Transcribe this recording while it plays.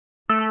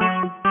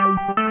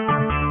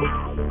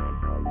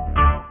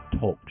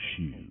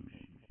Shoot.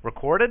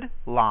 Recorded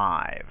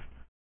live.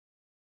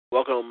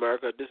 Welcome,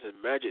 America. This is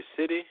Magic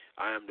City.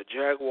 I am the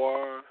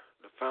Jaguar,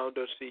 the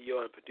founder,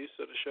 CEO, and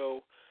producer of the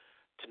show.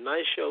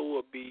 Tonight's show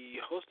will be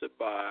hosted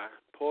by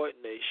Poet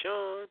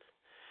Nation.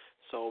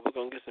 So we're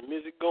going to get some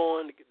music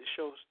going to get the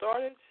show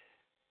started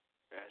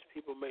as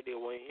people make their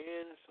way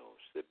in. So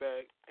sit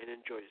back and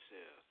enjoy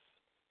yourselves.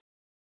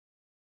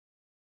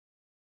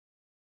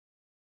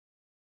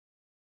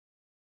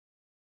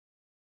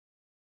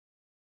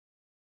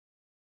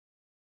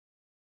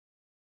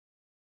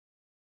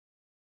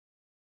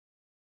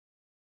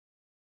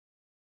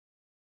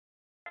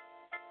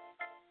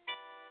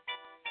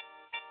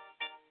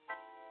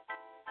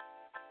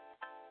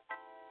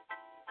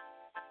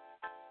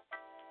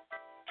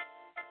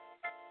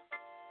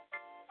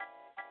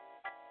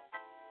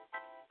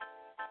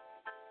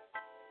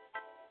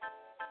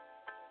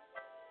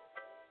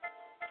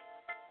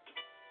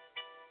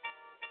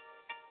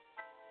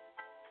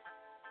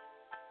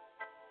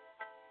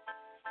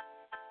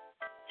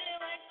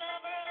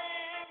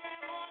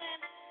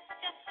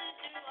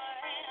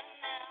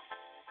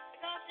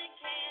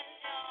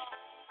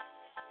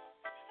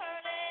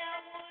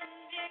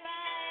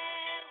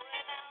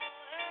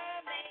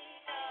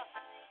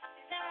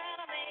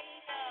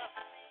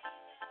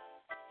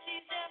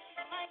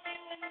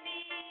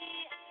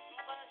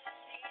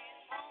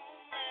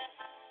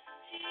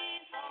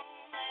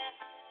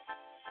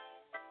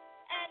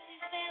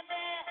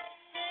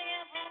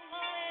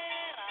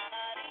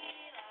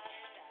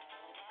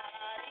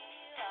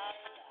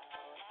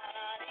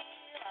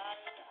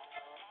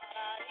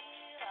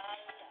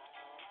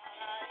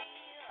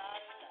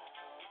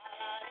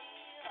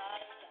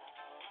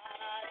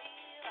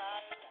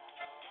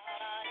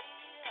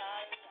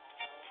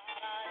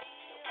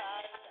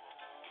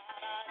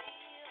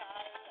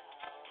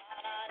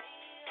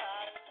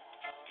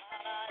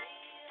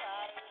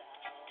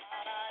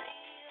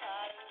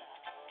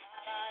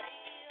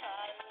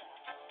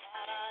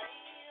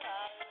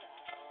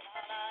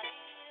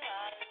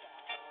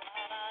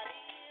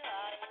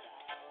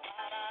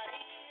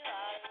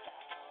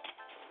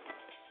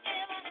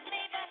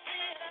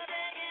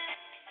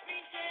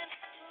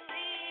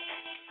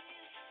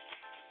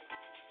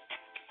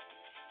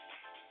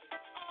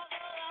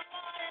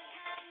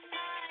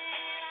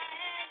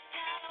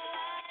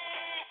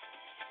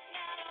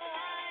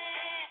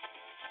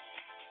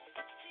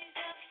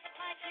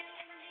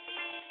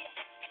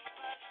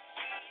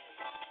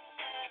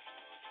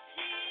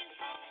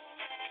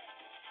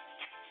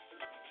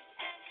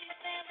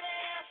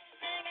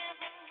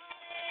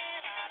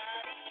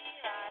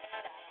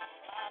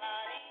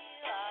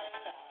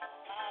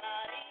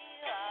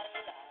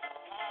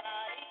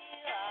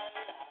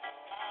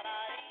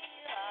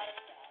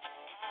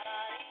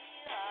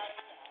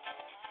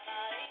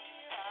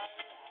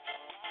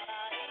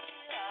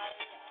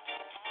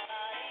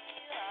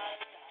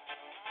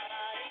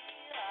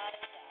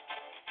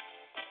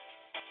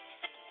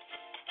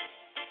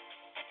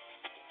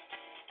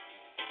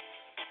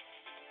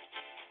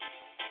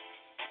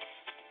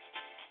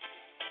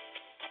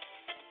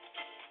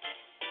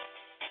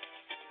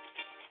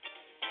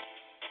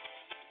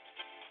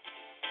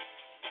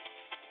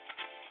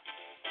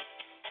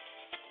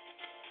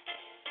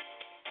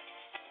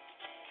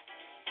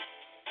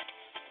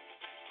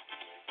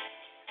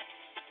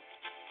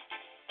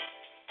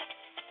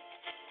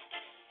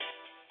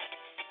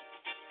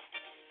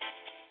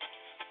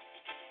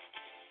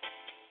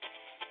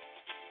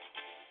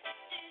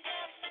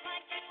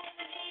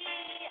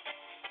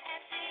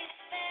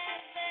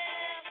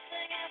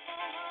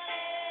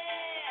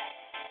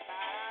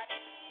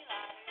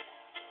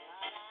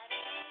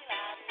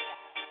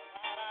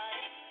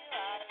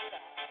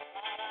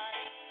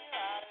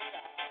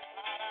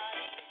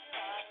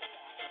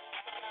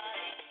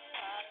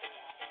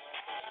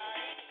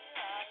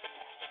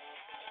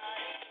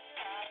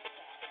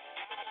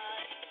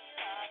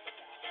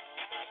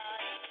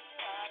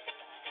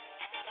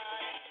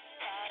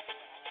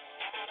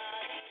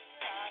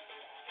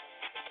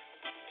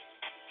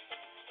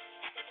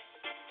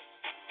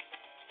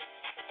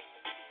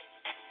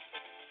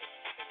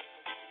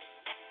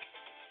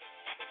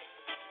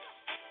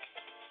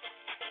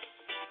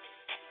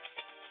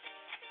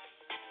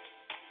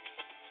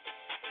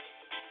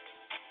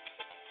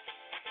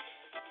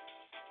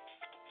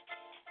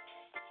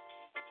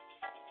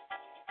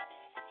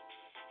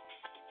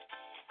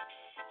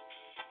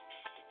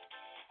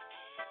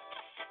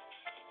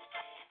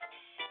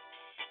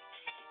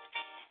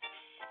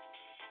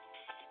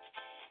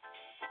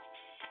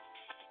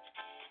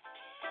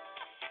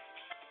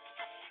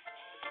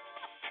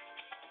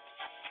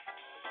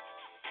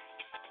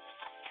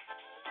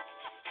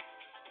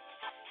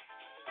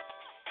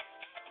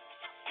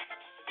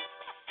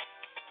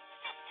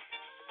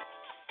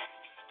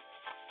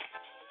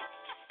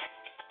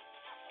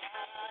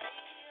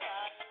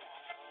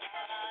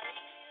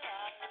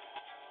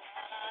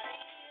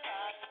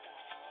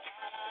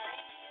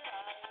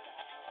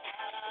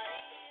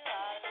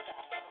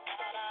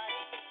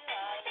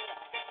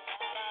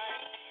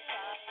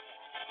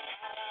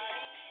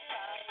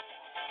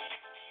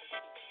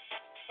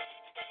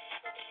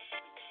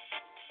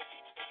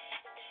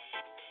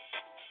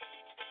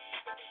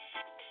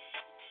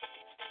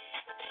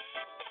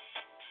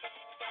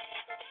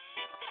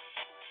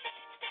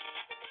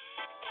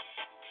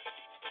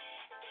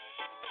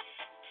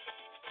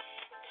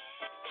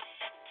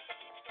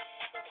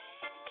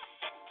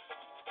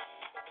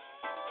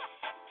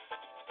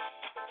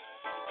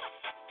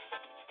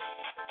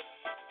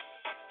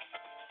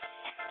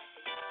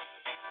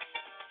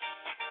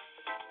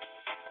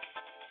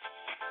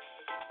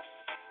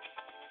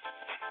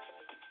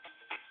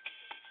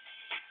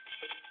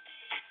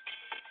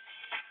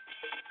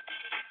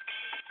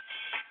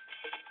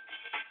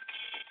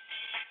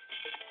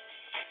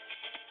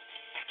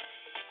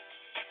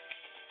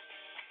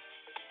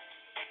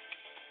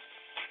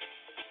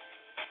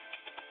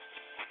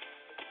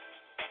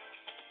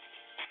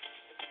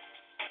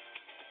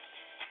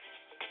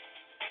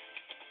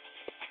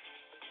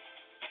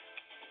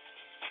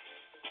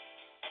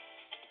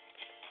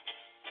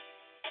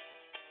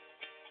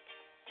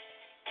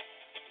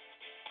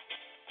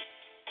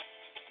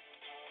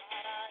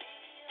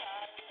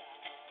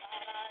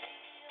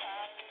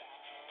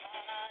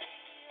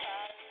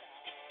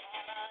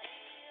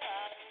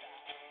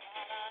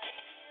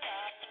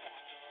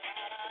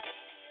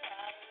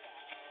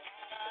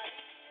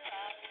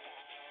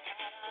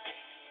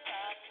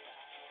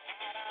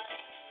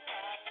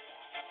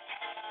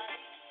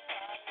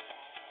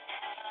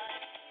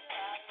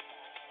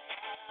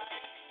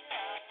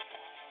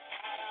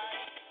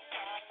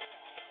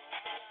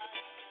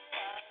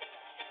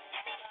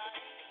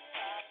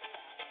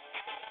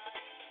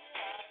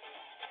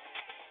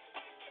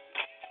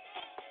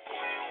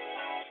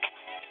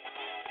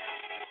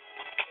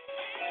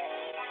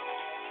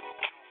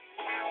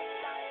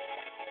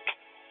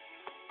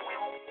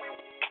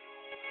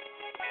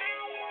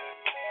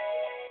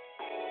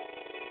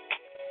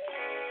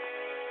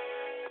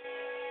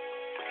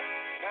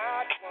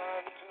 Not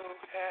one to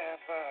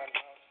have a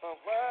love for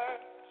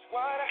words.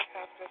 What I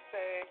have to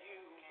say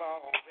you've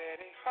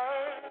already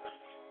heard,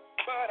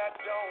 but I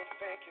don't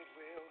think it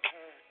will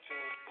hurt to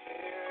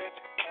hear it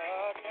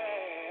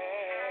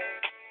again.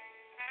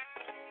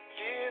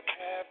 Years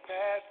have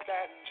passed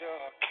and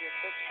your kiss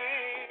is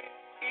sweet,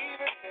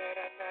 even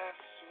better now,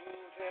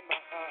 soothing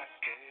my heart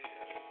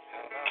still.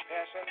 How my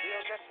passion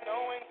feels just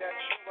knowing that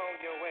you're on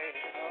your way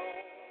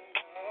home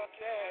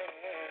again.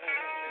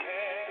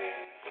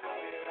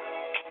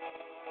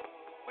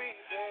 We've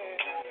been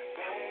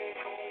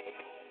waiting,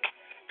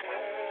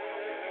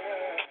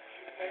 girl.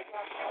 You make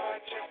my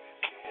heart just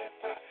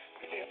skip a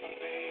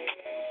beat.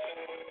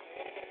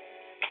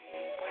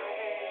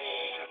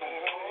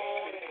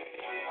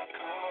 I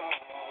call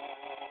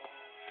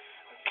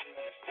to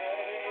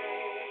stay,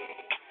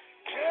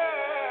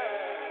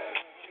 girl.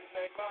 You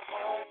make my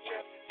heart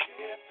just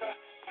skip a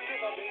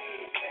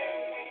beat.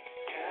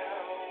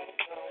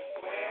 Count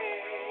away.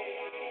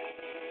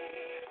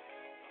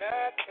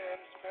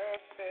 Nothing's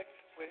perfect,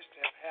 we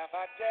still have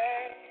our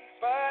days,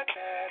 but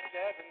that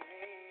doesn't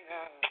mean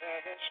our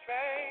love is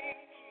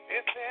strange.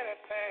 If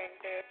anything,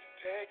 it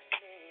takes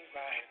me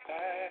right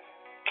back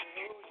to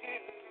you.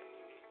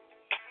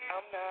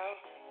 I'm now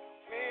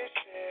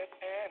wishing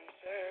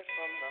answered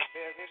from the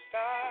very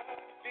start.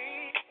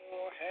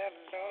 Before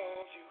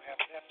hello, you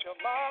have left your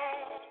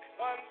mark.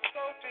 One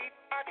so deep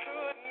I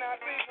could not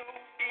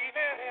remove,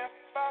 even if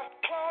I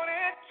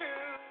wanted to.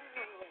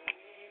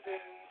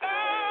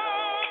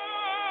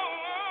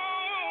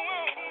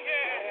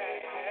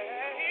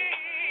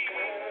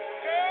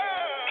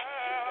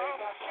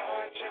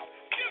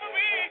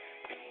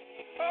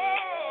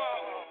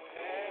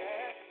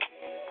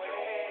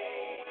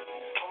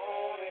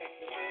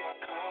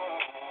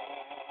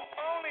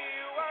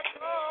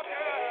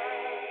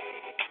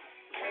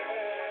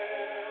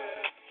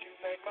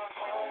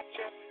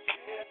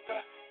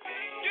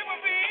 Give a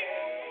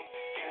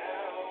beat.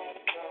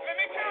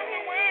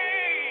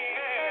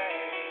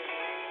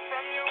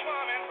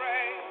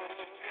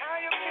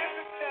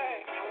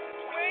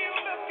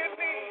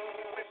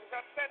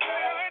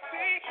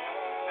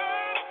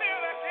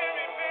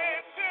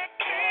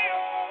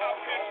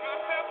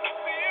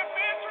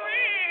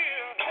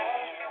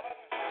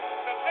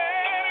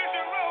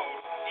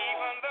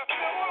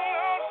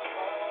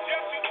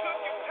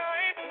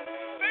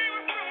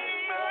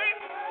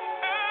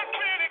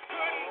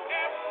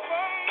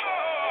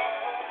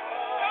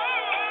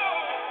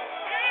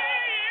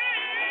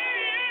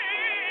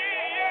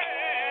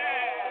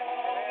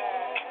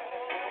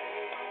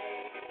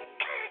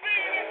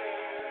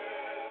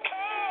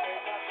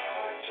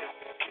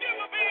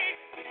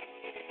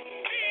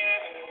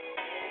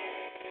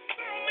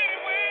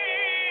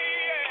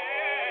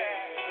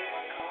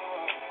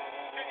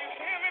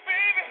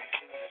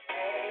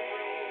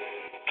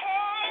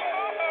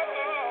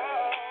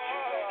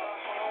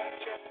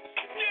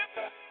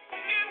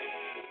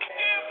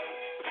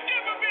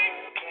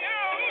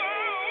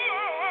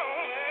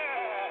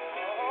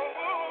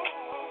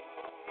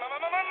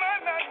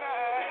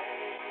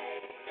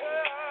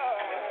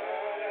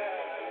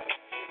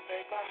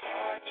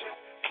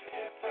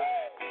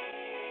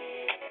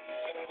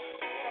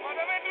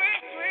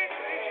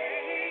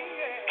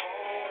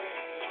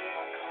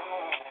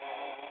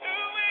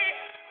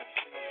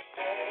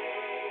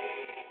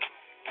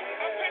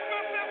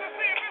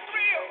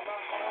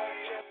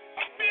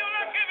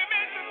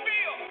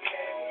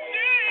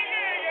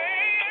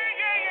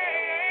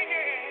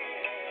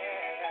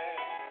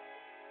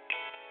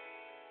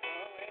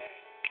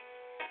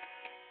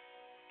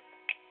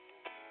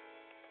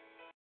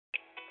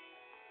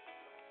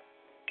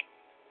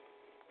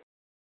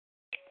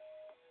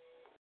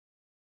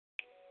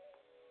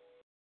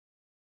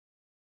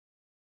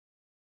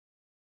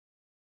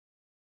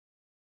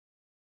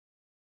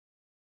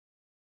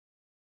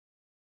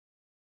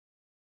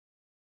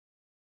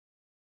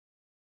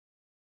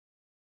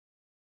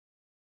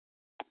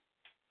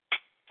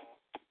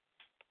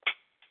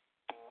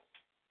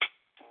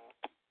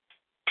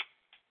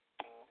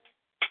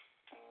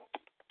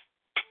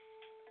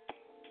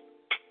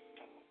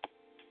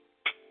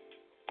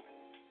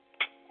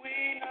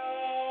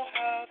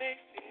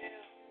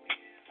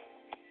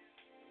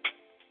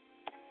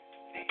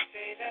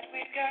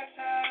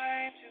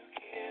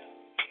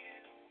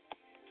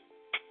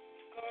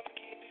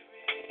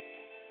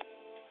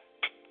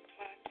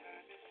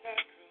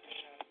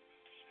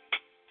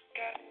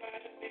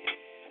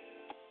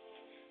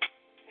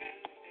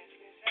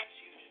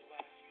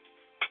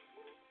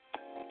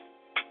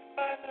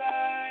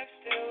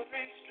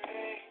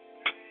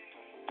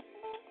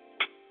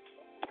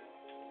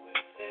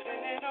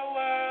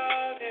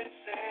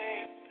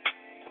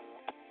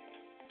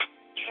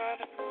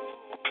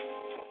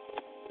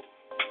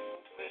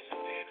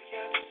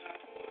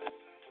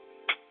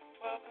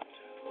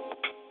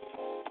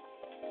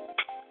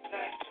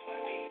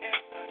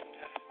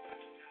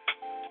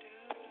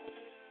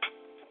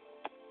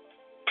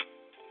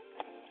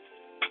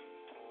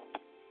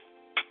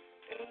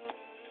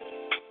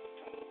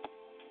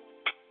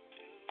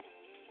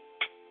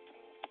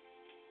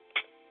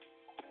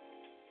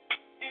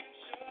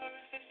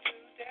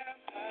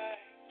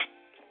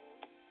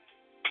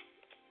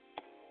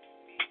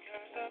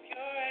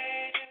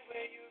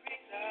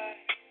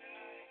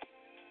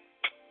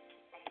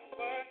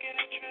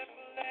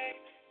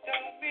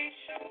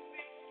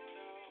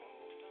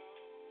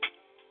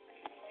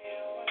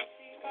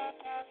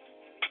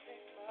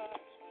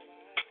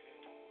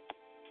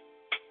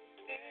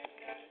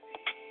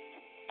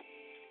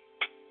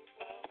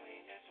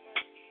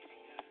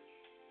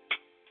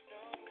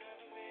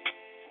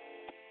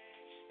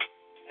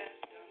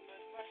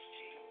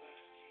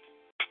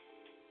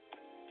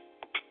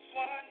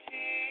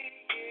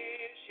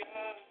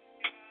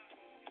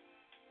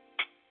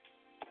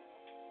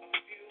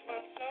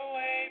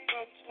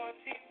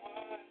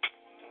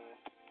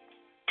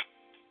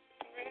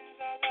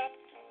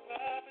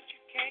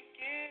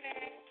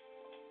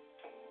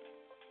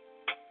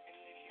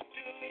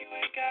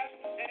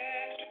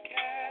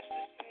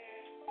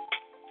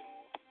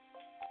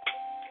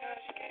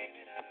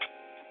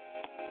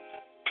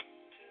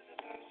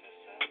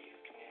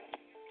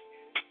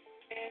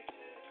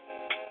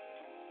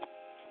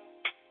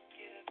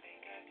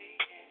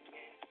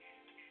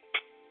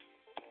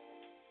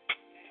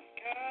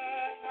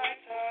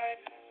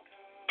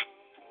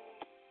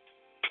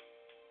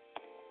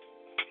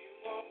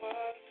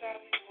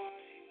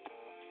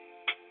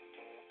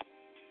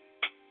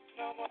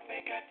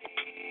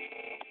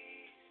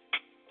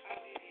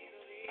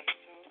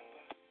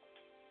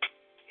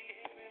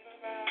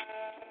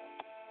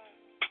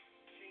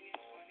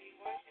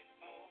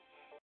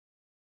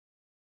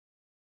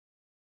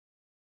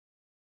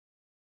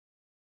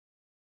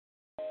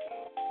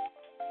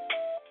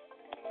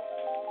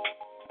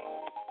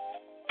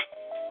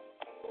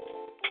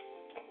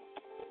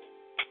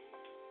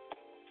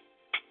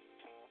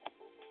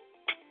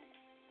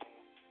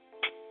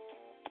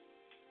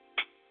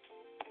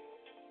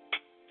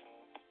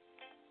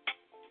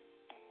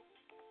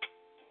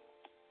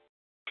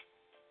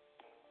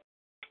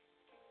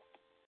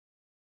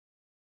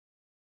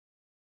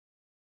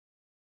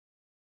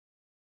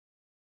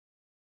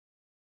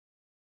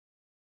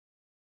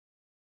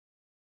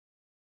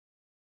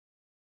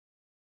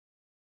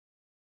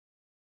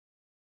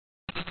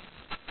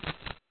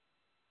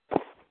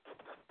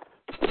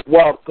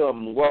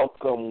 Welcome,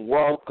 welcome,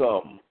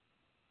 welcome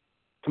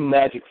to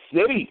Magic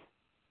City.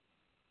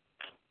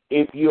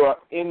 If you are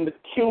in the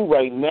queue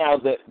right now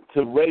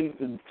ready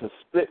to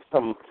spit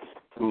some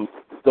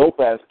dope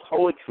ass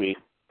poetry,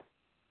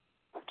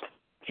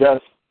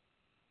 just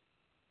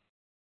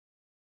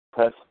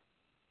press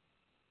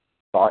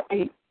star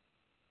 8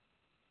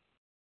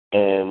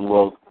 and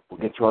we'll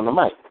get you on the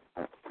mic.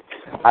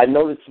 I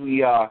noticed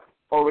we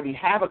already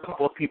have a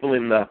couple of people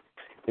in the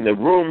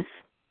room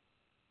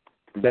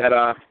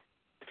that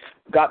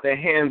got their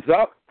hands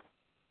up.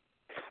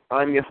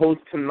 I'm your host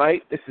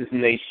tonight. This is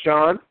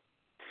Nashawn.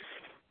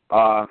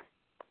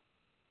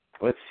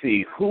 Let's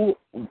see, who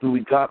do we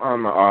got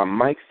on our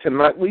mics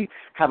tonight? We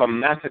have a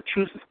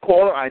Massachusetts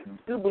caller. I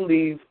do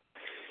believe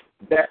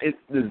that is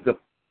the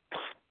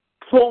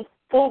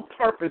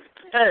full-purpose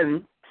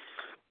pen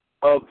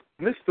of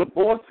Mr.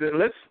 Boston.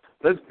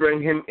 Let's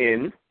bring him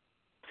in.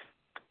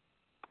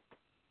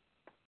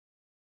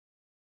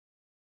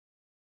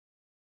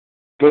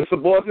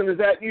 Mr. Boston, is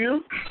that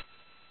you?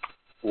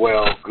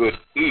 Well, good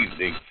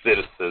evening,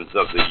 citizens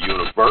of the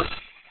universe.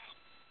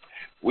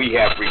 We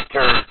have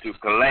returned to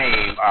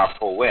claim our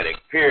poetic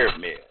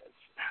pyramids.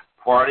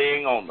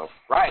 Partying on the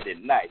Friday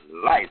night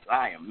lights,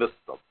 I am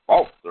Mr.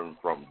 Boston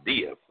from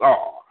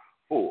DSR,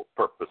 Full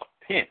Purpose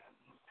Pen.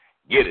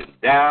 Getting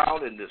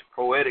down in this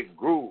poetic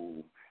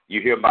groove. You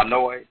hear my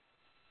noise?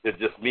 It's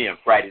just me and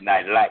Friday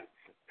Night Lights.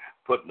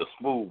 Putting a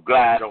smooth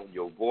glide on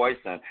your voice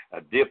and a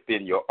dip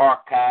in your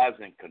archives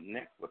and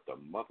connect with the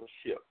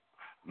mothership.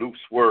 Loose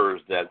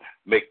words that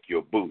make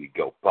your booty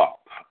go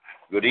pop.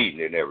 Good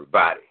evening,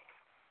 everybody.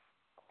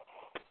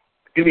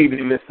 Good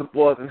evening, Mr.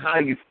 Boston. How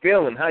you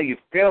feeling?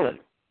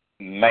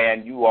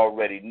 Man, you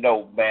already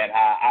know, man,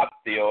 how I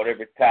feel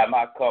every time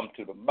I come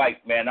to the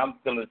mic, man. I'm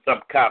feeling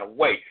some kind of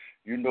way.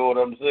 You know what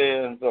I'm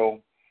saying? So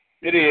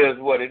it is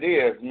what it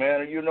is,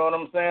 man. You know what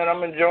I'm saying?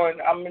 I'm enjoying.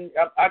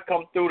 I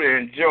come through to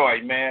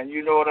enjoy, man.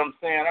 You know what I'm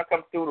saying? I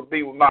come through to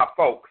be with my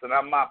folks, and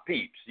I'm my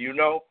peeps, you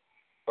know?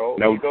 So,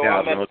 no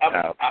doubt.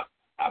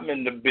 I'm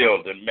in the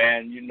building,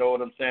 man. You know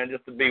what I'm saying?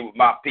 Just to be with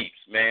my peeps,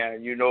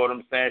 man. You know what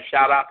I'm saying?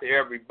 Shout out to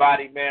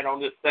everybody, man,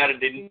 on this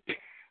Saturday night.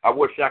 I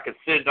wish I could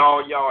send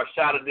all y'all a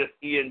shot of this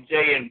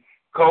E&J and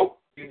Coke,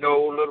 you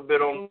know, a little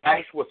bit on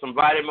ice with some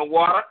vitamin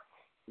water.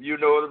 You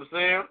know what I'm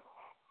saying?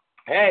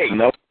 Hey,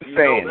 let's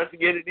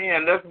get it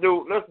in. Let's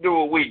do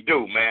what we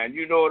do, man.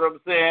 You know what I'm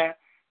saying?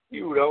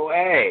 You know,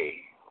 hey,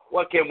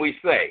 what can we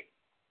say?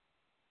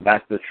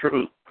 That's the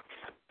truth.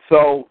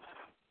 So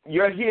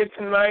you're here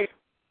tonight.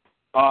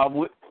 We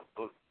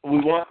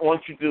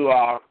want you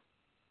to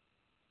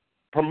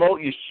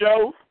promote your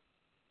show.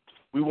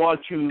 We want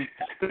you to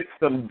spit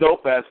some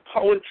dope ass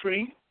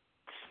poetry.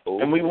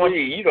 Oh, and we want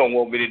you don't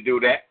want me to do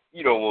that.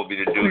 You don't want me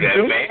to do that,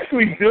 man.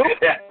 We do.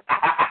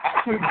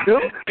 We do.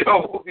 You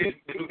don't want me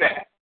to do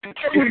that.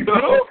 We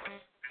do.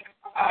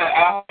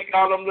 I make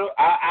all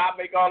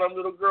them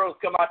little girls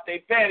come out their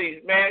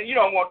panties, man. You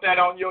don't want that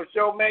on your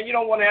show, man. You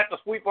don't want to have to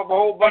sweep up a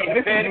whole bunch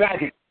of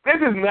panties. This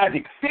is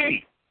Magic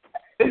City.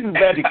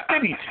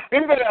 They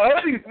better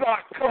already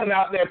start coming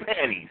out their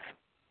panties.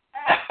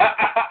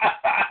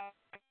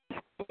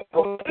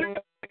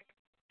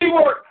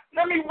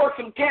 Let me work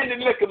some candy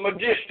liquor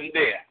magician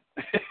there.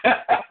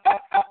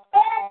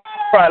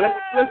 All right,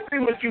 let's see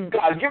what you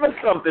got. Give us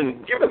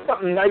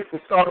something nice to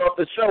start off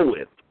the show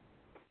with.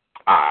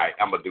 All right,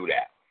 I'm gonna do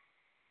that.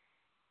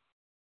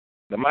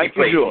 The mic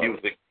is yours.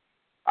 Music.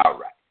 All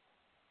right.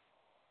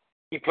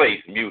 He plays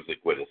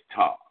music with his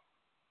tongue.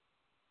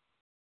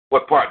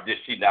 What part did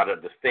she not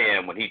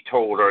understand when he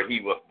told her he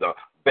was the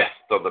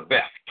best of the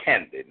best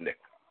candy liquor?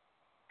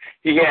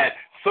 He had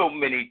so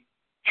many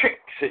tricks.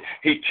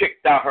 He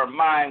tricked out her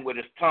mind with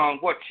his tongue.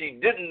 What she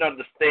didn't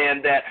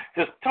understand, that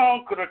his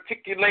tongue could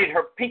articulate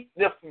her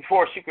pinkness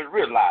before she could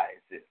realize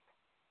it.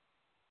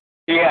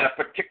 He had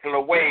a particular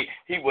way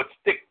he would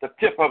stick the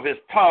tip of his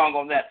tongue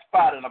on that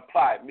spot and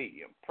apply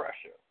medium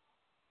pressure.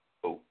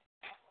 Oops,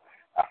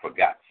 I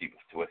forgot she was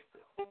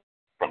twisted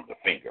from the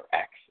finger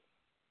action.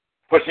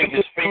 Pushing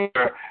his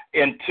finger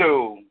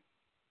into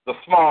the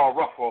small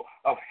ruffle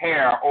of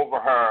hair over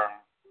her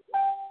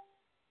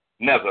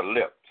nether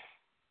lips.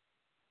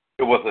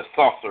 It was a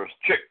sorcerer's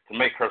trick to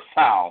make her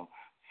sound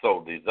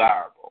so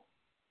desirable.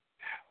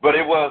 But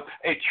it was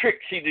a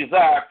trick she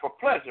desired for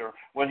pleasure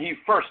when he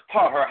first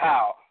taught her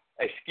how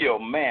a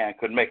skilled man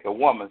could make a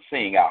woman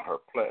sing out her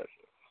pleasure.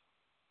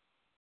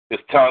 His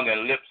tongue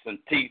and lips and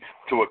teeth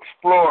to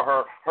explore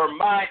her. Her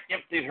mind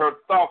emptied her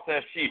thoughts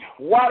as she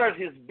watered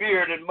his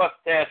beard and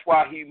mustache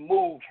while he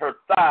moved her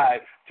thigh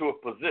to a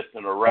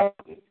position around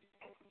it.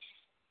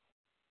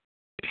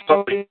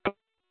 So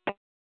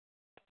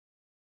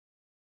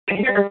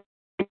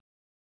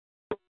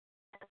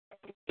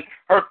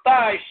her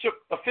thigh shook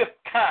the fifth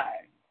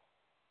time,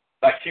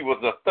 like she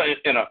was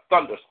in a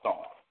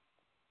thunderstorm.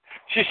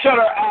 She shut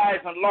her eyes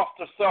and lost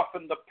herself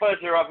in the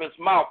pleasure of his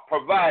mouth,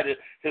 provided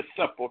his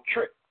simple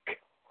trick.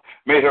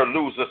 Made her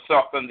lose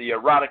herself in the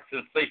erotic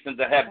sensation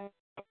that had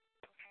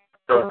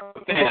her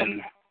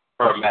within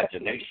her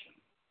imagination.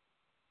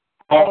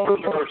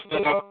 Offered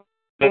herself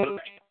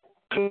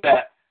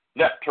that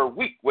left her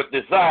weak with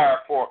desire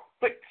for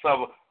flicks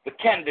of the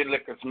candy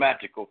licker's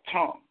magical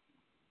tongue.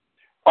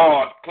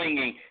 Awed,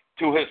 clinging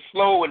to his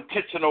slow,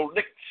 intentional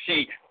lick,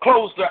 she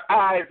closed her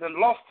eyes and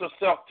lost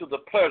herself to the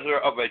pleasure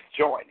of a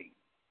joining.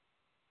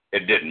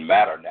 It didn't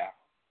matter now.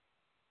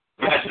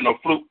 Vaginal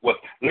flute was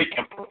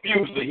leaking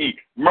profusely. He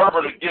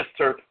murmured against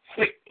her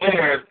slick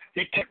layers.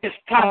 He took his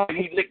time.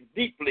 He licked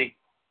deeply,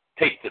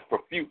 tasted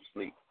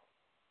profusely,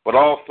 but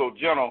also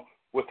gentle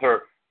with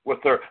her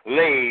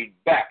laid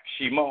back.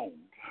 She moaned,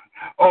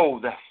 "Oh,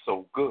 that's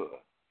so good."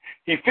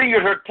 He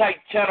fingered her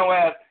tight channel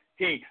as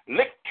he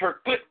licked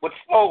her clit with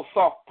slow,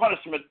 soft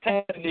punishment,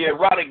 the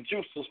erotic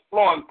juices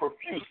flowing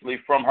profusely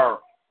from her.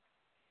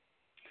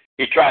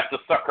 He tried to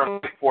suck her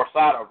life force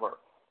out of her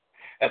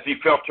as he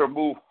felt her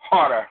move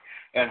harder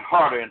and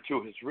harder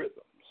into his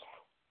rhythms.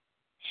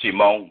 She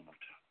moaned,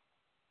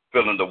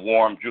 feeling the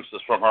warm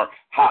juices from her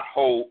hot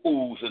hole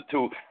ooze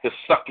into his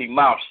sucking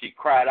mouth. She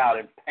cried out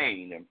in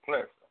pain and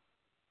pleasure.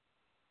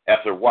 As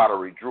her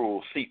watery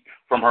drool seeped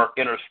from her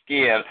inner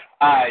skin,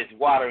 eyes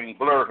watering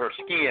blurred her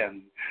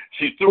skin.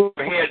 She threw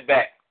her head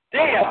back.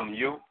 "Damn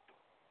you!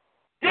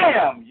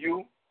 Damn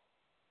you!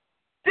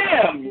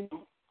 Damn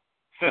you!"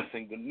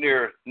 Sensing the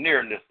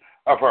nearness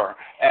of her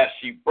as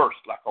she burst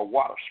like a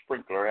water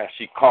sprinkler as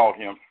she called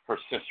him her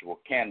sensual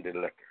candy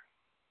licker.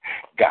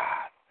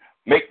 "God,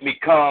 make me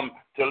come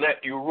to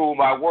let you rule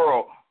my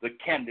world," the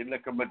candy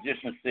licker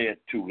magician said.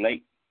 "Too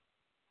late.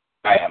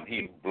 I am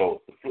he who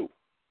blows the flute.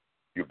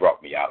 You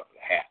brought me out of the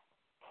hat."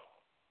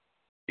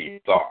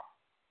 These are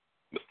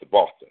Mr.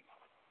 Boston,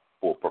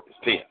 Full Purpose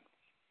Pen.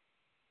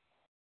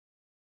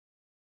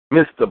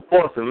 Mr.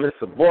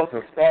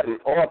 Boston starting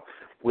off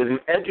with an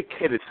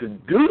educated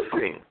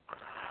seducing.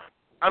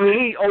 I mean,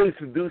 he always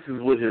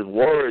seduces with his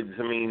words.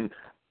 I mean,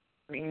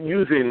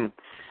 using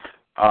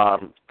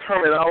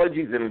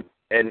terminologies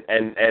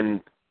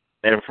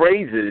and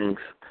phrasings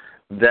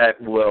that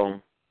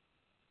will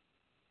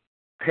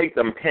take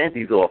them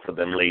panties off of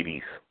them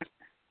ladies.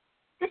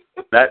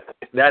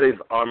 That is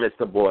our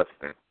Mr.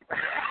 Boston.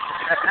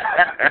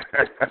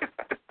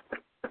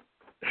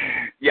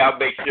 Y'all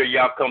make sure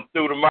y'all come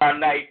through tomorrow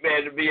night,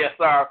 man, to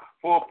BSR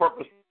Full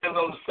Purpose on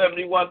the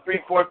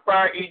 7134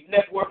 Fire Eat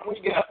Network. We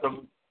got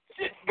some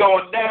shit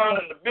going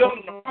down in the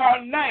building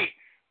tomorrow night.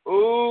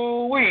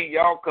 Ooh-wee,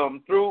 y'all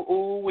come through.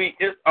 Ooh-wee,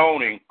 it's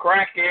on and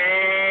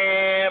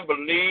cracking,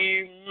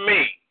 believe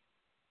me.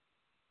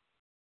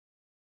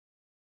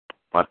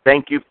 Well,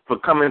 thank you for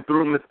coming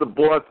through, Mr.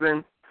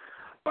 Boston.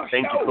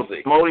 Thank you for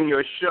promoting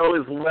your show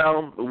as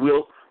well.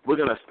 We're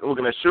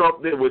gonna show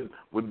up there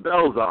with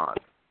bells on.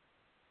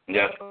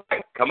 Yes,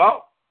 come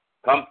on,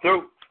 come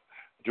through,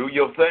 do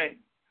your thing.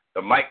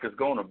 The mic is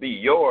gonna be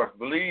yours,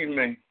 believe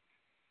me.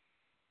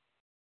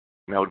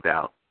 No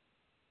doubt.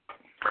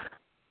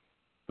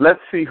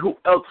 Let's see who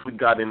else we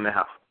got in the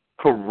house.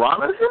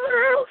 Piranhas in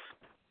the house?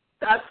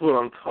 That's what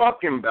I'm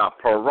talking about.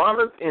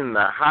 Piranhas in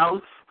the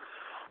house.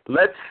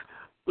 Let's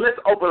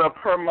open up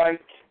her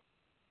mic.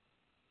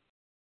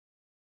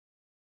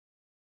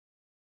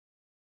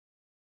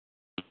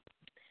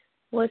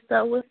 What's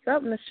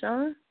up, Miss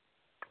Shawn?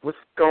 What's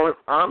going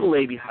on,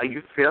 lady? How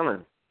you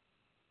feeling?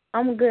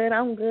 I'm good.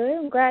 I'm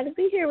glad to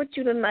be here with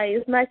you tonight.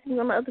 It's nice to be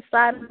on the other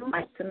side of the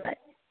mic tonight.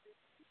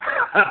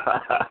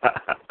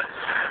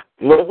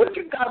 Well, what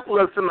you got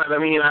for us tonight? I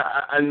mean,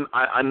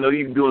 I know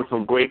you're doing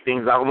some great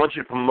things. I want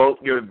you to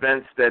promote your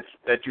events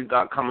that you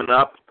got coming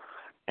up,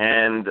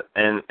 and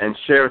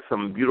share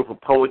some beautiful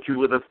poetry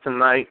with us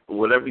tonight.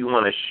 Whatever you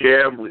want to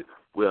share,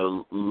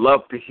 we'll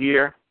love to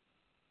hear.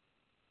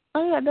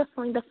 Oh yeah,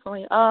 definitely.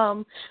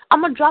 I'm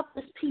gonna drop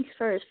this piece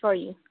first for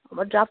you. I'm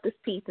gonna drop this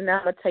piece, and then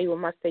I'm gonna tell you what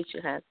my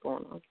station has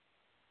going on.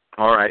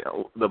 All right,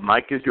 the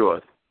mic is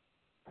yours.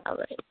 All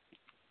right.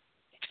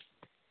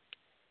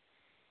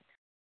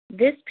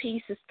 This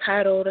piece is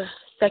titled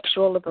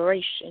Sexual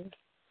Liberation.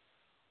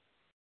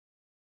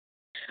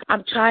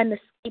 I'm trying to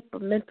escape a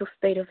mental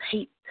state of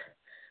hate.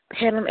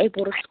 Pen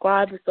unable to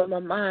describe it, so my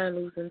mind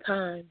losing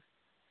time.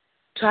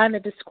 Trying to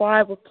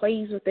describe what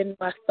plays within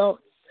my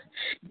thoughts.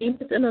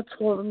 Demons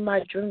intertwine my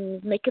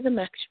dreams, making them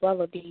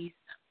actualities.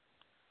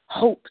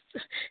 hopes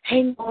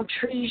hang on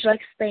trees like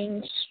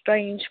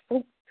strange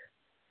fruit,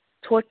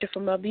 torture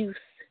from abuse.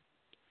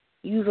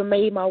 You even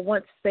made my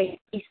once say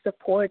piece of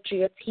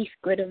poetry, a teeth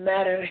gritted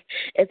matter,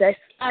 as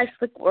I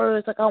slick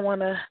words like I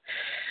wanna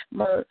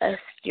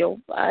molest your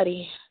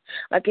body,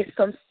 like it's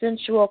some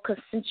sensual,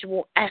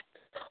 consensual act,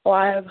 or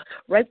I've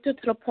raped her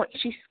to the point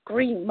she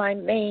screamed my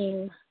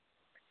name.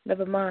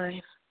 Never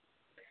mind.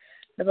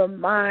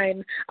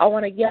 I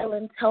want to yell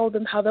and tell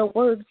them how their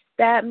words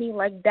stab me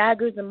like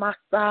daggers in my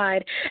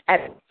side,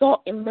 add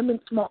salt and lemon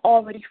to my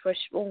already fresh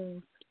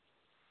wounds.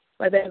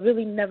 Like they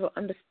really never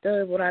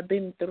understood what I've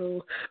been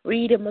through.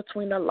 Reading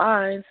between the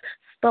lines,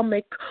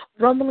 stomach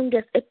rumbling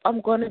as if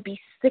I'm going to be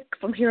sick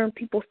from hearing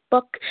people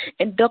fuck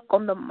and duck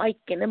on the mic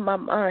and in my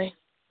mind.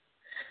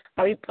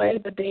 I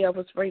replay the day I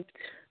was raped,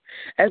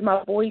 as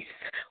my voice,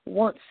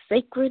 once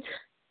sacred,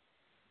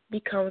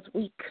 becomes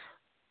weak.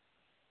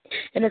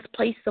 And its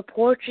place of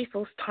poetry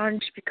feels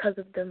tarnished because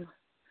of them.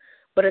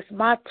 But it's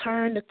my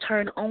turn to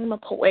turn on a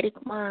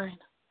poetic mind.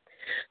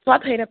 So I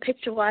paint a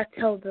picture where I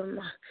tell them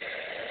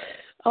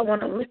I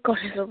want to lick on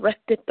his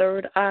erected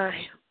third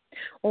eye.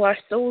 Or our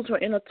souls were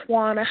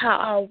intertwined, and how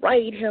I'll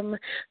write him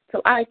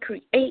till I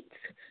create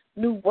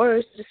new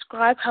words to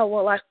describe how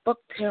well I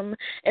fucked him,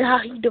 and how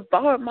he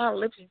devoured my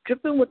lips,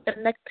 dripping with the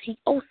nectar he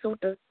also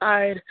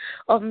desired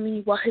of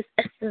me, while his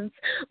essence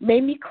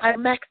made me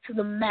climax to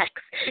the max,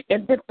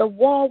 and hit the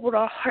wall with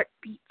our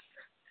heartbeats,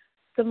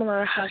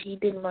 similar to how he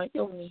did my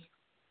Yomi.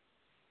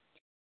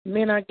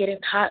 Men are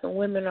getting hot and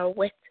women are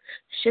wet,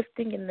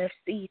 shifting in their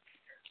seats.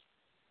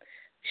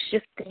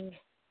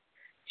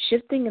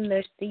 Shifting in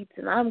their seats,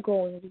 and I'm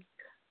going weak.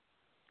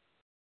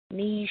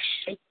 Knees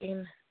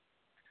shaking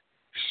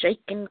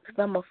because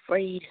I'm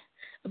afraid.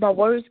 My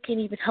words can't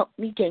even help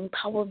me gain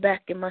power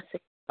back in my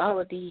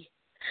sexuality.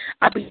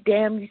 I be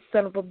damned, you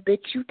son of a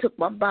bitch. You took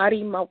my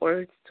body, my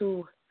words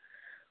too.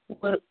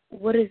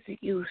 What is the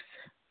use?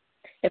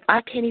 If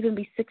I can't even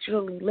be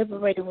sexually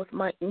liberated with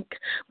my ink,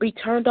 be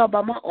turned on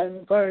by my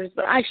own words,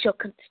 but I shall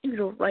continue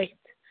to write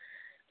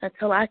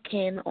until I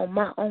can, on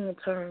my own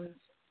terms,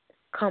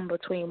 come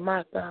between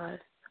my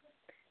gods.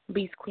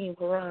 Beast Queen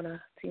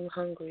Piranha, Team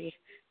Hungry,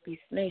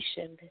 Beast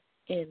Nation,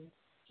 in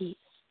East.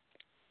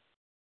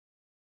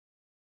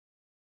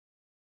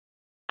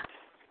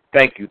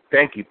 Thank you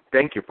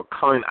for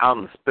coming out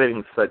and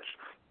spitting such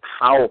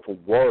powerful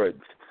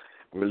words,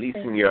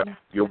 releasing your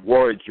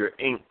words, your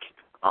ink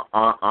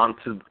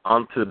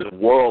onto the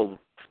world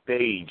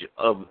stage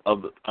of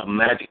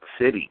Magic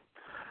City.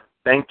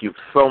 Thank you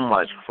so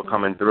much for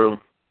coming through.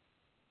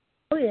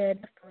 Oh yeah,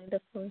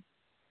 definitely.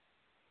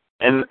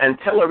 And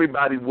tell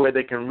everybody where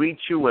they can reach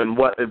you and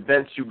what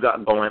events you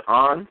got going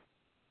on.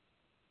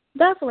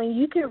 Definitely.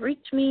 You can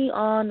reach me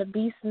on the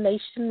Beast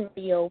Nation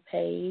video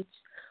page,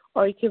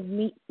 or you can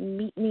meet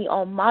me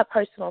on my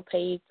personal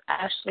page,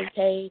 Ashley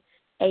K,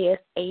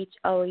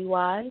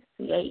 ASHLEYCAE,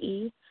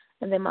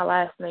 and then my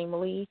last name,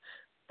 Lee.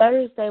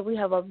 Thursday, we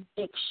have a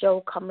big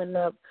show coming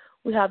up.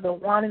 We have the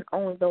one and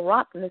only The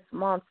Rockness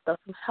Monster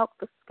from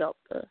Helter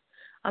Skelter.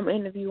 I'm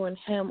interviewing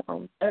him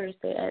on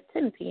Thursday at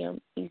 10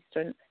 p.m.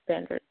 Eastern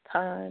Standard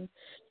Time.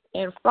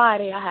 And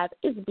Friday, I have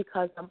It's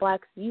Because I'm Black,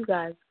 so you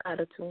guys got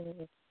to tune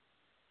in.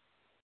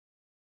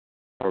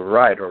 All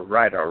right.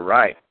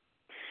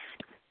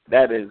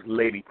 That is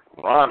Lady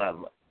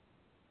Piranha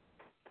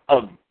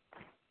of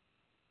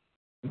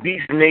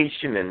Beast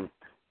Nation and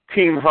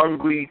Team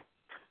Hungry.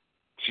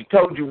 She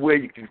told you where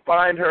you can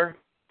find her.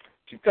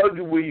 She told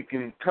you where you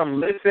can come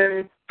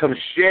listen, come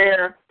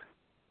share.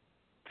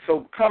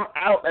 So come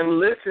out and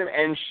listen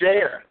and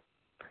share.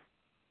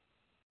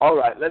 All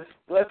right, let's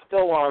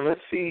go on. Let's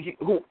see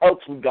who else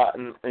we got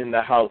in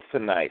the house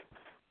tonight.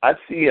 I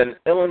see an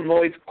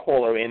Illinois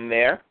caller in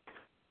there.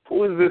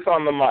 Who is this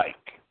on the mic?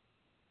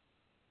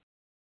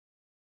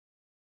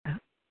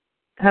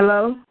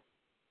 Hello?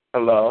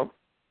 Hello?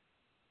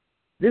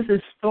 This is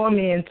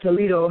Stormy in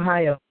Toledo,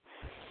 Ohio.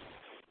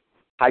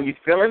 How you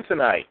feeling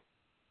tonight?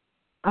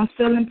 I'm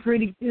feeling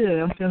pretty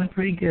good.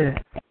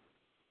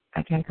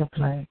 I can't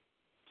complain.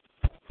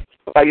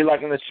 How you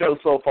liking the show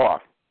so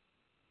far?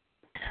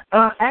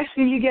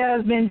 Actually, you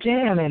guys been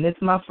jamming.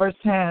 It's my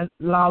first time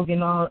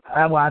logging on.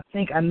 Well, I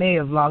think I may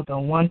have logged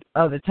on one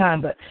other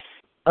time, but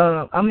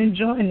I'm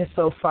enjoying it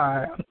so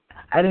far.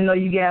 I didn't know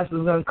you guys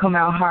was gonna come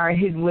out hard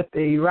hitting with the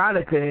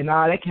erotica and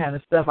all that kind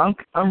of stuff. I'm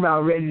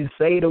about ready to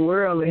save the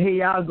world, and here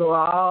y'all go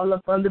all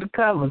up under the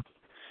covers.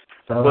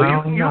 So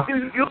well,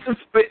 you can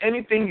spit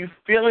anything you're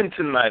feeling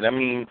tonight. I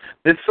mean,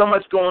 there's so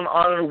much going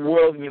on in the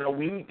world. You know,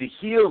 we need to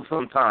heal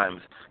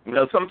sometimes. You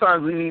know,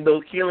 sometimes we need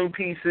those healing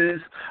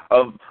pieces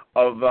of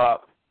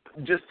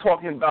just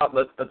talking about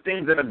the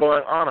things that are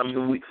going on. I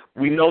mean,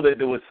 we know that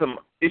there was some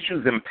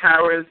issues in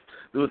Paris.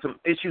 There were some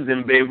issues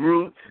in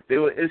Beirut.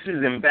 There were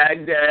issues in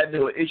Baghdad.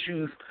 There were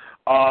issues.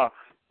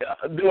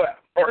 There were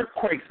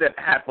earthquakes that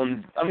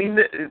happened. I mean,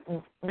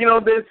 you know,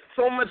 there's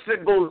so much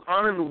that goes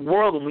on in the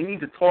world, and we need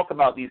to talk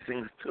about these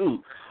things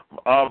too.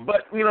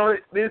 But you know,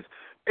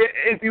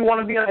 if you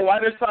want to be on the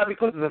lighter side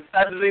because it's a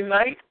Saturday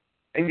night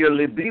and your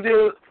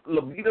libido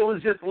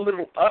is just a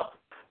little up,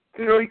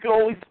 you can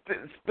always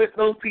split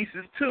those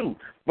pieces too.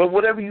 But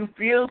whatever you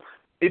feel,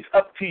 it's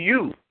up to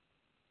you.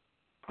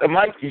 The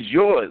mic is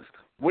yours.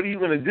 What are you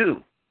going to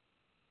do?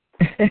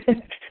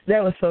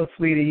 That was so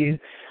sweet of you.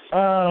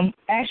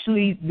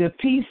 Actually, the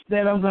piece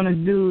that I'm going to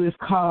do is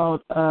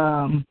called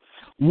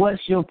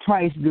What's Your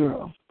Price,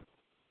 Girl?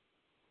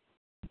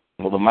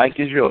 Well, the mic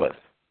is yours.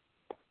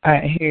 All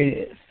right, here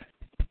it is.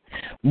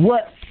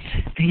 What's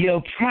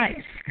your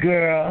price,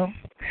 girl?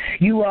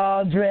 You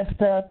all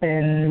dressed up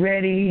and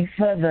ready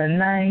for the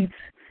night,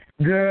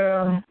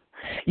 girl.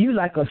 You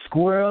like a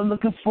squirrel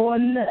looking for a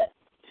nut.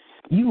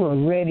 You are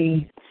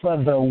ready for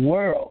the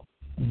world,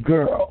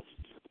 girl.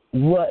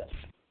 What's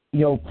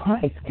your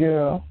price,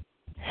 girl?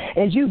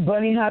 As you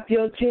bunny hop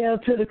your tail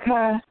to the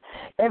car,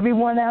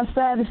 everyone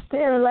outside is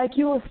staring like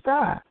you a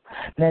star.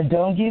 Now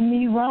don't get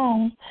me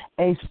wrong,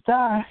 a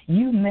star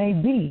you may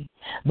be,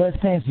 but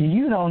since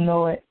you don't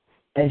know it,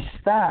 a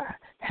star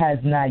has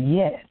not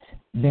yet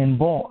been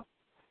born.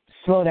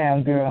 Slow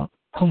down, girl.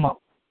 Come on,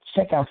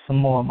 check out some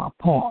more of my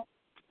poem.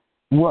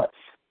 What's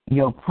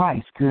your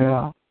price,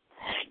 girl?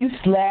 You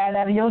slide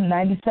out of your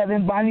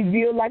 97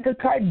 Bonneville like a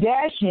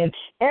Kardashian.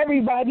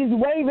 Everybody's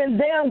waving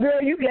down,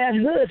 girl. You got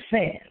hood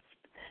fans.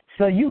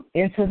 So you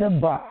enter the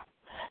bar.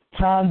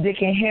 Tom,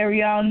 Dick, and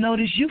Harry all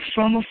notice you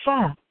from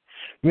afar.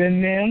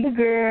 Remember,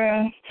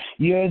 girl,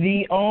 you're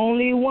the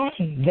only one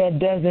that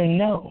doesn't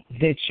know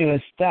that you're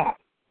a star.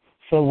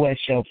 So what's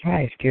your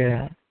price,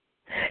 girl?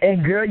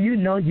 And, girl, you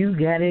know you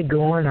got it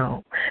going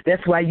on.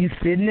 That's why you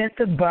sitting at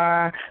the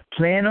bar,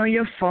 playing on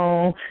your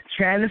phone,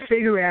 trying to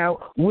figure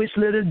out which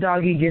little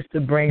doggy gets to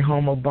bring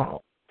home a bone.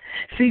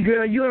 See,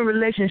 girl, you in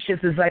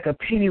relationships is like a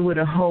penny with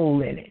a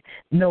hole in it.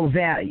 No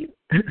value.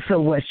 So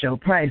what's your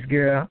price,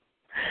 girl?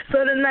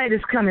 So the night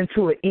is coming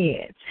to an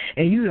end,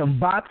 and you done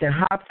bopped and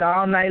hopped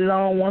all night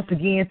long once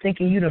again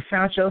thinking you done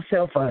found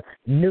yourself a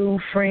new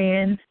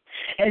friend.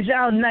 As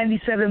y'all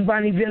 97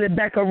 Bonneville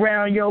back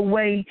around your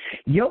way,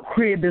 your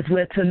crib is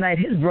where tonight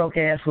his broke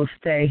ass will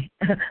stay.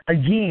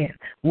 Again,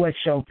 what's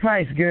your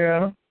price,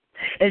 girl?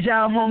 As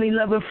y'all homie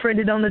lover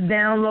friended on the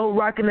down low,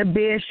 rocking the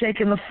bed,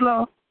 shaking the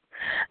floor,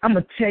 I'm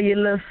going to tell you a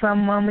little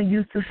something Mama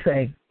used to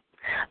say.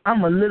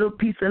 I'm a little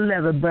piece of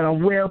leather, but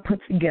I'm well put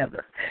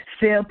together.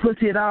 Sell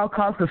pussy at all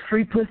costs, 'cause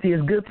free pussy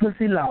is good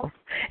pussy lost.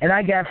 And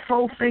I got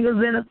 4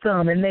 fingers and a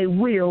thumb, and they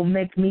will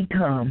make me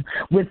come.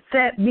 With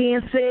that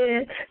being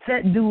said,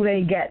 that dude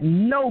ain't got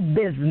no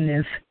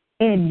business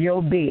in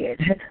your bed.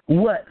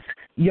 What's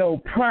your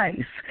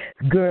price,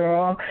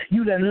 girl?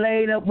 You done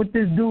laid up with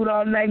this dude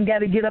all night and got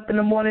to get up in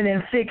the morning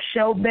and fix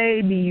your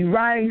baby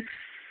rice.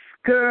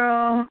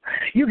 Girl,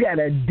 you got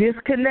a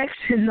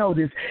disconnection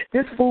notice.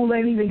 This fool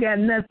ain't even got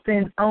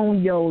nothing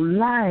on your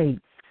life,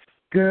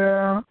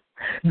 girl.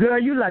 Girl,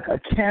 you like a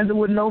candle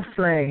with no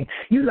flame.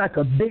 You like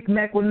a Big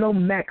Mac with no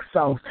Mac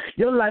sauce.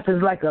 Your life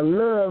is like a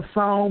love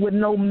song with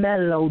no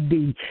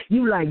melody.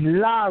 You like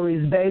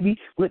Lawry's, baby,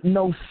 with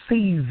no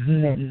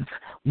seasonings.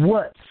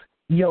 What's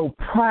your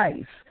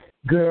price,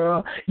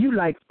 girl? You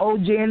like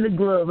OJ in the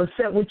glove,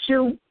 except with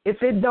you,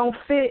 if it don't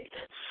fit,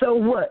 so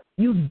what?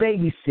 You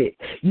babysit.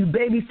 You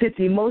babysit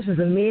the emotions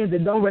of men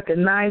that don't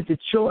recognize that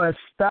you're a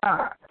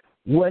star.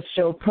 What's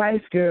your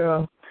price,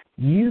 girl?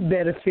 You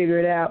better figure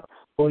it out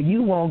or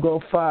you won't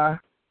go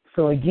far.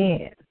 So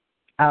again,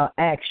 I'll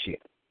ask you,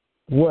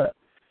 what's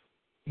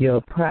your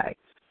price,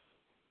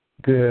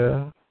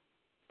 girl?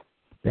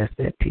 That's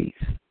that piece.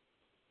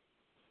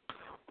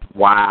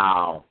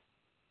 Wow.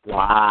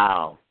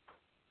 Wow.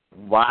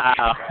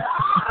 Wow.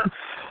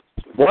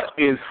 What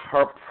is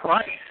her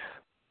price?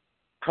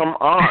 Come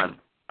on.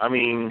 I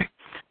mean,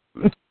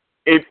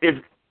 if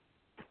you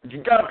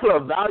gotta put a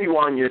value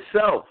on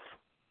yourself.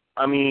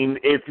 I mean,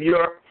 if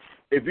you're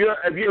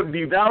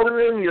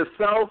devaluing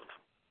yourself,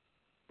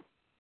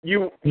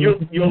 you'll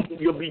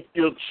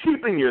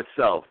cheapen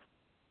yourself.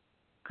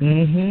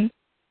 Mhm.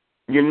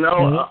 You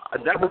know,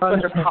 that was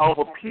such a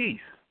powerful piece.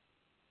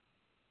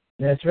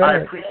 That's right. I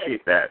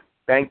appreciate that.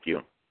 Thank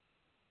you.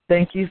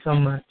 Thank you so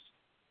much.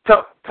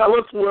 Tell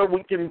us where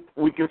we can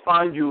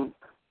find you,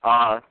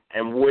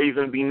 and where you're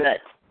gonna be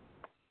next.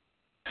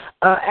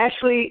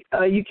 Actually,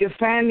 you can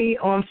find me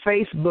on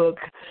Facebook.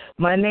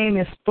 My name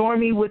is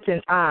Stormy with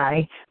an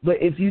I,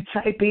 but if you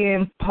type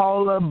in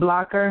Paula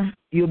Blocker,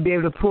 you'll be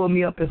able to pull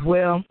me up as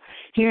well.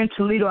 Here in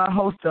Toledo, I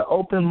host an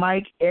open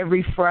mic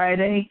every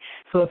Friday.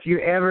 So if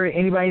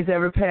anybody's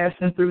ever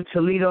passing through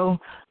Toledo,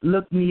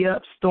 look me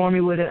up,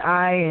 Stormy with an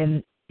I,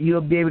 and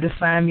you'll be able to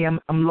find me.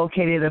 I'm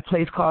located at a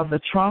place called The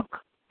Trunk,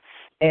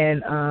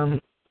 and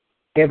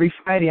every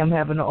Friday I'm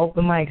having an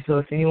open mic. So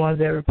if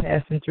anyone's ever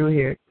passing through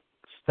here,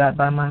 stop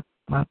by my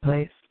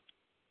place.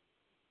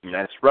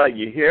 That's right.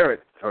 You hear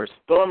it. Or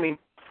Stormy.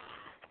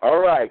 All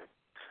right.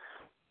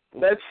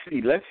 Let's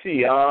see.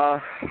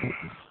 I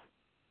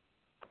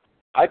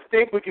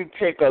think we can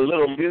take a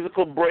little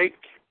musical break.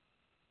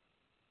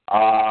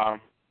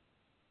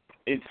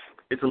 It's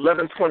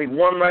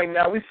 11:21 right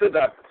now. We still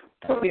got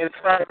plenty of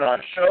time on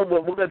our show,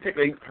 but we're going to take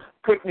a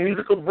quick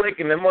musical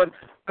break, and then we're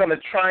going to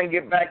try and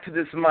get back to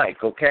this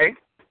mic, okay?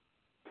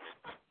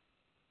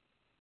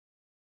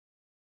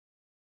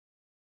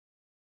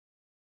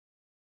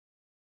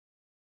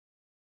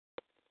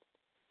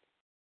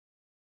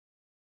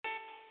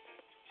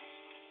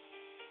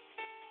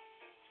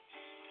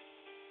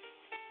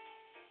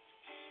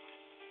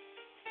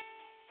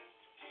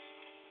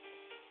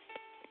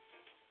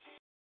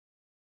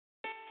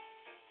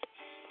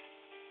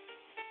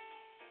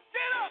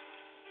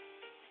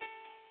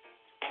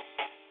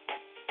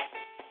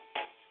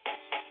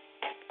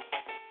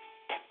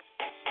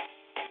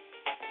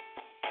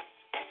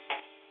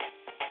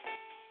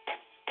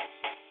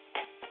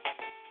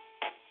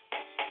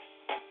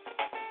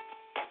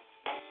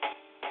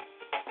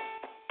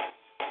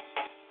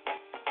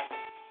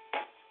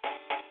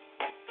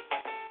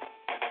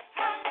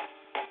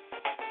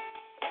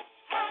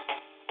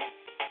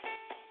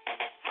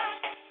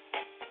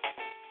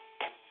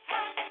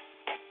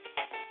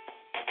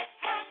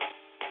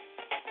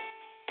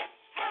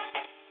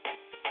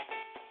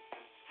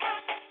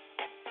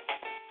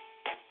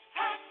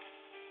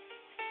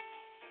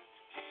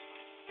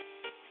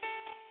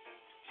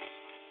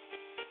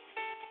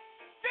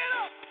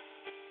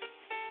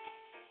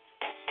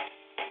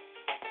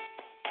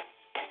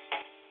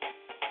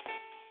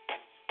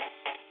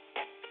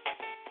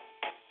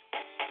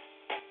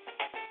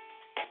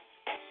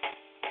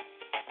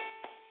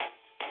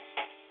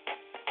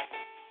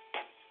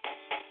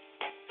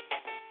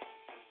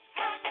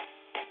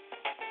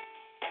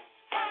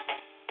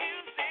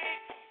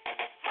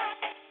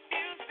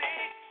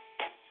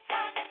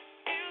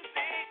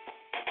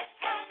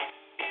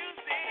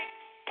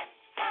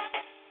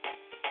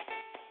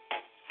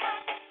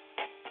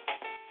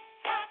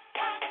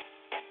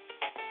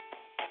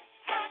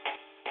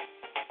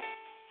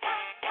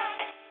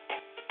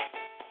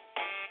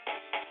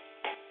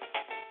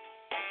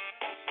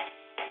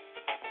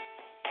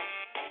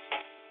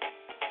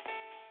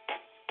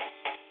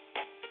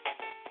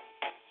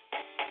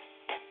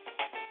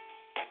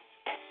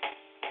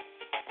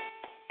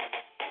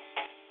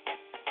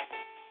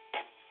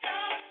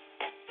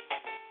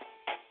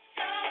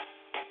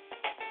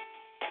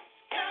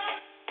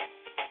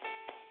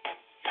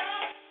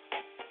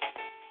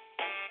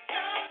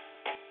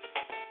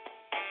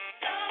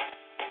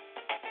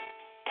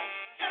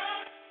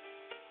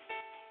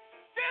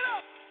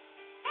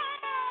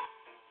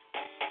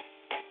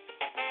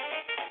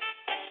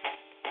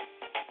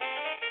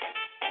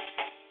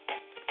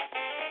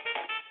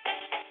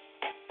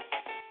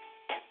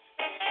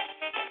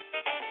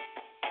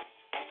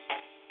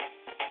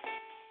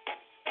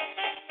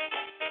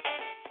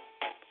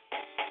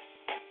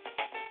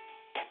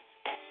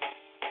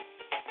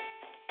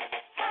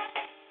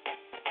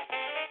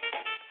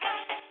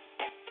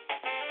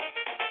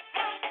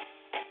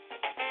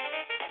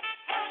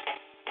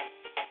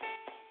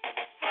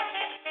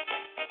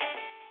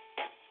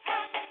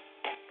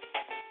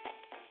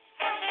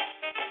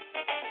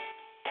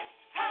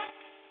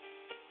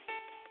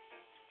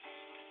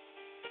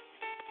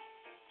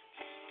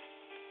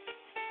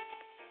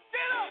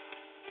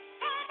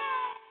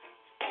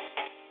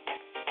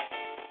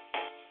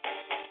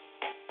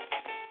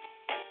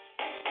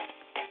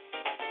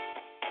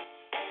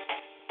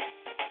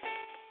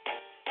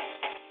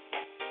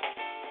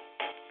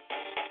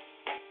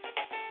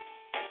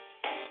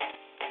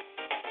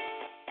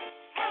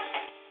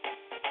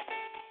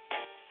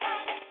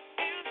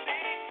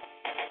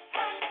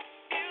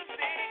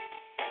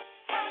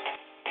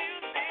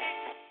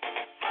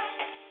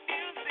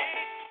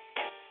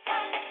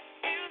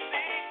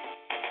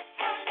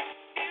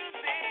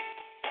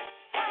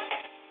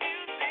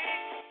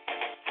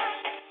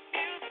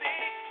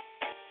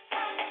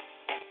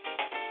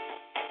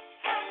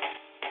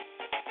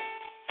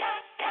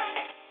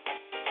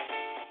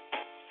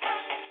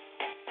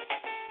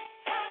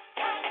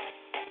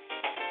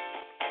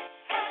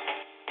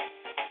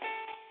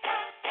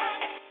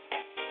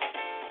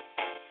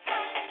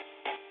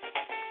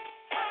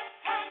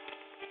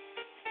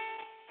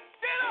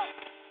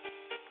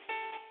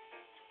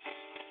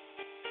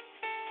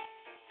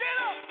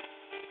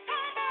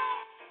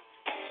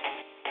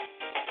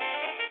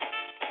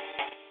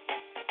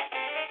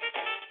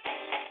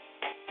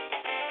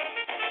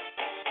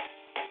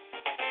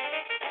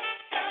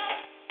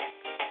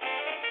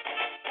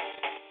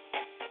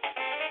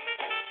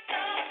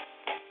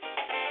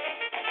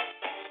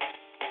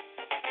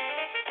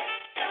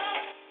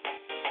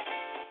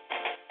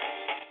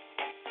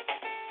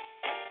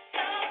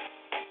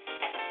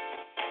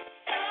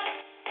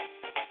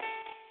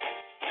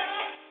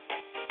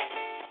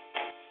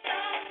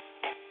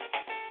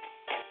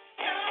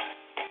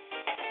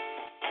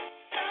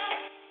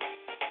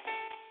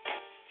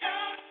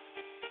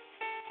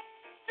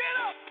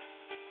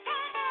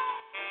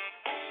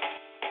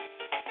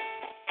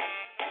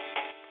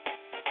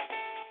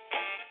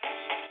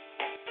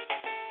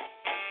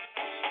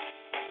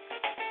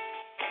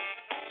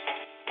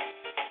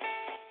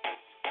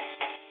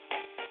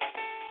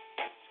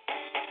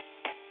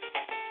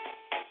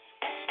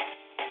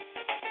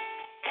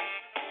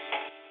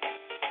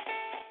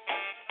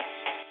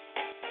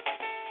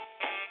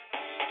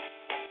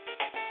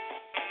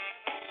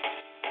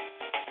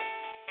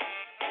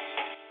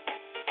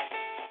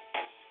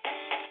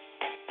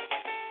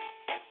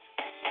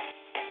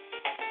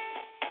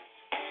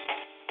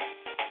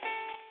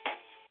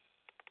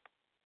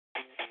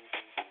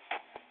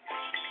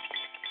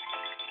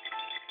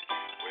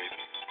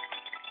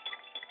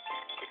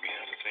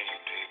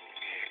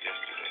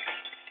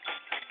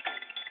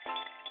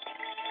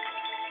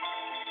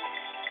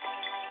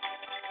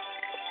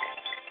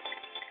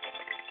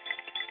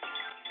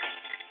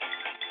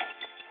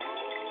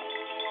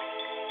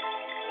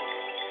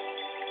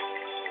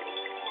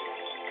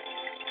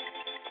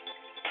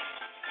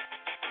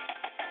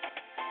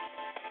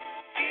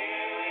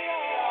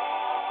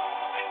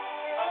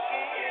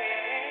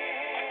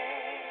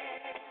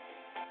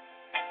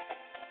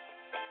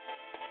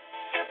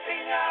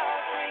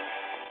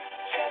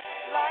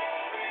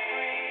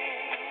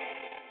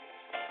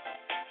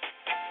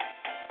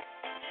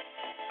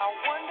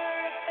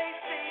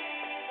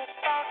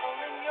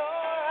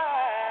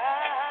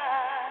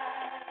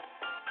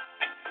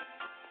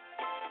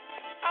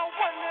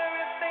 wonder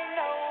if they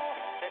know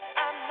that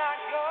I'm not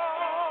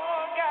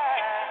your guy.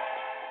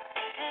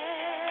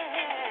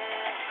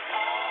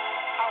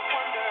 I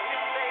wonder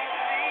if they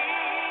see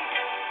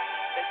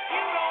that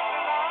you don't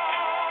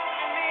belong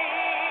to me.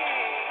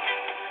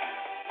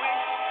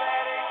 Wish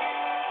that you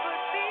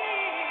could be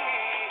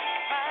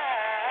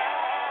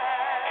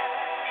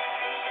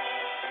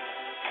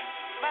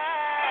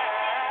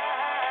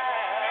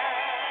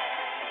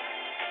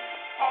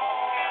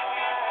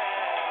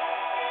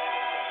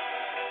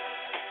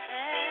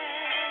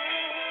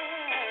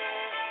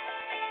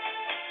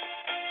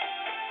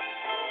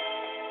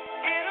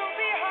It'll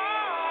be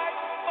hard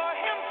for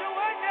him to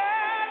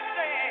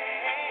understand.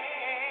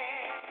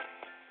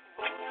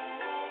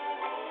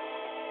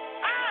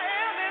 I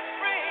am his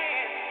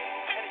friend,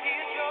 and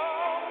he's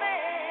your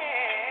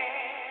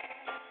man.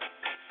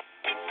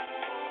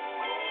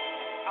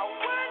 I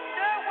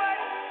wonder what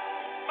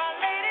my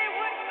lady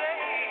would say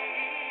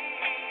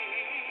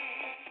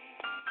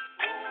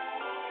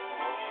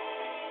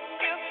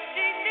if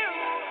she knew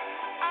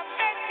I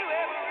met you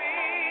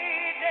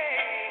every day.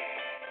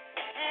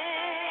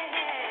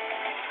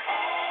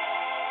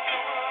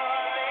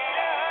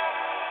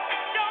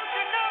 Don't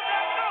you know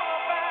that gonna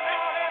find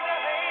out in the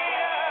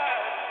later?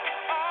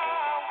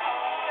 Oh,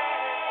 that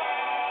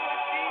you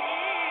would be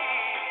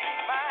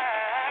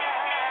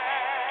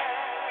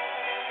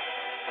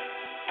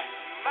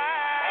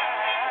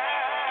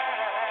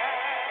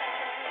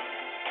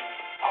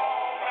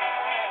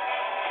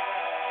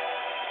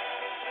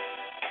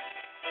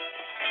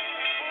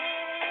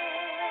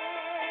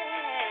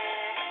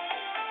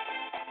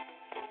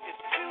It's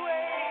 2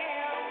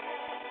 a.m.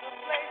 The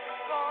place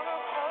is gonna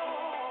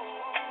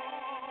close.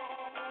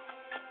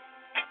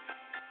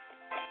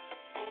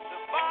 The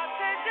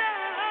bartender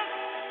looks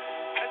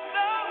as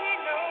though he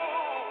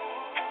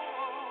knows.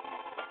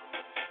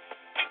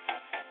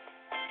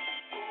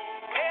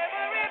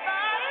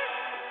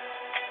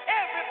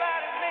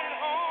 Everybody's made it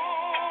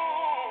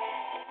home.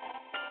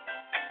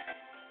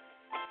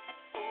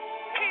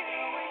 He's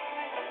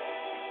waiting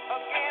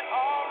again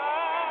all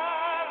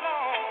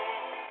alone.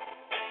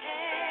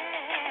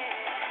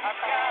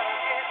 I've got to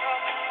get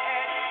up and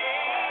skate.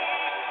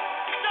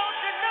 Don't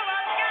you know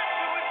I've got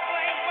to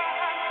explain why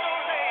I'm so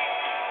late?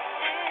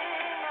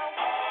 I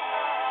want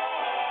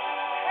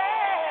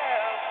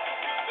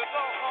to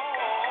go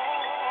home.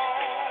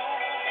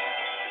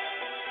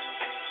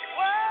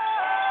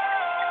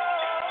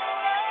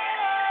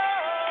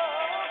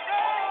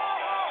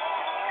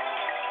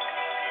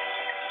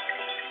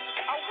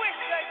 I wish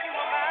that you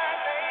were mine,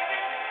 baby.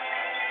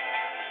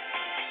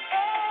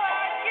 Oh,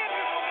 I'd give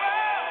you the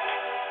world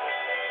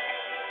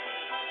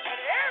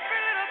and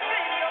every little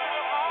thing your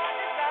little heart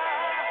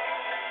desires.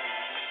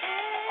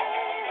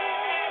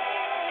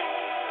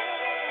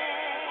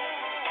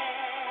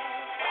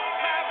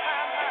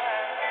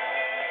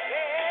 Yeah.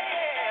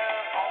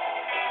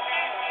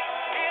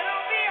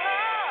 It'll be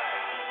hard,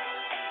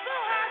 so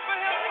hard for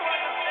him to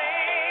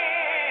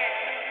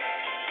understand.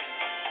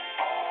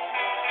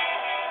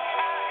 I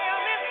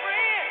am his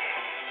friend,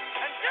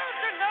 and don't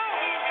you know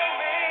he's your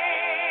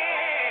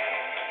man?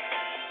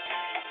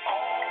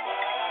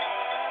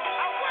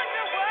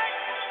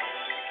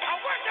 I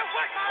wonder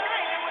what my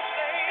lady would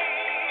say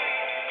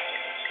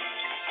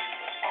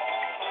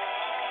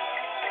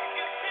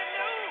if she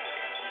knew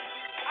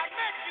I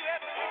met you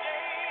every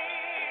day.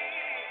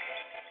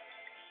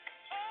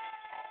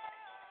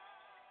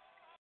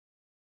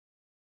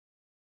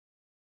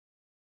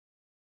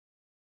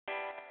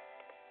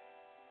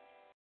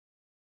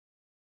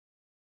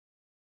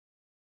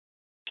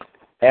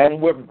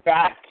 And we're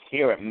back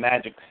here at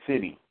Magic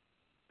City.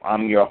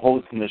 I'm your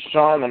host,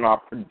 Nishan, and our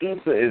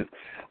producer is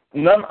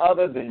none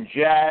other than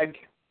Jag.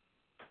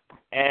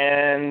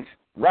 And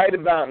right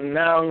about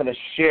now, I'm going to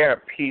share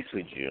a piece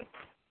with you.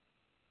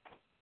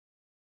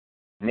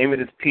 The name of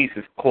this piece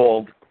is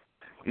called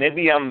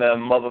Maybe I'm the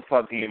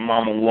Motherfucker Your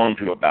Mama Warned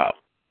You About.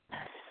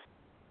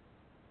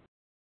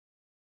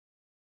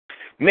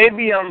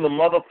 Maybe I'm the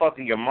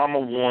motherfucker your mama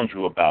warned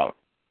you about.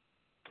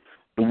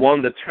 The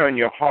one that turned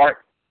your heart,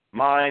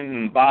 mind,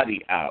 and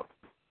body out.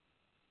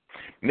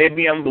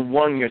 Maybe I'm the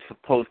one you're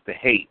supposed to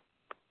hate.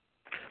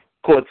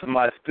 Caught to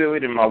my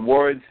spirit and my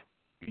words,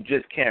 you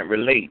just can't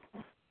relate.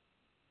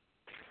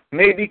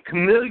 Maybe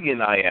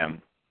chameleon I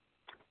am,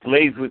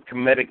 blazed with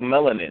comedic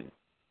melanin.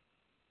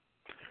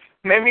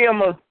 Maybe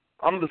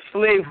I'm the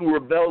slave who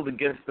rebelled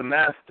against the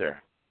master.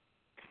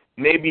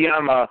 Maybe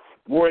I'm a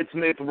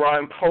wordsmith,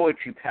 rhyme,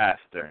 poetry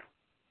pastor.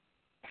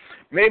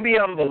 Maybe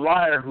I'm the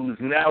liar who's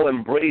now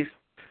embraced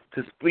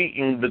to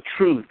speaking the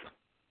truth.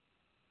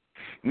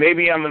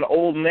 Maybe I'm an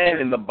old man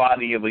in the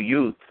body of a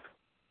youth.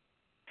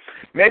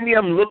 Maybe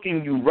I'm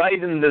looking you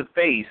right in the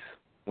face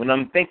when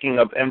I'm thinking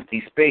of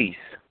empty space.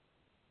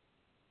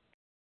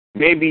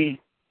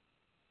 Maybe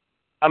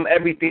I'm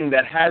everything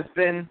that has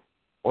been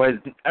or has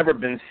ever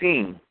been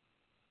seen.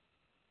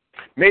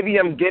 Maybe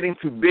I'm getting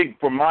too big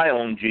for my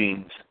own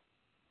genes.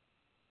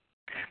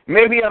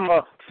 Maybe I'm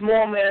a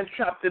small man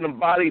trapped in a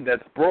body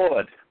that's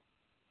broad.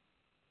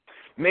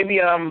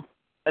 Maybe I'm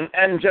an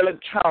angelic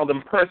child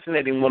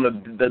impersonating one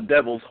of the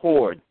devil's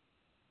horde.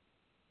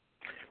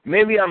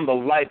 Maybe I'm the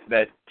light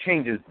that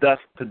changes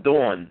dusk to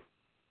dawn.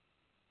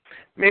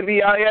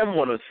 Maybe I am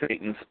one of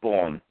Satan's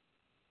spawn.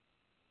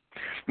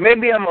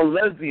 Maybe I'm a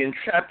lesbian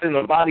trapped in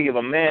the body of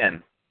a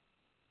man.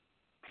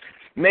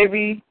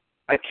 Maybe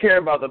I care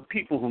about the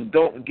people who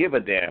don't give a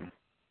damn.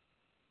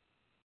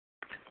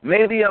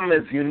 Maybe I'm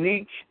as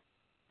unique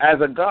as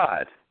a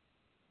god.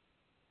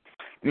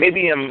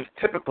 Maybe I'm as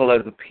typical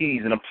as the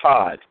peas in a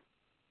pod.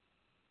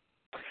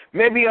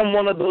 Maybe I'm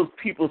one of those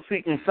people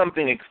seeking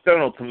something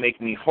external to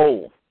make me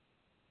whole.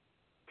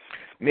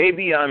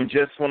 Maybe I'm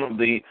just one of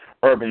the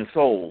urban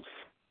souls.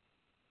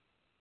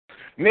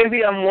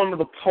 Maybe I'm one of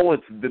the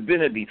poets'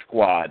 divinity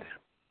squad.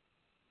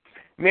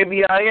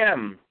 Maybe I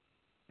am.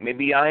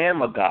 Maybe I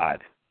am a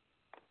god.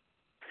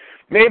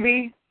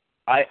 Maybe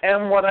I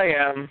am what I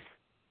am,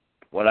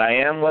 what I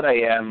am, what I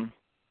am,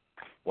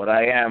 what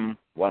I am,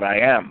 what I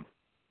am.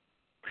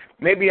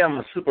 Maybe I'm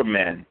a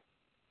Superman,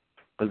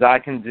 because I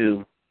can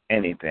do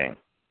anything.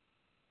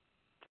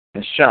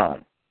 And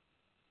Sean,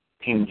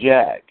 Team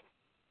Jag,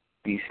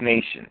 Beast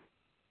Nation,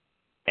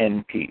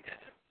 and peace.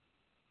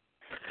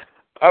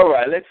 All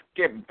right, let's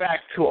get back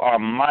to our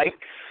mics.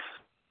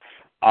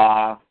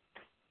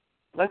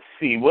 Let's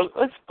see. Well,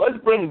 let's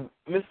bring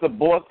Mr.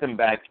 Boston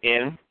back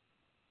in.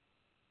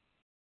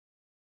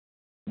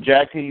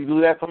 Jack, can you do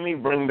that for me?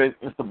 Bring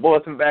Mr.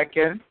 Boston back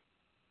in.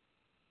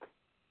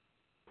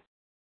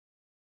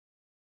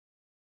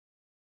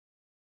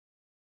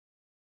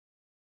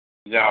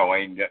 Y'all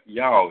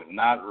is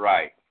not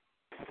right.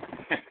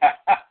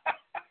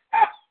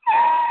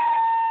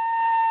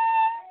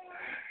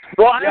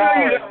 Well, I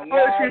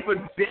know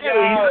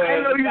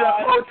you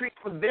got poetry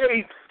for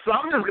days. So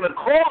I'm just gonna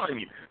call on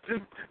you.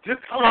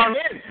 Just come on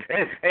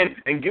in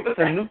and give us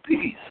a new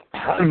piece,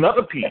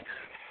 another piece,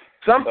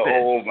 something.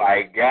 Oh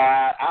my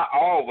God! I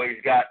always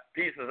got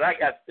pieces. I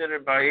got sitting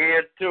in my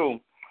head too.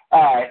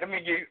 All right, let me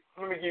give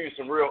you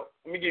some real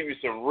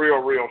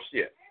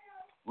shit.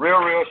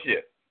 Real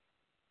shit.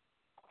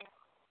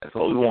 That's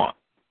all we want.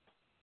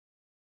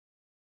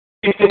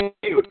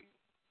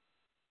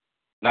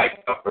 Nice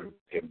upper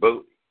and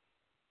booty.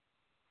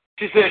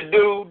 She said,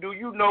 dude, do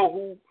you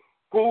know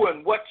who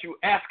and what you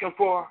asking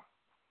for?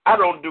 I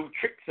don't do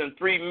tricks in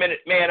 3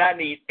 minutes, man. I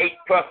need 8+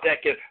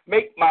 that can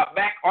make my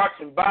back arch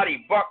and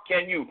body buck.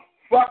 Can you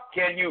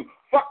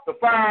fuck the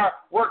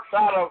fireworks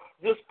out of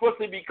this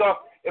pussy? Because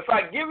if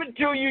I give it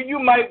to you, you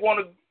might want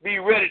to be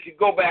ready to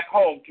go back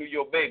home to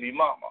your baby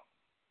mama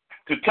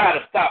to try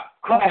to stop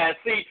crying.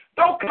 See,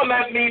 don't come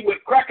at me with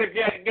Cracker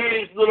Jack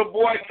games, little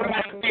boy,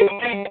 trying to be a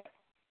man.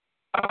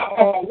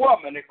 I'm a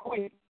woman, a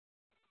queen.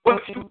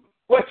 What's your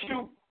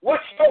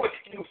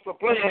excuse for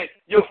playing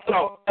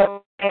yourself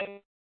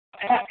and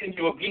asking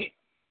you again?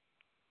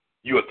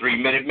 You a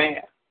 3-minute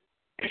man.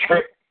 It's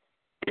trick.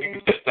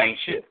 You just ain't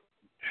shit.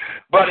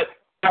 But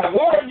I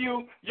warn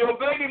you, your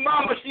baby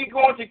mama, she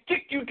going to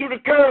kick you to the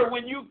curb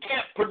when you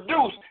can't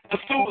produce to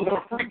soothe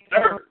her freak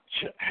urge.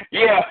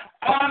 Yeah,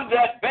 I'm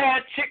that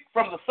bad chick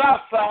from the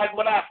south side.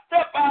 When I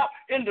step out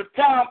into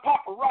town,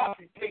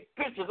 paparazzi take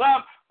pictures.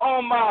 I'm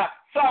on my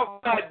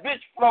south side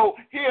bitch flow.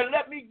 Here,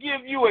 let me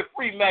give you a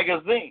free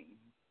magazine.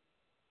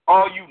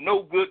 All you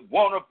no good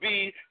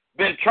wannabes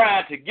been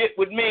trying to get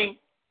with me.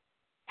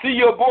 See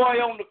your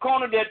boy on the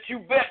corner that you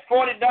bet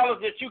 $40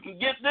 that you can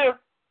get there?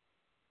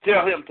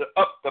 Tell him to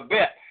up the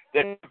bet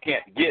that you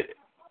can't get it.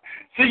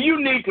 See,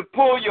 you need to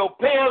pull your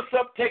pants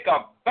up, take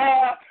a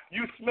bath.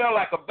 You smell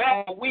like a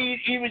bag of weed,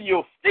 even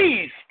your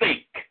steez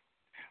stink.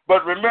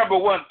 But remember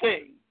one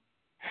thing.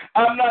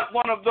 I'm not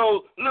one of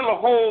those little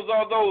hoes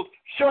or those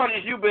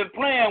shorties you've been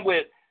playing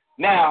with.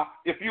 Now,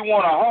 if you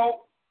want a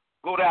hoe,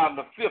 go down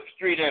to 5th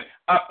Street, and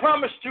I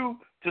promise you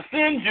to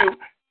send you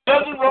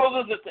dozen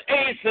roses at the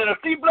AIDS Center.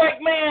 See,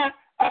 black man,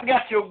 I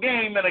got your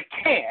game in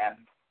a can.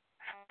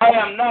 I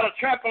am not a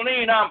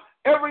trampoline. I'm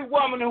every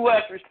woman who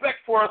has respect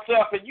for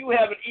herself, and you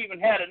haven't even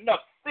had enough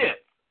sense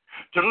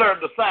to learn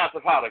the science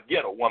of how to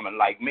get a woman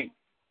like me.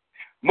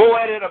 More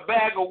than a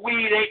bag of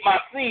weed ain't my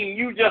scene.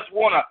 You just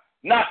want to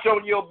notch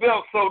on your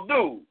belt, so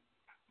dude.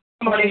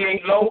 Money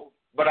ain't low,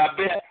 but I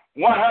bet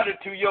 100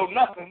 to your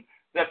nothing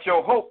that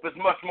your hope is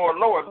much more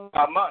lower than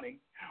my money.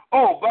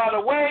 Oh, by the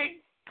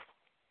way,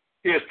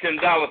 here's $10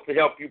 to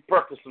help you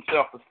purchase some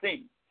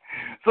self-esteem.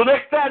 So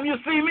next time you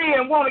see me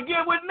and want to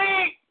get with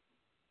me,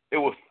 it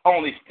will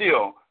only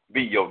still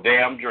be your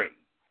damn dream.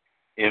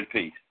 In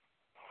peace.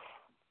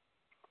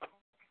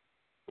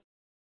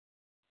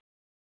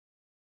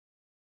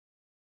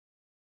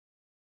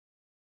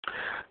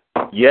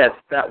 Yes,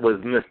 that was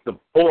Mr.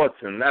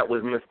 Borton.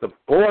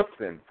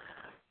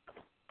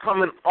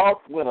 Coming off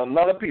with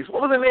another piece.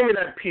 What was the name of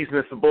that piece,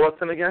 Mr.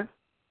 Borton, again?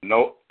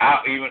 No,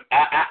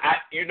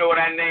 you know what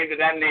I named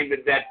it? I named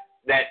it that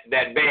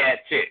bad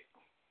chick.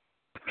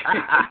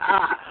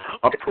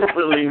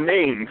 Appropriately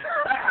named.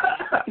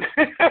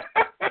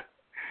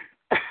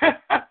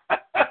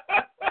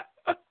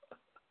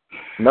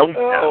 No.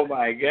 Oh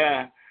my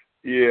God.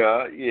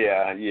 Yeah.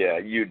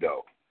 You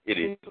know, it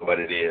is what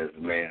it is,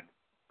 man.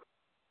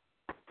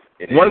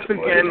 Once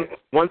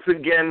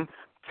again,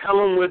 tell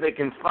them where they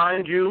can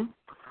find you,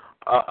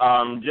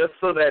 just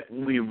so that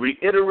we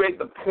reiterate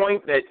the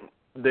point that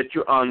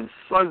you're on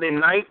Sunday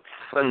nights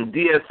on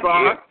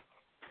DSR.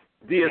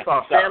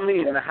 DSR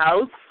family in the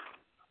house.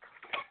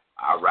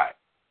 All right.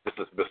 This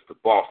is Mr.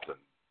 Boston,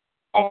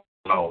 also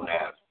known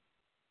as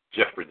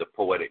Jeffrey the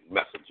Poetic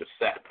Messenger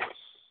Sanders,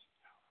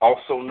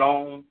 also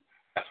known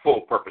as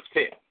Full Purpose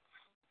Tales.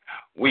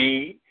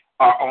 We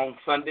are on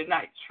Sunday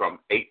nights from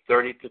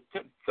 8:30 to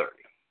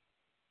 10:30.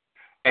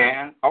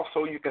 And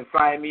also you can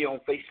find me on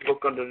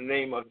Facebook under the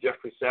name of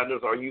Jeffrey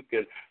Sanders, or you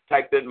can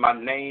type in my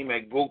name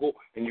at Google,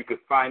 and you can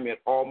find me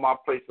at all my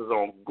places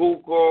on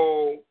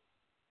Google,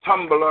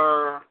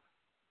 Tumblr,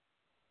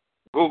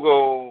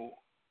 Google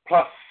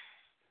Plus,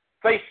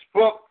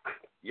 Facebook,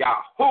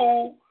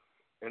 Yahoo,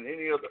 and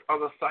any of the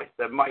other sites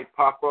that might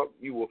pop up.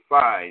 You will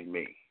find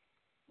me.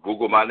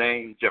 Google my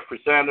name, Jeffrey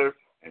Sanders,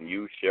 and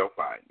you shall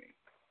find me.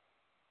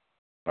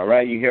 All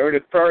right, you heard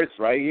it first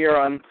right here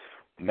on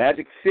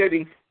Magic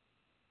City.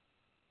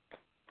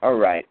 All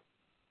right.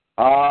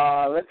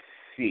 Let's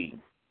see.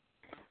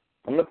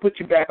 I'm going to put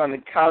you back on the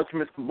couch,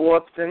 Mr.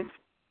 Boston.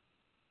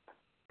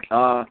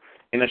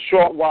 In a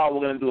short while,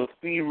 we're going to do a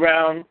speed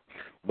round,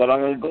 but I'm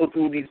going to go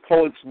through these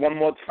poets one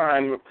more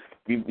time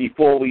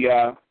before we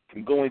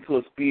go into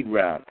a speed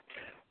round.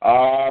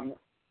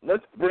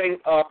 Let's bring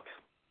up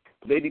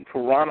Lady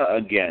Piranha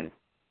again.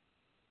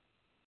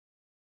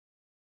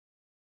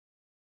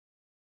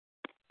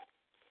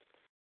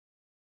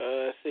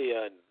 Let's see.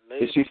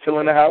 Is she still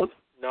in the house?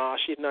 No,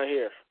 she's not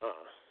here.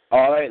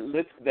 All right,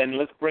 let's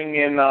bring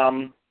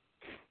in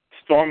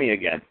Stormy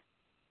again,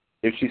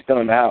 if she's still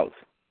in the house.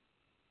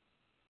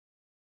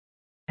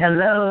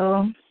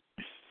 Hello.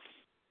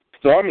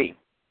 Stormy.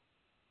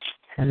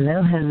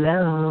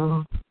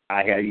 Hello.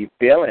 How you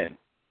feeling?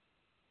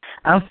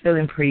 I'm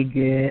feeling pretty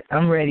good.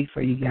 I'm ready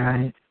for you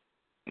guys.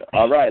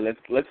 All right, let's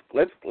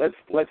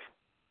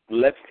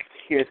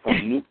hear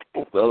some new. I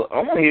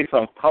want to hear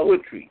some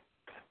poetry.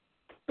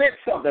 Spit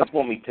something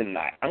for me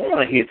tonight. I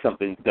want to hear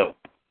something dope.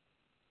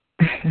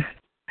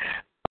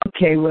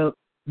 Okay, well,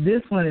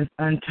 this one is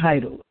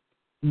untitled,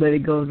 but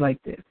it goes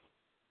like this.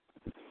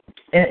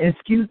 And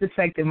excuse the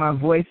fact that my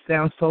voice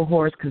sounds so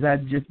hoarse because I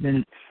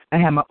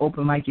had my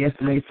open mic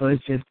yesterday, so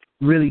it's just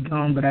really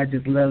gone, but I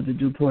just love to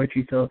do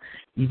poetry, so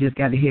you just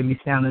got to hear me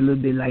sound a little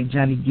bit like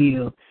Johnny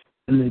Gill,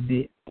 a little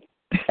bit.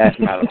 That's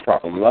not a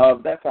problem,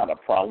 love. That's not a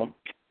problem.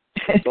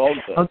 It's all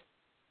good. Okay,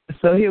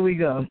 so here we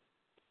go.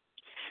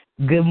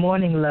 Good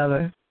morning,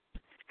 lover.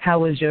 How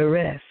was your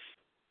rest?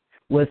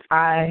 Was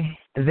I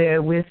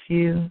there with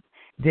you?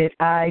 Did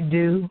I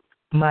do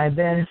my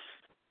best?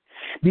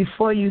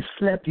 Before you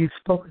slept, you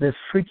spoke the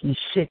freaky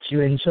shit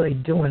you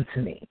enjoyed doing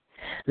to me.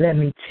 Let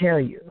me tell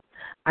you,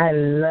 I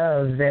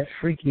love that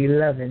freaky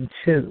loving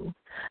too.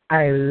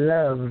 I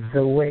love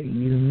the way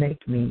you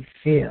make me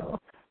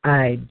feel.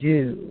 I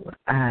do.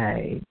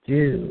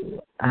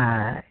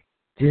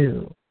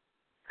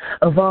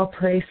 Of all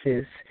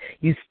places,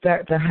 you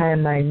start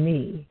behind my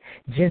knee,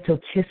 gentle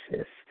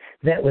kisses,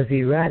 that was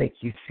erotic,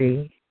 you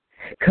see.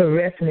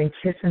 Caressing and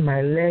kissing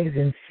my legs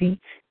and feet,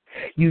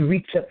 you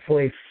reach up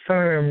for a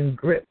firm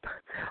grip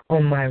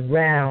on my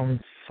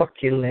round,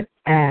 succulent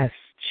ass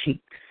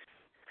cheeks.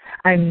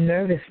 I'm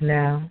nervous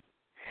now,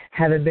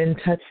 haven't been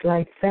touched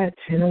like that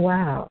in a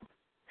while.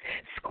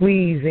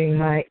 Squeezing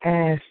my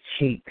ass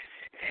cheeks,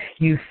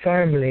 you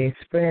firmly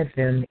spread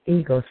them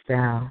eagle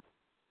style.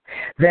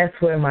 That's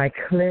where my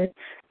clit,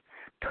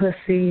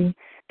 pussy,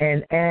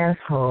 and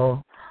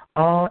asshole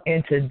all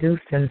introduce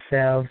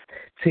themselves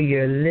to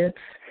your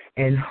lips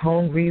and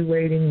hungry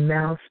waiting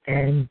mouth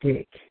and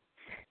dick.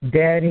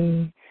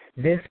 Daddy,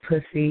 this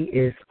pussy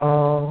is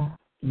all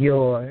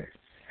yours.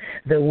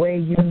 The way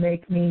you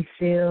make me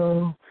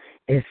feel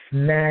is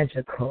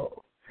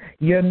magical.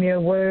 Your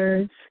mere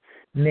words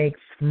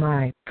makes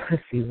my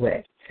pussy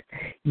wet.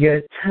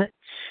 Your touch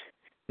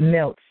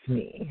melts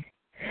me.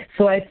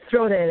 So I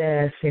throw that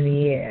ass in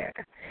the air.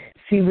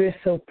 See, we're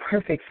so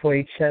perfect for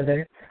each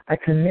other, I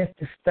commence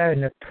to start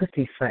in a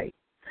pussy fight.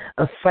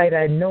 A fight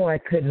I know I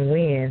couldn't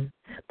win,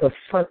 but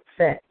fuck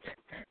that.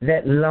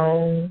 That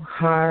long,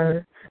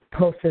 hard,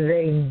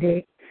 pulsating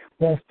dick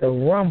wants to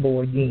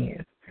rumble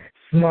again.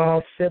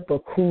 Small sip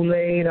of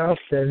Kool-Aid off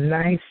the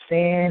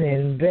nightstand,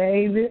 and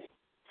baby,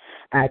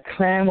 I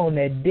climb on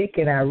that dick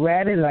and I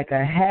ride it like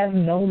I have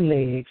no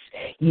legs.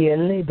 Yeah,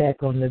 lay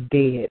back on the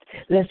bed.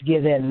 Let's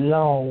give that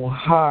long,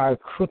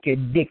 hard,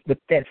 crooked dick with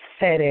that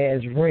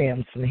fat-ass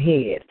rim some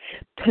head.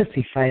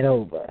 Pussy fight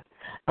over.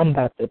 I'm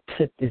about to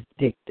put this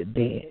dick to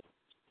bed.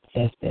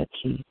 That's that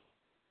key.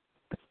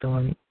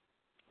 Stormy.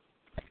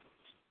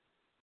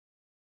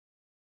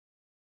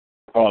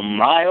 Oh,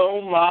 my, oh,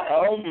 my,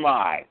 oh,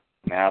 my.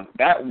 Now,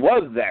 that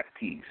was that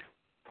piece.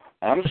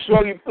 I'm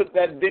sure you put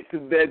that dick to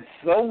bed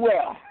so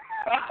well.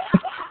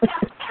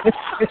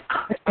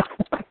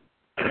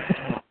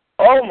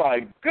 Oh,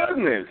 my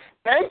goodness.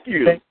 Thank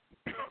you.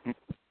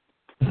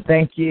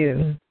 Thank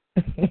you.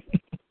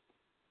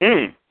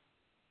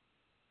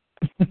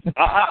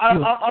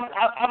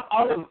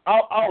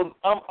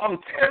 I'm I'm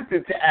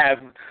tempted to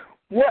ask,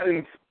 what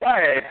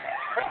inspired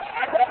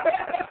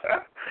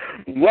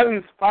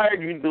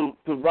you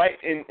to write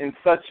in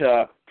such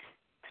a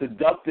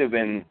seductive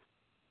and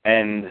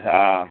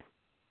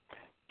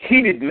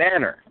heated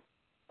manner?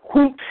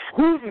 Who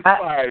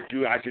inspired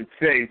you, I should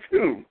say,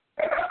 too?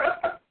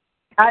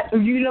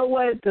 You know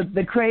what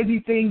the crazy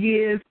thing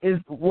is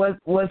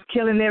what's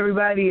killing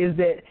everybody is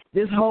that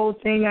this whole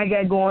thing I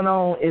got going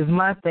on is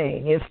my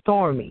thing. It's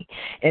stormy.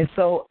 And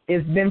so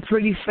it's been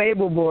pretty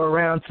favorable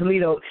around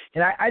Toledo.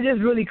 And I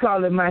just really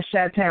call it my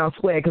Chi-Town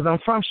swag because I'm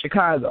from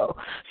Chicago.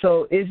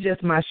 So it's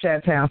just my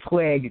Chi-Town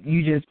swag.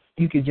 You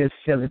could just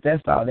feel it.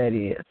 That's all that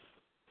is.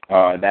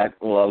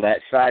 That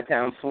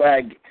Chi-Town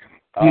swag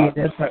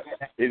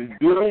is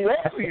doing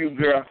well for you,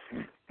 girl.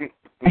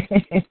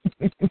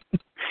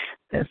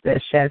 That's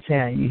that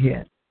Chi-Town you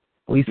hear.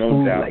 We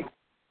no doubt. Like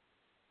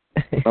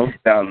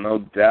no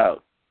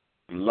doubt.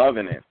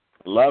 Loving it.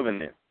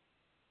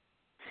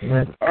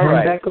 All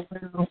right. Back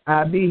around.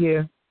 I'll be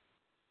here.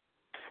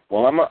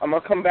 Well, I'm gonna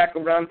come back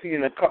around to you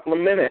in a couple of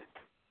minutes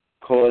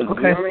because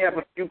we only have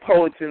a few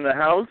poets in the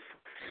house,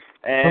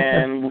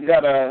 and we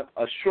got a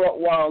short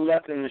while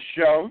left in the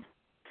show.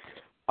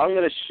 I'm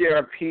gonna share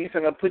a piece.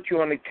 I'm gonna put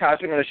you on the couch.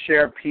 I'm gonna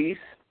share a piece.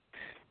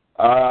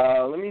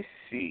 Let me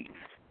see.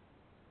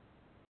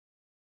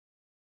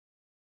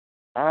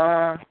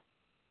 I'm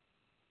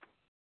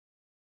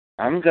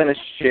going to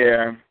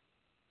share.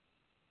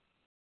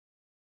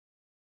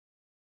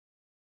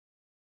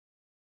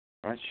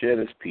 I'll share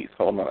this piece.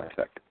 Hold on a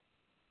second.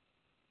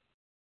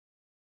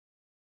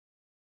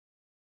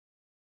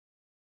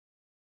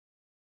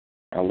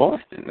 I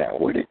lost it now.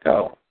 Where'd it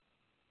go?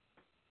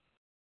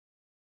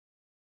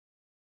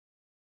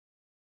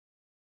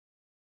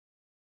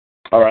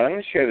 All right, I'm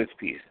going to share this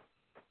piece.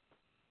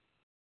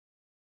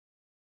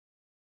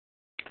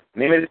 The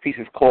name of this piece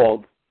is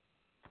called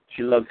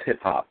She Loves Hip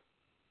Hop.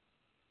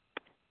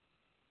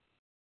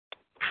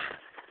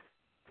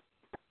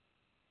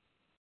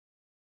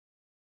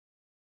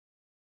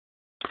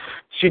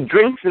 She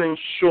drinks an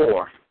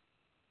Ensure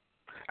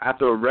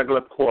after a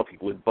regular coffee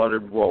with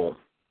buttered roll,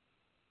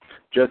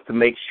 just to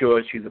make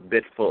sure she's a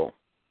bit full.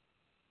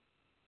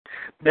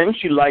 Then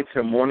she lights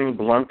her morning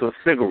blunt or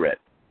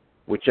cigarette,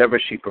 whichever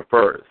she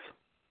prefers.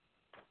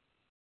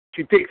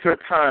 She takes her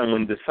time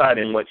when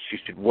deciding what she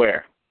should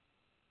wear.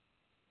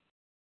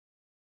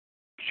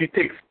 She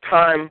takes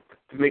time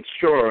to make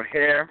sure her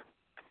hair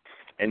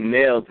and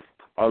nails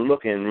are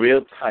looking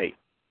real tight.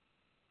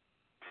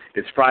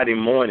 It's Friday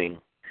morning,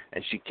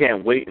 and she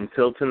can't wait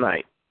until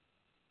tonight.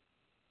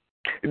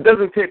 It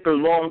doesn't take her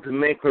long to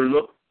make her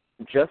look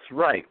just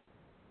right,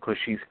 because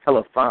she's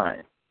hella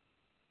fine.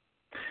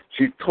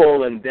 She's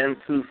tall and dense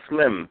and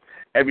slim.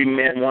 Every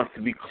man wants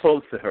to be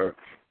close to her,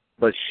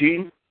 but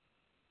she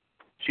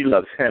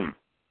loves him.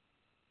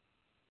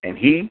 And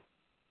he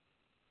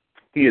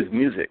is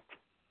music.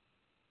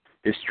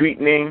 His street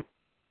name,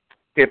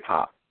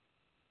 hip-hop.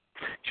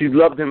 She's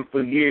loved him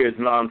for years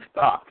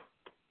nonstop.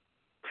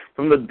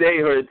 From the day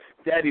her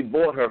daddy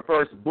bought her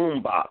first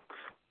boombox.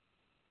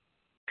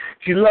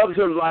 She loves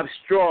her life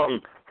strong.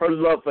 Her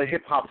love for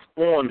hip-hop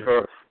spawned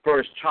her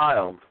first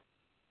child.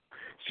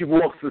 She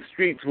walks the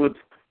streets with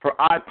her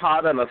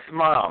iPod and a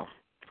smile.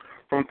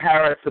 From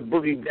Paris to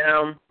Boogie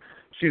Down,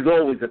 she's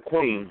always a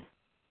queen.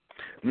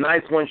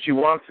 Nice when she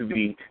wants to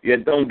be,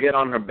 yet don't get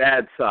on her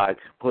bad side,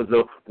 because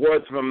the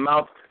words from her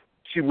mouth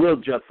she will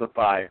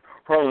justify,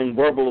 hurling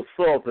verbal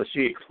assault as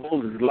she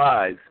exposes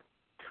lies.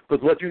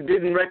 Because what you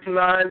didn't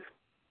recognize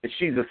is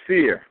she's a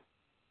seer,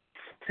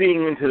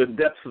 seeing into the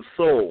depths of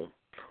soul,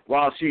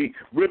 while she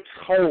rips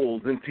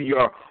holes into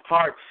your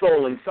heart,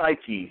 soul, and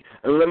psyche,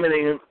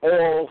 eliminating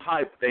all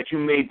hype that you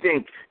may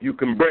think you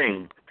can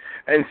bring.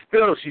 And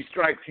still she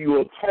strikes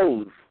you a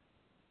pose,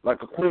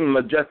 like a queen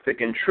majestic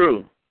and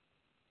true.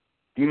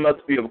 You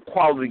must be of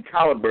quality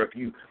caliber if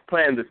you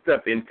plan to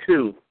step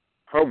into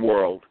her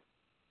world.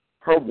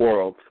 Her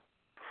world.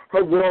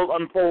 Her world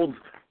unfolds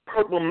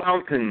purple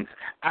mountains,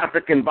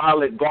 African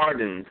violet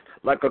gardens,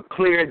 like a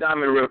clear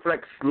diamond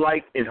reflects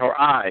light in her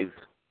eyes.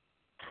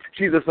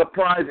 She's a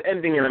surprise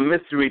ending in a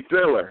mystery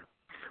thriller.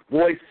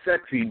 Voice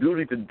sexy,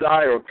 duty to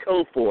die or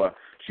kill for.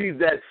 She's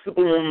that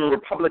superwoman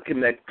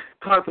Republican that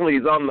constantly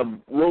is on the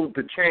road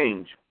to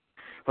change.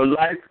 Her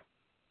life,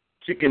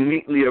 she can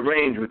neatly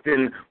arrange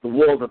within the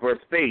walls of her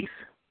space.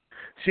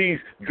 She's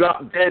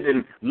dropped dead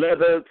in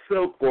leather,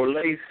 silk, or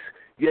lace,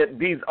 yet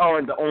these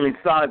aren't the only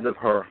sides of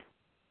her.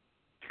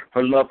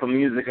 Her love for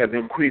music has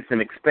increased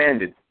and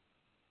expanded.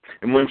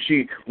 And when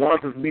she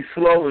wants us to be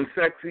slow and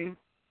sexy,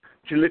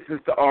 she listens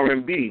to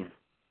R&B.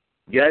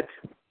 Yet,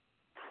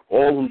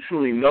 all who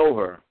truly know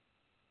her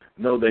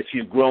know that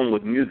she's grown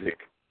with music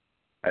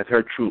as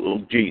her true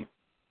OG.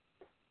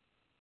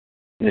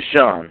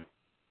 Nashawn,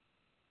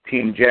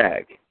 Team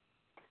Jag,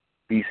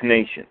 Beast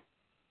Nation,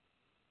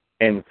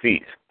 and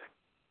Feast.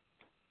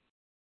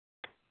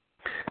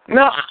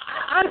 Now,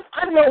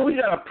 I know we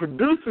got a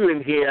producer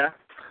in here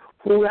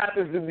who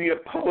happens to be a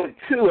poet,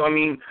 too. I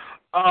mean,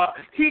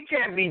 he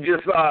can't be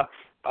just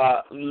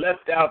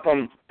left out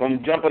from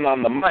jumping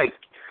on the mic.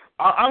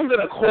 I'm going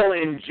to call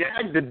in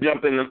Jag to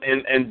jump in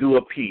and do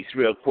a piece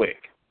real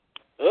quick.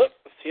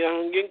 See,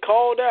 I'm getting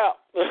called out.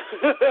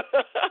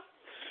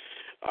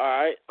 All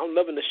right. I'm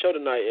loving the show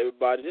tonight,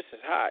 everybody. This is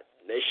hot.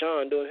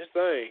 Nashawn doing his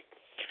thing.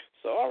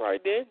 So, all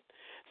right, then.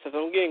 Since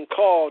I'm getting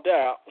called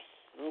out,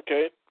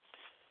 okay,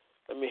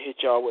 let me hit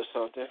y'all with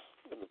something.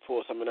 Let me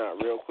pull something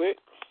out real quick.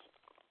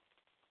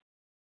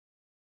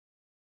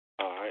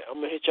 All right. I'm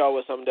going to hit y'all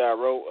with something that I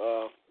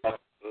wrote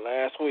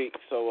last week.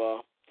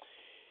 So,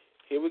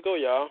 here we go,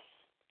 y'all.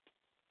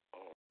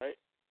 All right.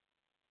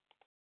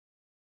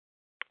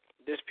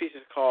 This piece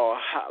is called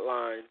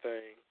Hotline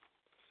Thing.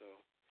 So,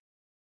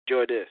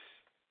 enjoy this.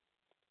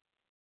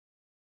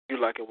 You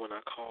like it when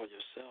I call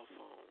your cell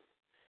phone,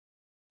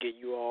 get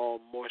you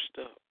all moist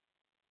up.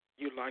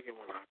 You like it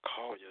when I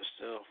call your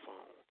cell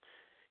phone,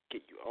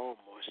 get you all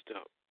moist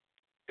up.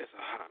 It's a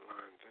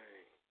hotline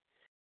thing.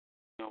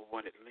 You know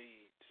what it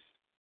leads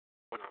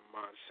when I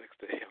mind sex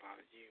the hell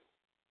out of you.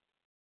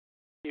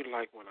 You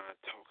like when I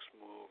talk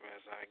smooth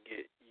as I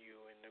get you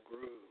in the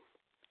groove.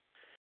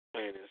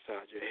 Playing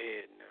inside your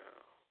head now.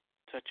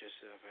 Touch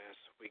yourself as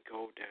we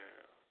go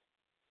down.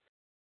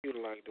 You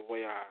like the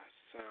way I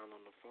sound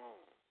on the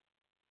phone.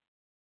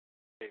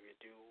 Baby,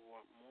 do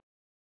what more?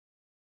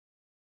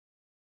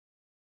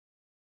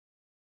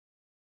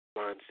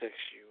 Mind sex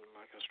you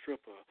like a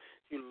stripper.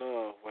 You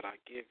love what I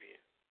give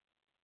you.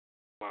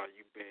 While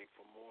you beg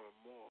for more and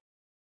more.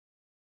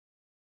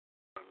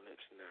 My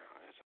lips now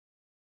as I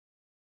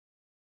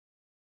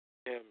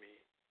tell me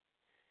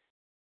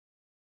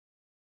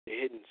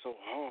you're hitting so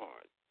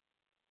hard.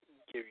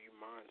 Give you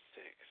mind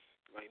sex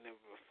like never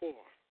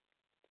before.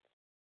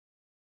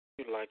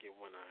 You like it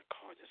when I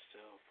call your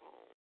cell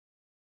phone.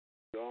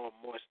 You're all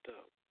moist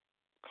up.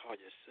 Call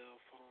your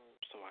cell phone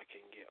so I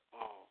can get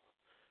all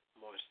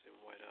moist and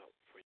wet up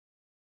for you.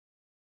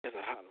 It's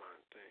a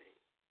hotline thing.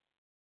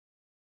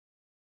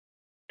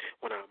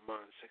 When I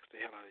mind sex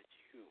the hell out of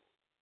you,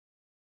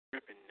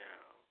 dripping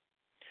now.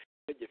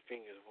 Put your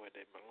fingers where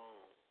they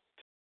belong.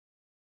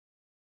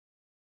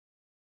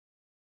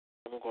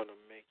 I'm gonna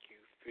make you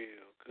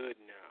feel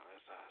good now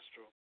as I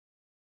stroke.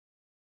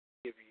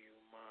 Give you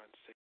mind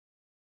sex.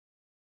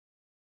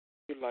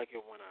 You like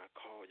it when I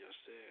call your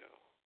cell.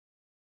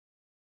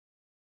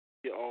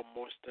 You're all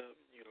moist up.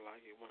 You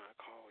like it when I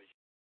call you.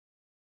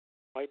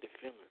 Fight the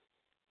feeling.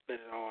 Let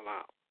it all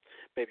out.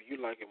 Baby,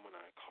 you like it when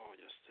I call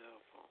your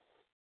cell phone.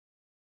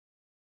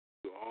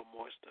 You're all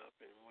moist up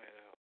and wet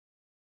up.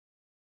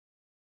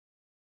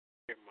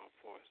 Hear my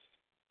voice.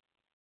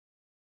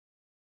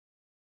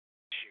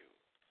 You.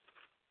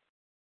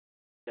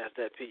 That's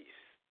that piece,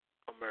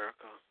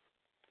 America.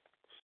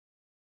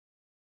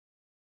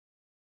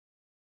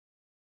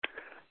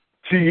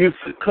 She used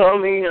to call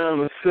me on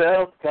the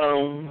cell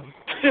phone.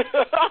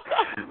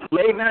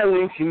 Late night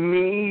when she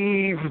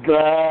needs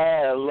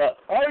my love.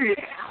 Oh,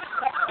 yeah.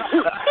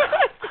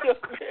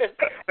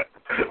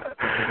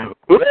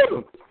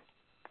 Woo.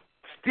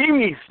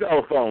 Steamy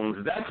cell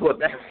phones. That's what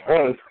that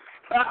was.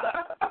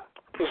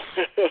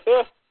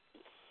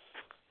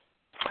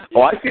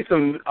 Oh, I see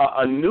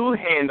a new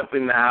hand up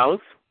in the house.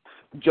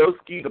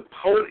 Joski, the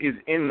poet, is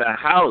in the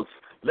house.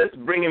 Let's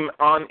bring him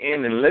on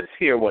in and let's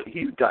hear what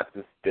he's got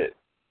to spit.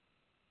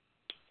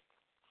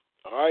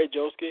 All right,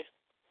 Joski.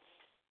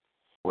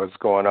 What's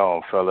going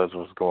on, fellas?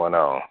 What's going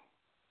on?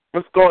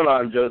 What's going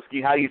on,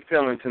 Joski? How you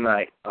feeling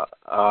tonight?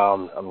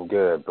 I'm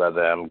good,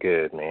 brother. I'm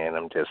good, man.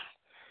 I'm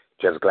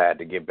just glad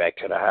to get back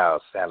to the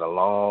house. Had a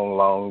long,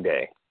 long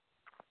day.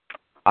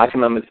 I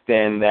can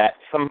understand that.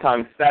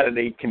 Sometimes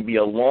Saturday can be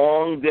a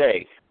long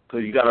day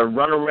because you got to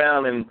run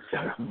around and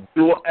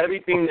do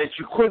everything that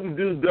you couldn't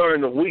do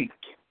during the week.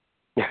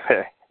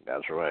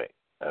 That's right.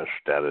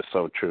 That is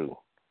so true.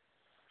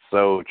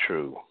 So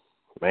true.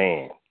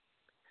 Man.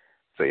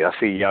 So y'all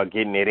see y'all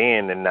getting it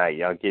in tonight.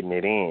 Y'all getting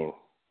it in.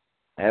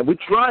 And we're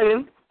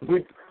trying.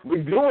 We're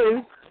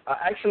doing.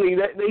 Actually,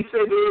 they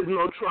say there is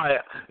no try.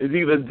 It's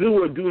either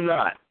do or do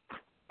not.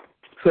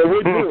 So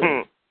we're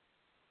doing.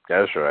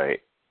 That's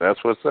right. That's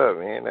what's up,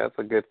 man. That's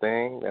a good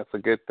thing. That's a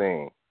good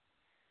thing.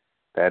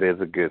 That is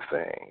a good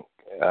thing.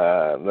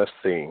 Let's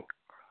see.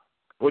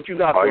 What you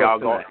got?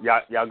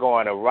 Y'all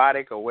going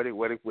erotic or what's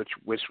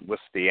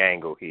the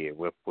angle here?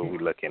 What we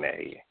looking at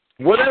here?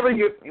 Whatever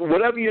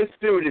your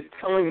spirit is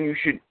telling you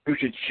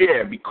should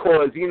share,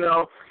 because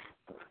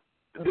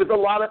there's a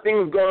lot of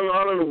things going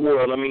on in the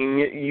world. I mean,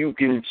 you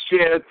can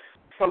share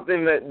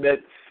something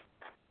that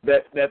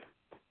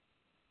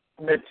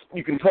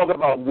you can talk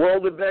about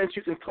world events.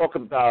 You can talk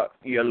about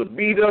your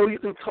libido. You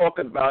can talk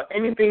about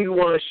anything you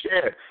want to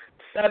share.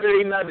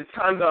 Saturday night is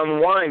time to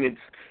unwind. If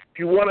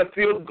you want to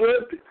feel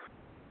good,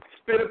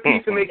 spit a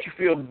piece that makes you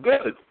feel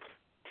good.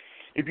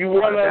 If you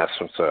want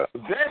to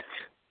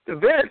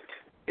vent.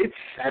 It's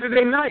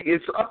Saturday night.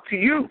 It's up to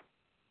you.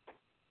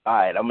 All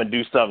right, I'm gonna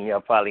do something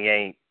y'all probably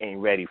ain't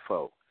ready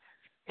for.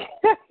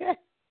 I'm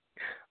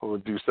gonna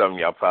do something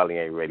y'all probably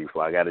ain't ready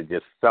for. I gotta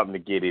just something to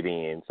get it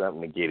in. All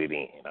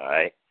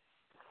right.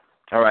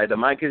 All right. The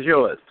mic is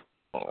yours.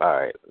 All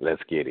right.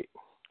 Let's get it.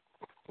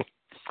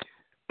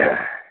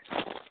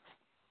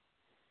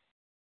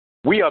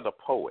 We are the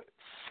poets.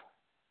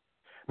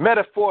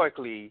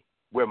 Metaphorically,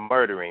 we're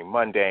murdering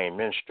mundane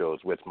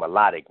minstrels with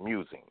melodic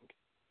musing.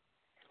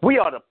 We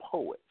are the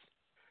poets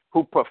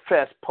who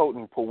profess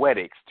potent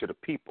poetics to the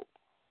people.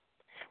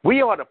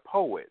 We are the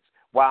poets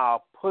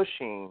while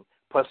pushing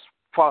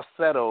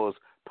falsettos,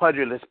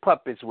 pugilist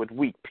puppets with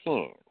weak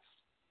pens.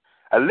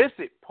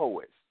 Illicit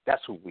poets,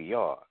 that's who we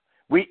are.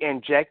 We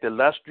inject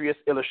illustrious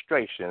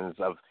illustrations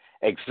of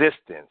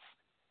existence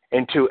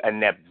into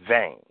inept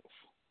veins.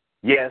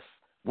 Yes,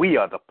 we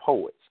are the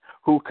poets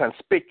who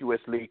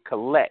conspicuously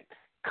collect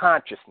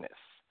consciousness.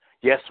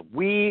 Yes,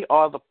 we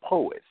are the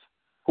poets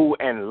who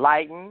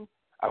enlighten,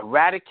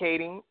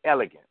 eradicating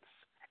elegance,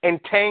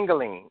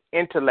 entangling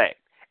intellect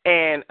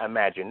and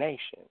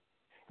imagination.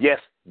 Yes,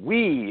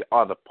 we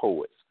are the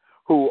poets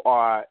who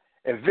are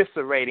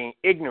eviscerating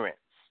ignorance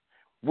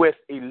with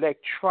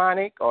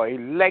electronic or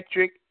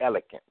electric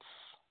elegance,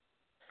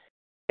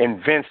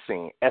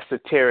 evincing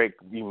esoteric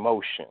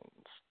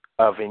emotions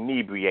of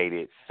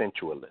inebriated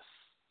sensualists.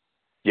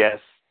 Yes,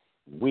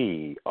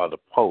 we are the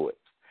poets.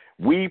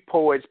 We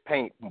poets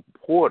paint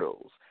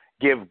portals,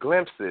 give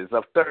glimpses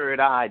of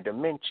third-eye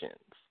dimensions.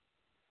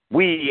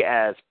 We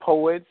as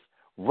poets,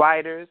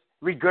 writers,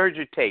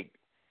 regurgitate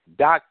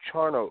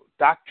doctrinal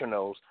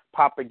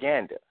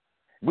propaganda.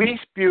 We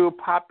spew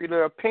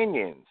popular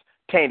opinions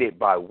tainted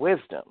by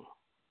wisdom.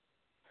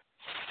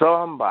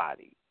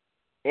 Somebody,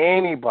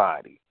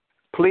 anybody,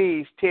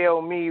 please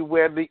tell me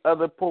where the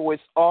other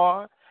poets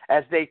are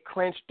as they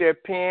clench their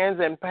pens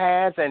and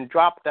pads and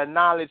drop the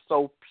knowledge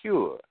so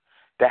pure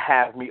to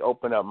have me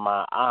open up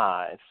my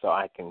eyes so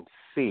I can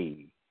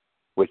see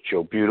what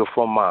your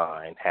beautiful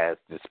mind has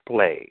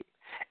displayed,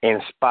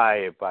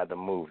 inspired by the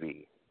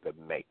movie The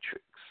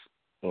Matrix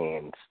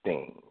and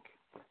Sting.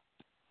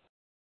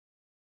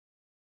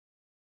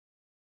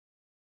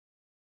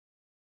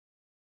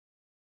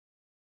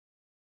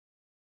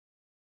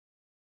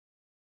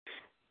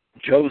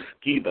 Joe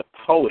Ski, the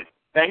poet,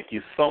 thank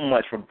you so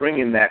much for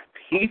bringing that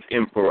piece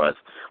in for us.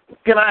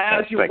 Can I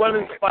ask you what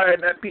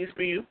inspired that piece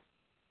for you?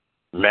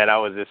 Man, I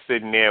was just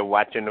sitting there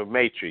watching The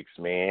Matrix,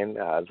 man.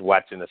 I was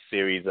watching a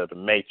series of The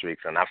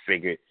Matrix, and I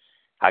figured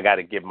I got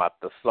to get my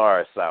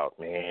thesaurus out,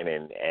 man,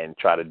 and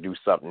try to do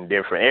something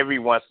different. Every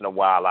once in a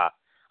while,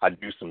 I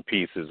do some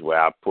pieces where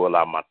I pull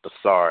out my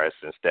thesaurus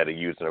instead of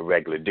using a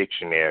regular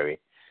dictionary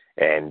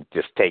and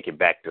just take it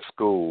back to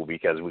school,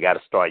 because we got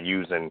to start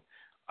using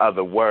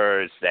other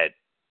words that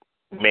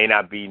may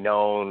not be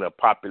known or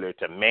popular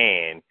to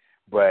man,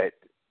 but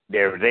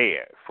they're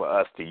there for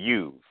us to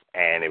use.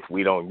 And if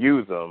we don't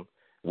use them,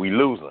 we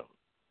lose them,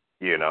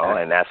 you know.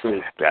 And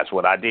that's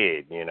what I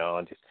did, you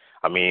know.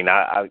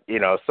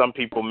 I some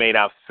people may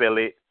not feel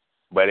it,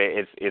 but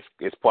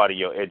it's part of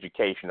your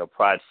educational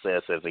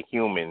process as a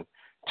human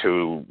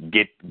to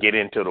get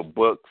into the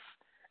books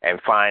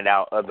and find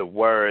out other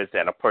words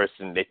than a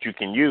person that you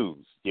can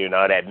use, you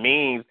know, that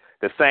means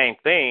the same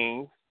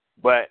thing,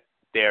 but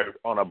they're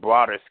on a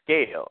broader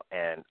scale.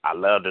 And I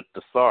love the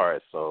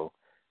thesaurus, so,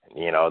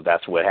 you know,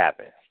 that's what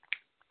happened.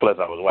 Plus,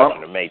 I was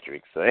watching The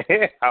Matrix, so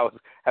I was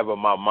having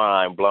my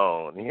mind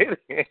blown.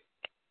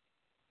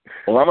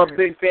 Well, I'm a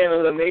big fan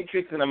of The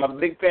Matrix, and I'm a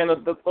big fan of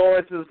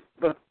thesauruses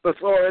as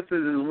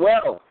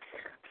well.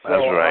 So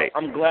that's right.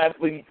 I'm glad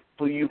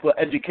for you for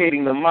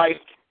educating the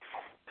mic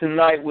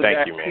tonight with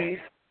that piece.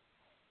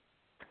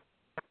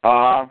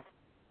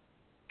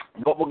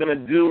 What we're gonna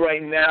do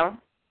right now,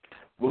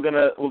 we're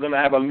gonna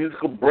have a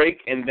musical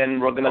break, and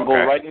then we're gonna go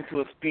right into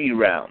a speed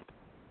round.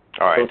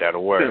 All right,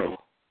 that'll work.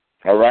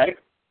 All right.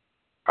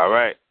 All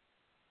right.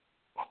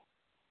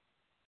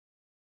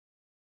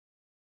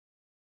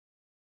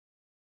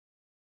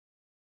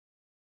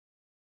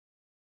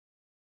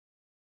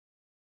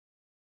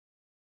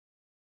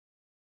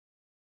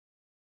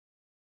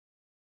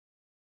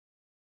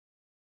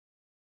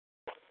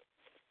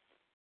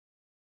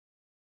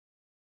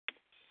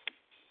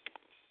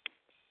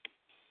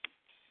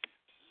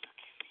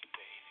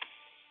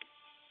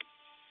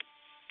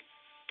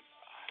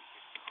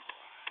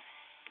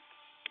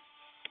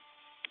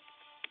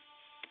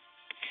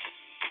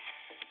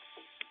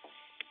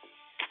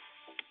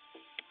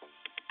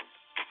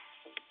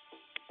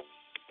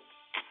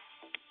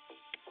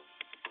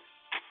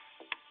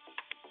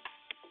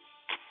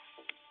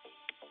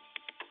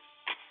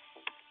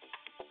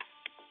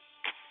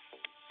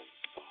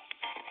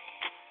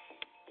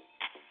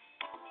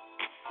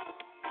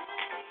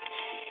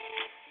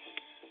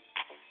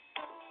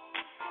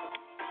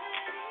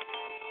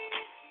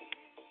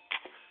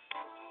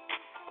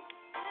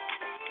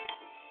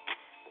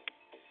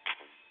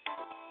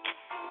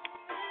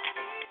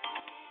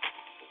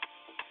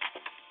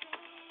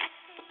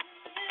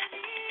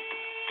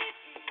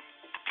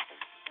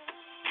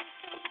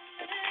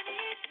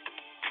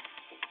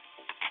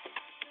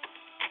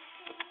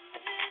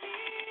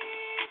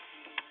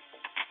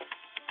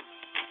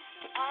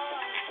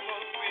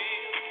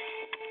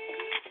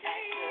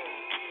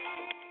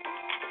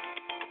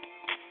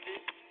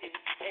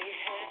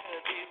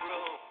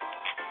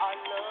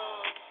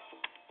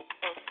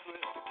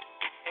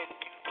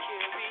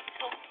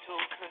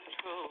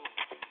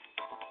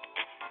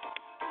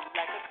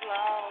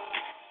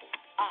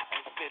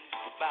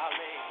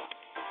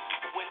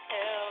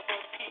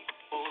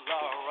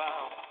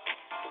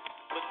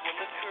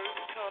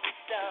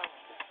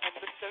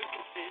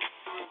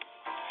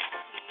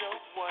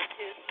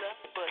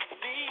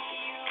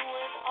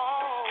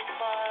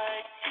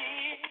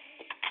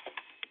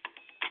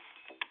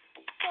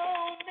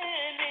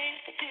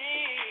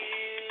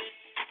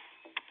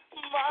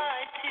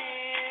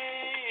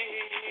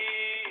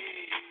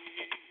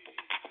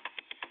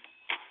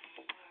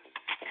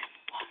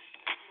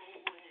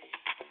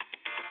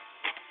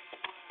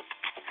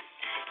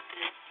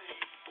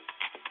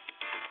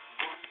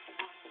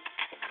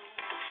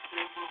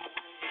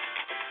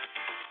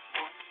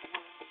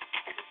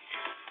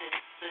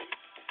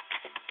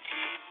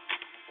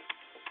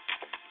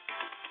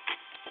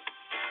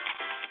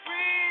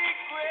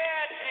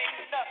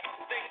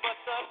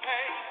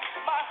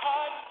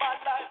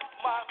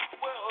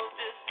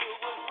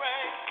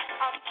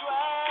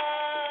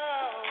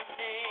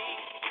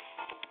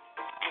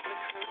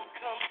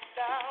 comes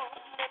down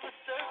and the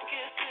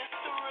circus is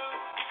through.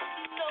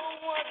 No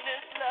one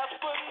is left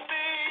but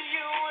me,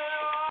 you and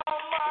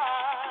all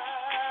my.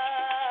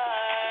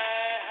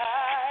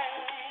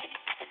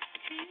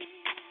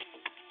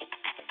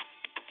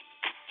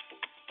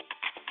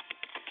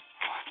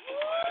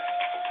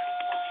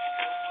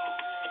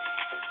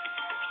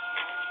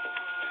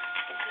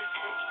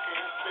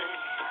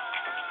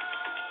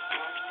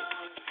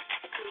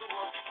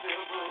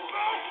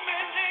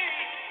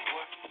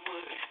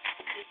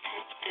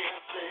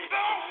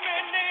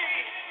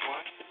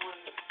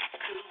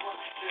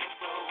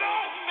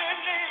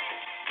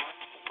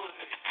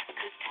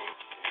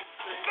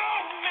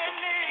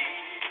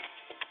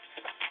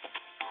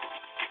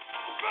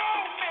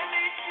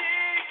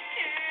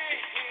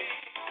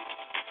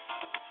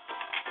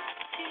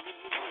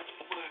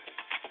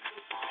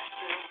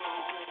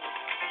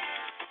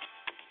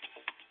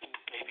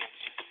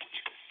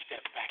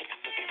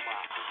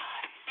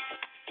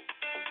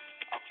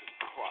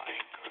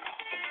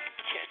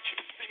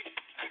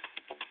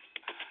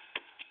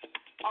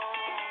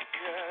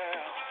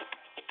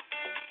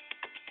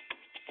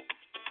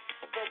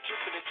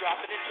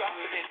 Dropping and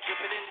dropping and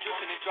dripping and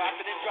dripping and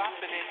dropping and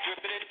dropping and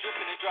dripping and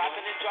dripping and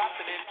dropping and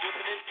dropping and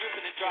dripping and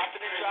dripping and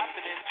dropping and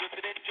dropping and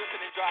dripping and dripping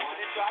and dropping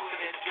and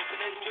dropping and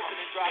dripping and dripping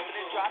and dropping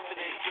and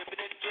dropping and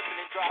dripping and dripping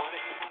and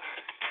dropping.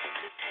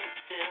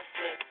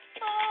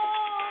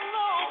 All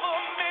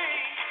over me.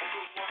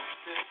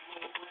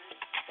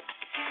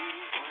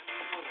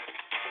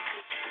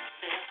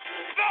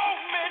 So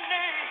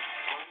many.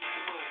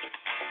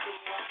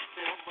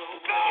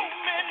 So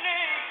many.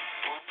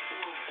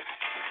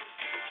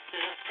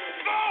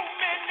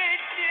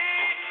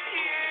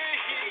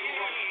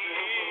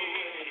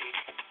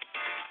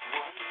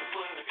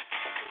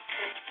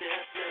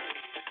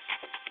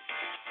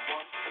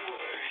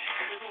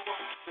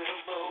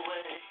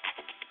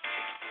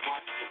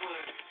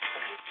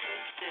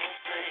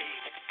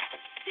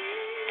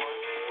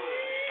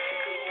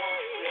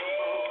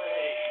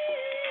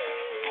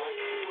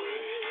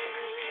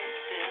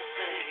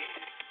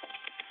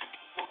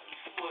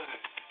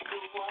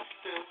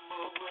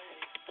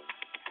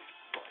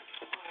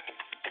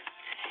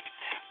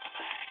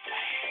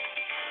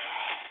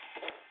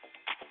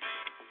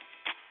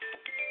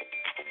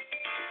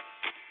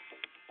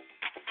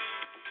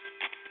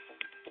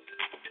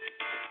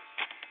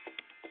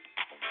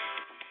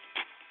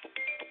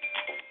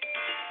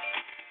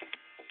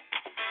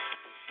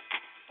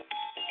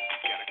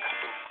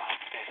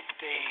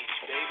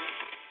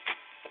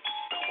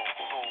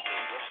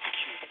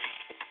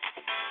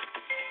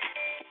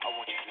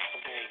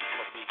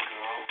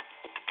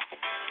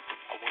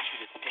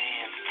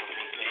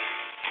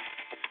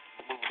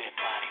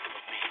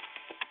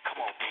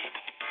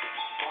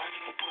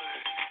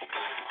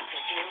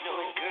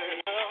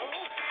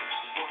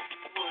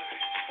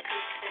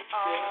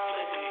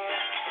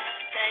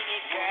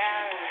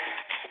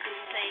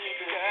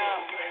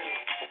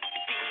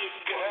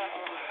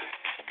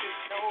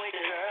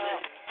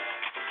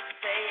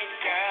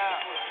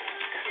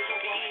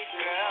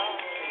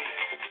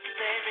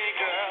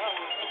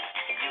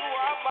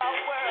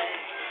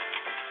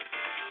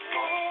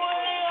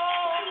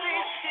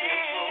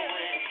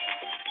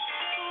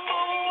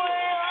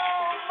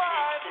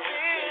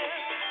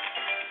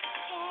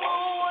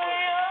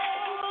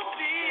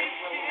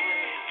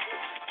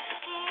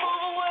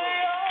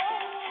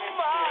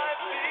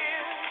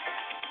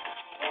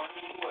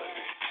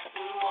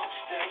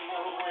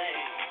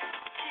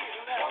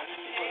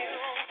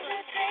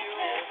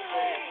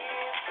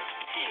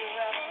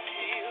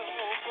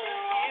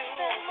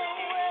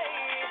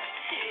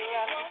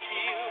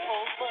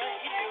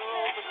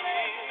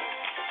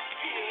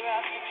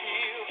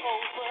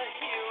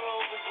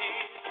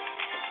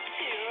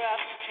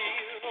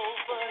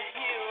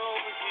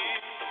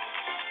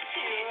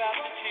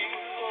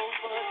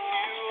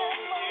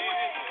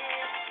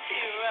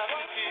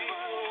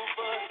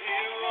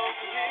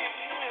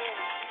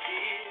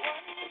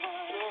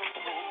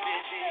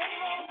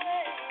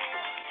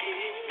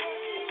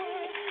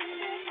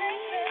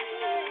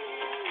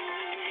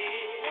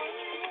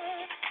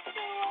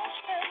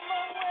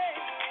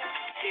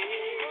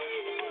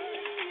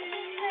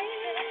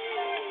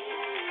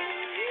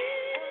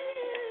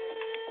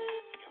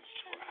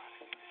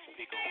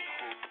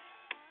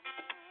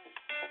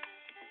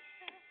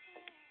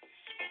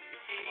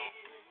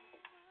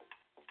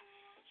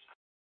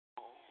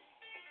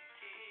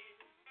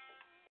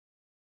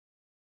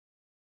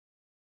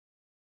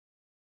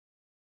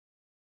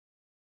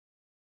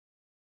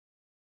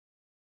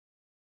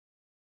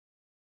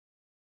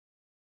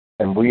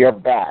 And we are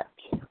back.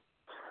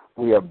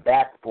 We are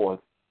back to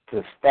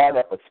start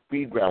up a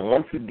speed round.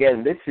 Once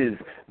again, this is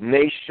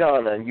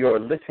Nation, and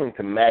you're listening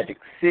to Magic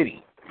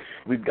City.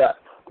 We've got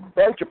a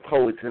bunch of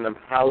poets in the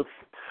house.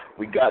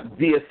 We got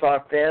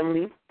DSR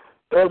family.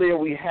 Earlier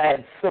we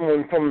had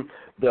someone from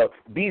the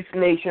Beast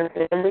Nation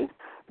family.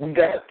 We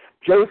got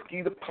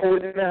Joski the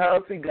poet in the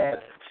house. We got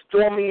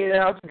Stormy in the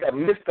house. We got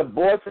Mr.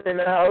 Boss in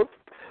the house.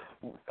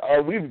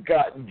 We've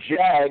got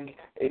Jag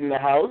in the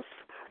house.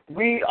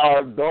 we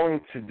are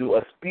going to do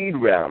a speed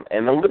round,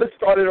 and I'm going to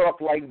start it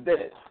off like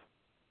this.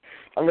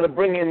 I'm going to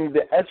bring in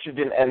the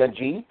estrogen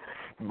energy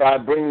by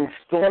bringing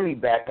Stormy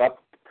back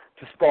up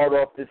to start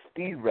off this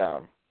speed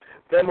round.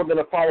 Then we're going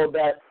to follow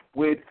that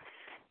with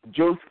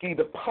Joski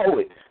the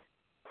Poet,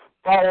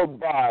 followed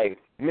by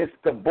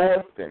Mr.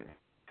 Boston.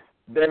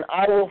 Then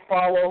I will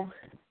follow,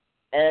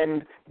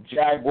 and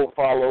Jag will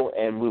follow,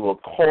 and we will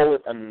call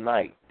it a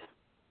night.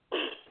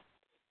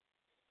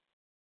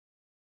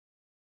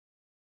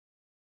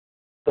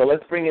 So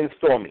let's bring in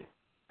Stormy.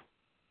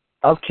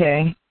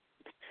 Okay.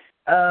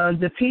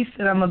 The piece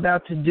that I'm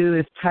about to do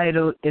is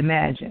titled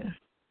Imagine.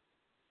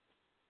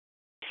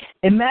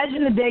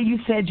 Imagine the day you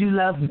said you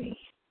loved me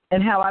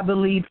and how I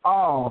believed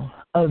all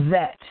of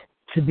that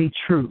to be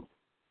true.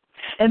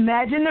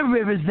 Imagine the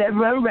rivers that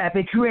run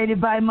rapid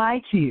created by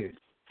my tears,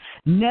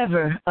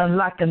 never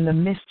unlocking the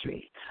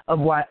mystery of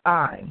why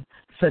I'm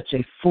such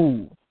a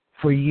fool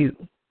for you.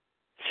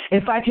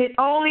 If I could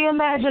only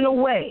imagine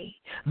away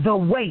the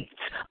weight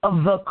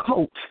of the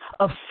coat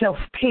of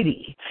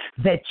self-pity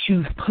that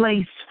you've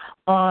placed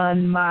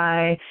on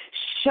my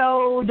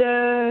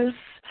shoulders,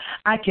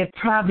 I could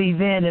probably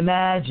then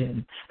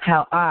imagine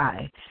how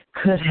I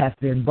could have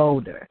been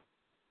bolder.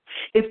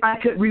 If I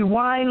could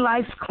rewind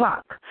life's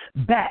clock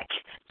back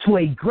to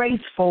a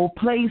graceful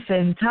place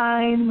and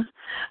time,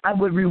 I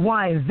would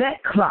rewind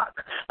that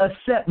clock,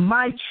 accept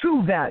my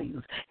true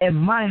values, and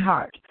my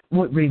heart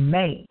would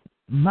remain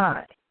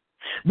mine.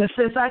 But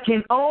since I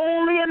can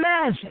only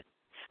imagine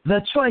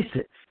the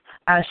choices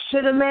I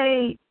should have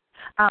made,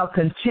 I'll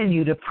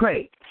continue to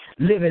pray,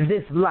 living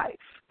this life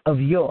of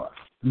your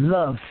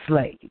love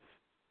slave.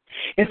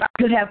 If I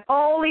could have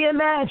only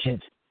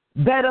imagined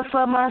better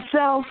for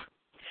myself,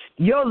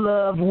 your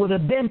love would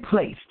have been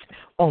placed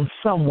on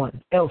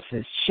someone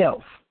else's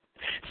shelf.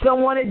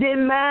 Someone that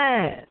didn't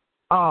mind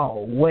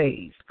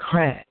always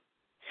crying.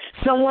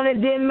 Someone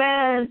that didn't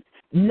mind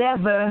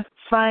never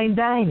fine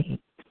dining.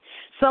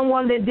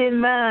 Someone that didn't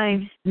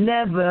mind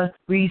never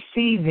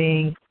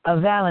receiving a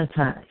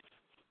Valentine.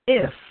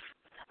 If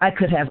I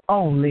could have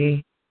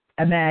only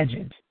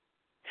imagined.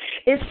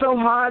 It's so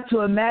hard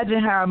to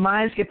imagine how our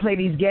minds can play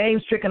these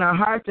games, tricking our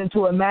hearts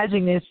into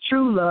imagining this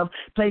true love,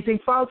 placing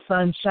false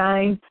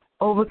sunshine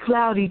over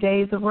cloudy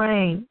days of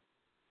rain.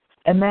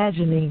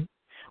 Imagining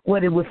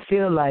what it would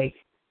feel like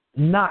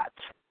not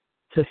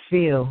to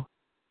feel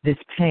this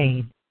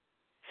pain.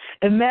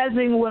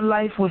 Imagining what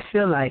life would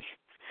feel like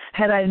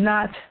had I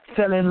not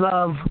fell in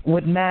love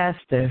with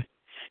Master.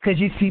 Because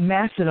you see,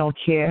 Master don't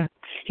care.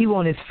 He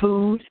wants his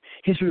food,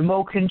 his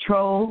remote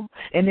control,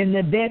 and in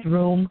the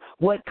bedroom,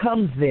 what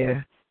comes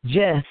there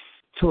just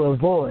to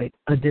avoid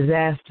a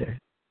disaster.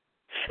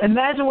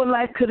 Imagine what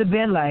life could have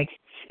been like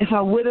if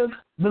I would have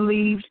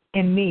believed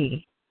in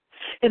me.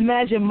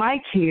 Imagine my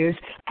tears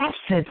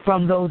absent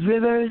from those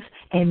rivers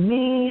and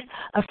me,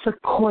 a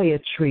sequoia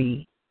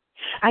tree.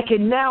 I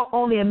can now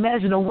only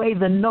imagine a way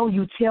the no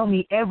you tell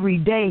me every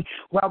day,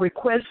 while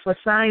requests for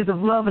signs of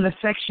love and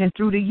affection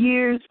through the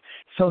years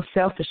so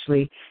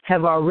selfishly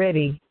have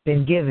already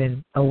been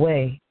given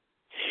away.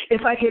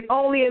 If I could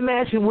only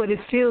imagine what it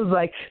feels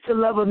like to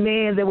love a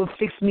man that would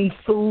fix me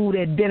food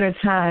at dinner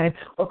time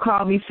or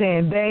call me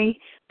saying, babe,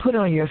 put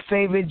on your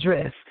favorite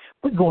dress.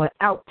 We're going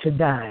out to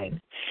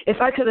dine.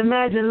 If I could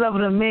imagine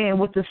loving a man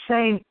with the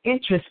same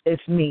interests as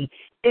me,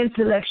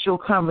 intellectual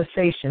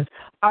conversations,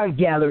 art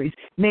galleries,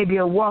 maybe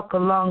a walk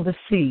along the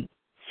sea.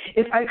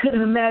 If I could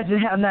imagine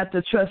how not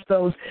to trust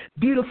those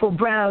beautiful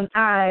brown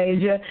eyes,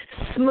 your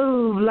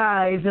smooth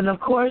lies, and of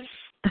course,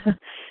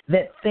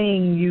 that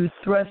thing you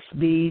thrust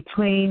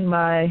between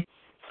my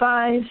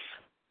thighs.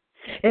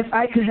 If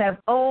I could have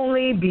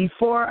only,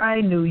 before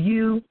I knew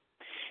you,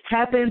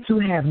 happened to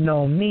have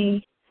known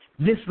me,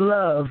 this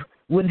love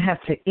wouldn't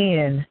have to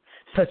end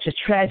such a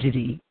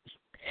tragedy.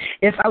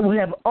 If I would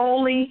have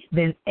only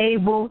been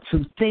able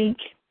to think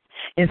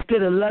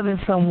instead of loving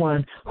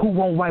someone who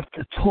won't wipe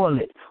the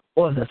toilet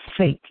or the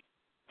sink.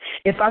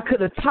 If I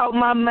could have taught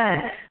my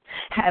mind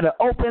how to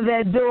open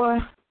that door,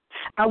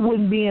 I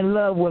wouldn't be in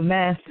love with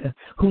Master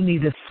who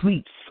neither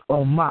sweeps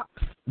or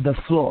mops the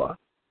floor.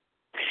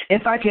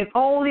 If I could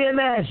only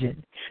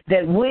imagine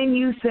that when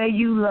you say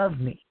you love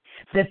me,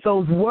 that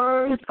those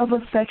words of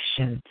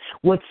affection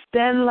would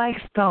stand like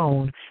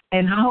stone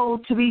and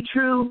hold to be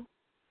true,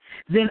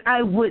 then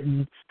I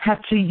wouldn't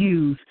have to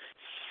use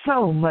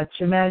so much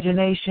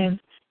imagination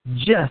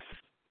just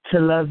to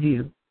love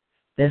you.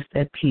 That's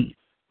that piece,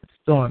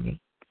 Stormy.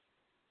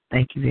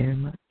 Thank you very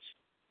much.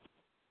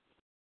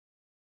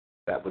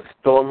 That was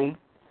Stormy.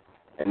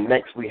 And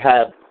next we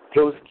have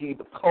Joski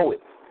the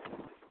Poet.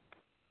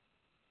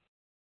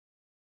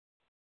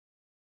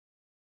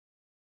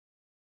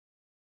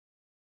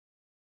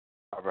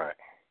 All right.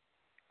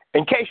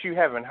 In case you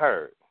haven't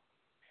heard,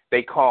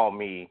 they call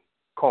me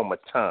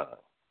Comatone.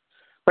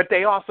 But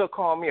they also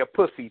call me a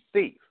pussy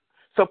thief.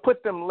 So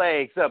put them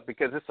legs up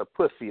because it's a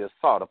pussy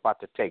assault about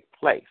to take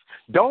place.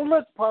 Don't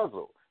look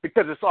puzzled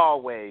because it's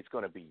always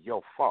going to be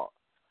your fault.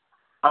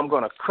 I'm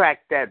going to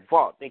crack that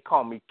vault. They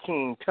call me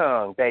King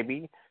Tongue,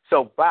 baby.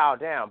 So bow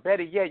down.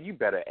 Better yet, you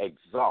better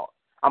exalt.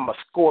 I'm a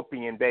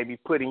scorpion, baby,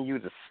 putting you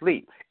to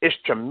sleep. It's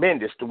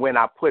tremendous when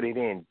I put it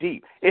in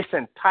deep. It's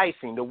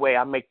enticing the way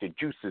I make the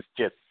juices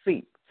just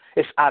seep.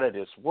 It's out of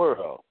this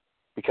world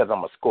because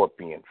I'm a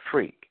scorpion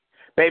freak.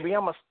 Baby,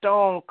 I'm a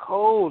stone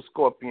cold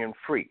scorpion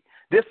freak.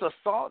 This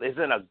assault is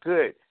in a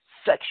good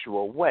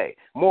sexual way,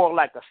 more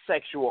like a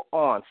sexual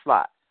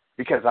onslaught,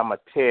 because I'm going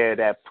to tear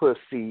that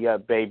pussy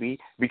up, baby,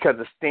 because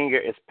the stinger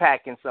is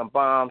packing some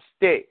bomb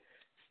stick.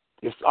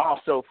 It's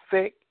also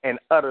thick and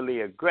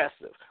utterly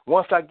aggressive.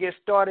 Once I get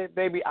started,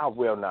 baby, I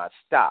will not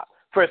stop.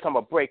 First, I'm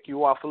going to break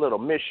you off a little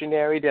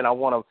missionary. Then I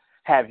want to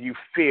have you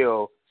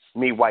feel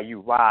me while you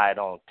ride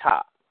on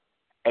top.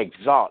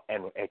 Exalt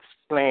and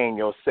explain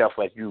yourself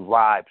as you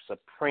ride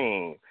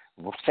supreme,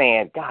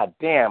 saying, God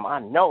damn, I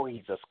know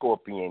he's a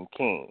scorpion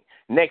king.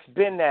 Next,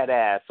 bend that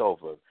ass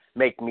over.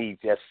 Make me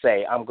just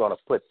say, I'm going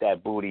to put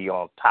that booty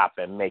on top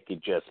and make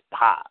it just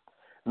pop.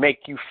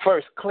 Make you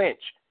first clench,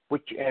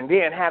 and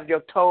then have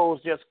your toes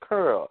just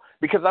curl,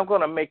 because I'm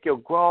going to make your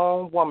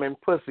grown woman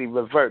pussy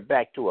revert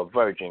back to a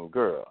virgin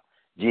girl.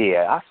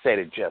 Yeah, I said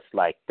it just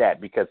like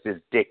that because this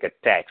dick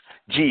attacks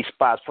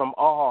G-spots from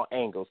all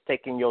angles,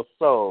 taking your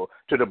soul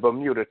to the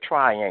Bermuda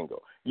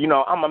Triangle. You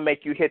know, I'm going to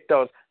make you hit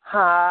those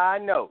high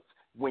notes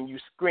when you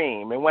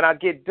scream. And when I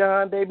get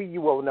done, baby,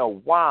 you will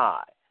know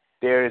why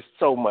there is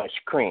so much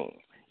cream.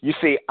 You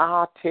see,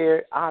 I'll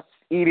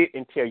eat it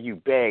until you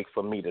beg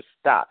for me to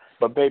stop.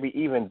 But, baby,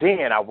 even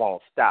then I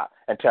won't stop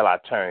until I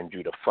turned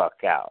you the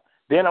fuck out.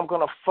 Then I'm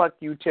going to fuck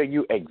you till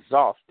you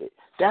exhausted.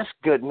 That's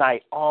good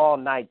night, all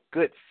night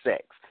good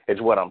sex is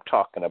what I'm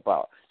talking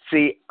about.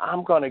 See,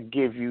 I'm going to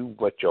give you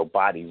what your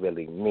body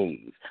really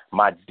needs.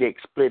 My dick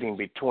splitting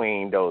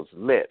between those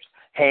lips,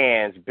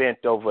 hands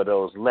bent over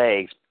those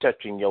legs,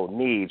 touching your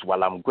knees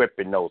while I'm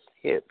gripping those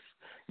hips.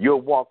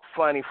 You'll walk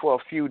funny for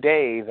a few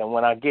days, and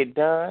when I get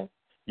done,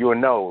 you'll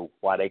know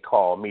why they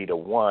call me the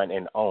one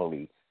and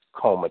only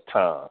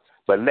Comaton.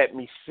 But let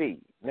me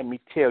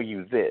tell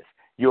you this.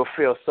 You'll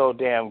feel so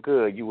damn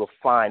good, you will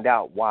find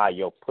out why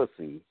your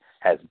pussy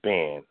has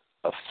been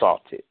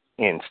assaulted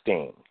in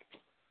Sting.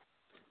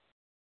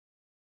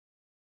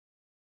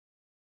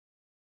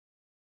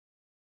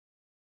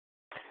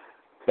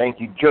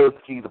 Thank you,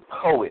 Josie the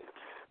poet.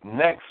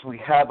 Next, we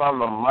have on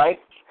the mic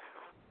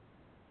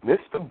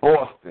Mr.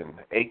 Boston,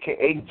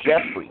 a.k.a.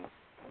 Jeffrey.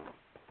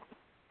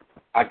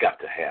 I got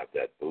to have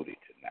that booty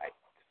tonight.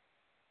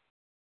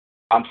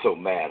 I'm so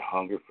mad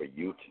hungry for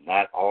you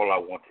tonight. All I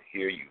want to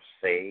hear you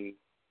say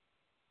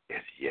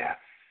is yes.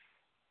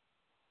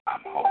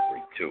 I'm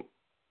hungry too.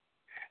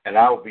 And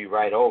I'll be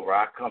right over.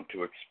 I come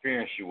to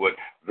experience you with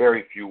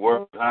very few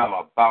words. I'm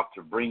about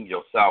to bring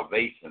your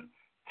salvation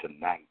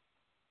tonight.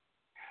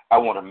 I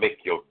want to make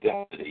your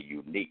destiny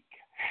unique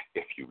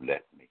if you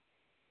let me.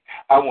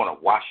 I want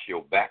to wash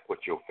your back with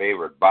your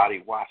favorite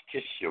body wash,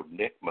 kiss your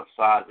neck,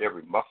 massage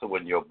every muscle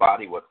in your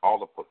body with all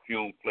the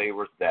perfume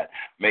flavors that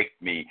make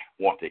me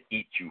want to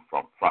eat you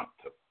from front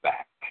to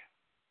back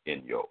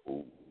in your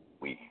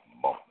ooh-wee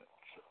moments.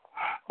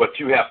 But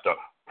you have to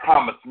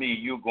promise me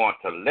you're going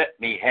to let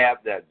me have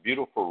that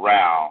beautiful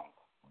round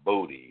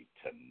booty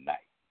tonight.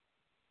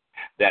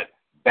 That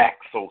back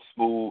so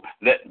smooth,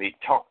 let me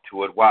talk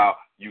to it while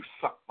you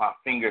suck my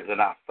fingers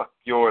and I suck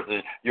yours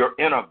and your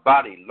inner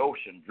body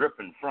lotion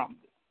dripping from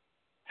it.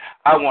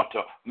 I want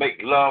to make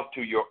love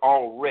to your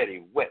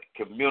already wet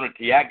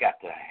community. I got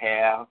to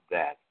have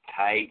that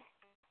tight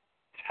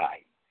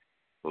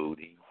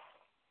booty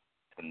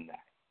tonight.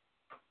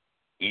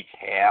 Each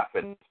half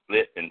and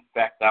split. In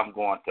fact, I'm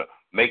going to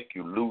make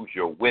you lose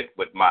your wit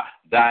with my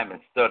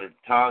diamond-studded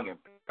tongue and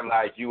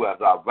paralyze you as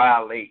I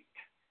violate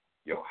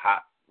your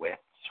hot, wet,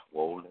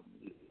 swollen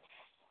lips.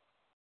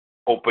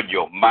 Open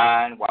your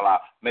mind while I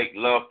make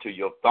love to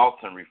your thoughts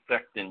and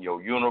reflect in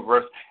your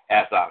universe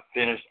as I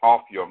finish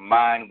off your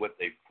mind with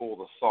a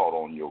full assault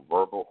on your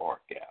verbal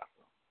orgasm,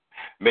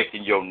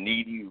 making your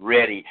needy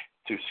ready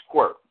to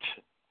squirt,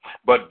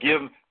 but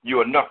give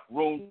you enough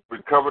room to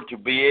recover to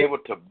be able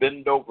to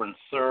bend over and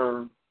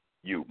serve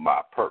you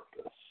my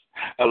purpose.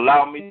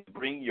 Allow me to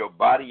bring your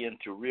body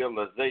into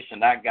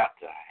realization. I got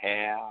to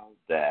have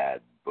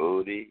that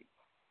booty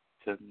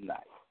tonight.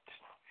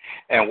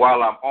 And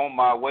while I'm on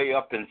my way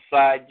up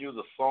inside you,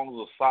 the songs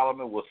of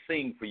Solomon will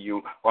sing for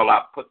you while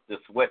I put this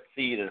wet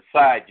seed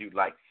inside you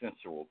like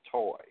sensual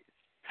toys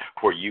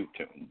for you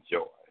to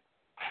enjoy.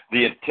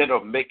 The intent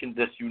of making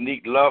this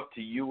unique love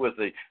to you is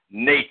a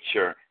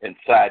nature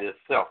inside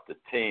itself to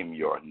tame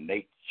your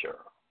nature.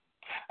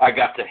 I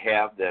got to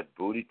have that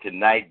booty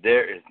tonight.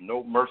 There is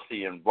no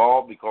mercy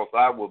involved because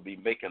I will be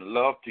making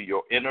love to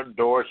your inner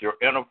doors, your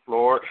inner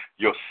floor,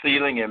 your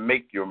ceiling, and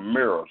make your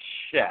mirror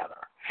shatter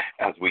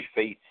as we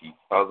face each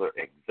other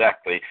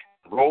exactly.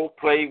 Role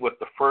play with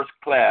the first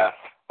class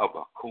of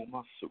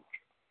Akuma Sutra.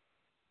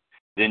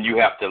 Then you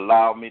have to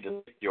allow me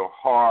to take your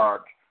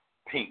hard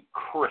pink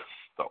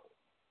crystal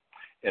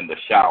in the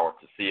shower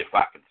to see if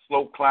I can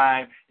slow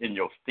climb in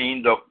your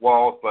steamed up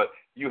walls, but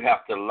you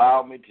have to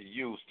allow me to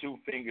use two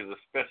fingers,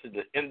 especially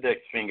the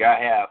index finger.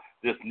 I have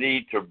this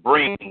need to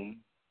bring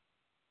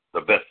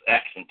the best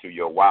action to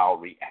your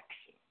wild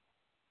reaction.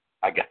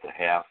 I got to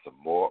have some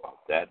more of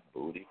that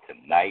booty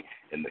tonight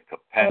in the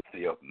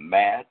capacity of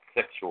mad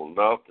sexual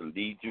love to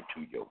lead you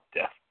to your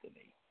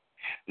destiny.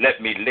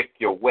 Let me lick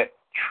your wet,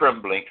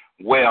 trembling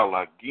well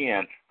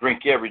again.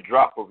 Drink every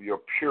drop of your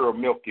pure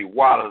milky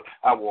waters.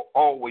 I will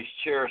always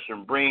cherish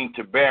and bring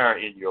to bear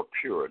in your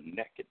pure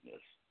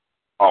nakedness.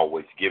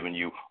 Always giving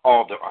you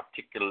all the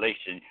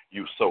articulation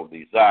you so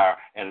desire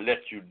and let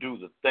you do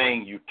the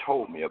thing you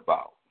told me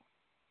about.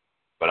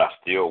 But I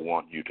still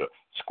want you to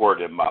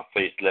squirt in my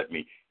face. Let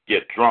me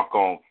get drunk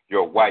on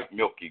your white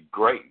milky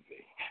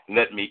gravy.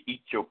 Let me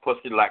eat your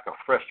pussy like a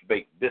fresh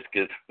baked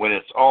biscuit. When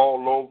it's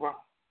all over,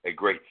 a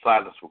great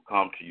silence will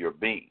come to your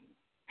being.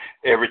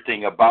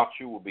 Everything about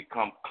you will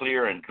become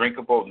clear and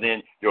drinkable.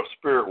 Then your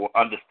spirit will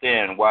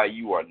understand why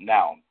you are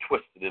now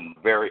twisted in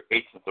the very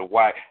essence of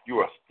why you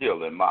are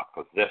still in my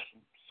possession,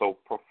 so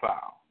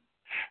profound.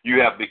 You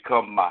have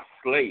become my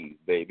slave,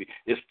 baby.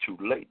 It's too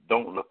late.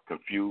 Don't look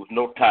confused.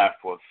 No time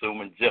for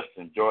assuming. Just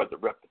enjoy the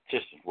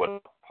repetition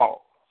without pause.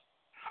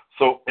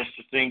 So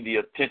interesting, the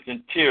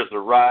attention, tears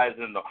arise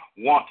in the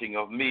wanting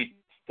of me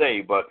to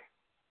stay, but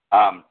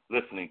I'm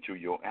listening to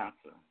your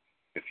answer.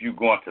 If you're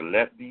going to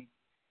let me,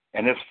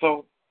 and if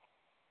so,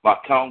 my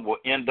tongue will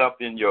end up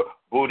in your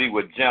booty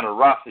with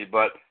generosity,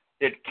 but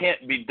it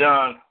can't be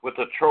done with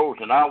a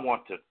Trojan. I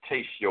want to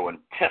taste your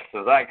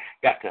intestines. I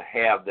got to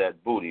have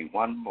that booty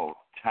one more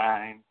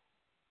time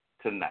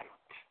tonight.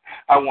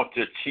 I want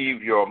to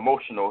achieve your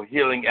emotional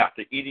healing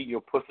after eating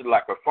your pussy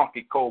like a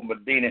funky cold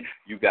Medina.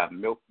 You got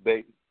milk,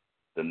 baby?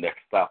 The next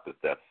stop is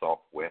that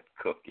soft, wet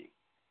cookie.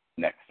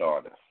 Next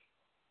artist.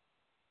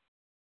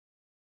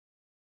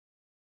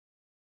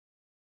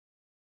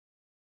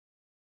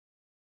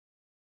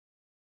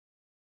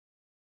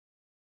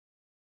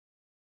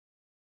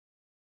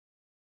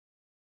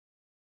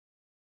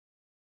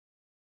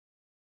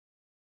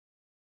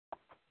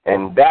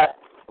 And that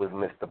was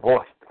Mr.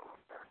 Boston.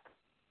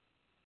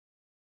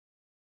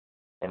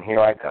 And here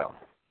I go.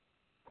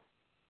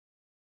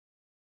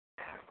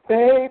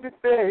 Baby,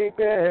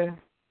 baby,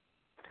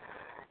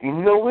 you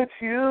know it's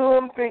you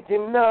I'm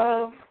thinking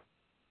of.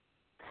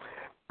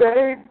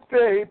 Baby,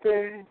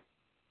 baby,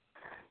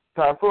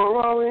 time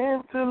for our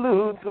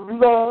interludes of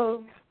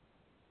love.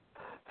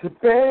 So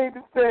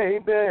baby,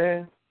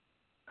 baby,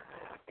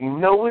 you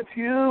know it's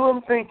you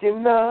I'm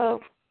thinking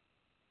of.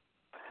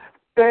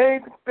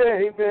 Baby,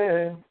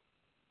 baby,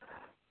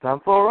 time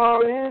for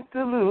our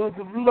interludes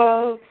of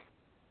love.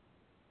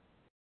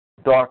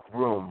 Dark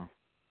room,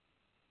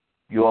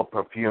 your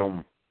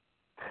perfume,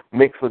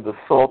 mixed with the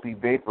salty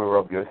vapor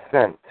of your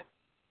scent,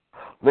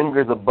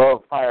 lingers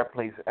above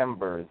fireplace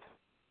embers,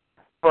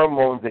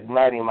 pheromones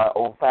igniting my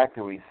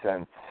olfactory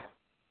sense.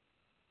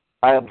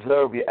 I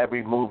observe your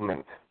every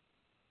movement,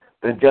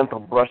 the gentle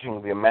brushing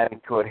of your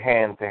manicured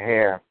hand to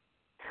hair,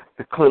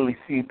 to clearly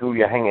see through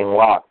your hanging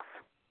locks.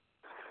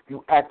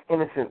 You act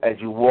innocent as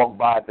you walk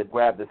by to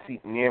grab the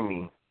seat near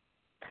me.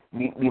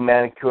 Neatly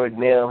manicured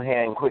nail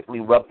hand quickly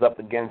rubs up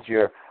against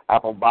your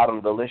apple-bottom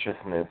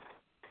deliciousness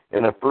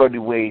in a flirty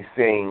way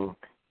saying,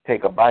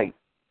 take a bite.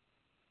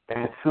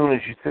 And as soon as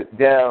you sit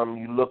down,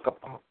 you look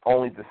up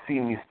only to see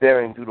me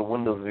staring through the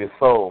windows of your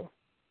soul.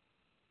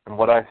 And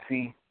what I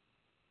see,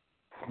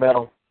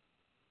 smell,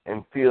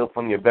 and feel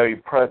from your very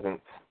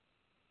presence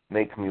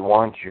makes me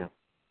want you.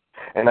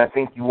 And I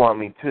think you want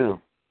me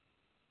too.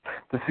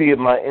 To see if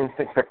my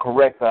instincts are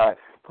correct, I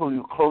pull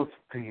you close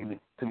to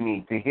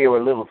me to hear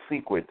a little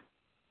secret.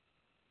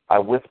 I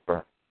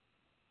whisper,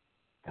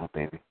 "Oh,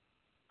 baby,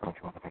 don't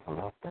you want to make a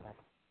love tonight?"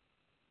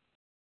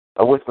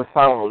 I whisper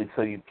silently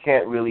so you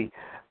can't really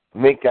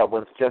make out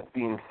what's just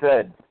being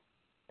said.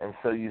 And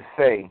so you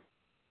say,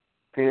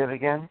 "Say it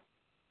again?"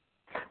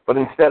 But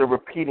instead of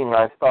repeating,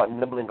 I start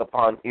nibbling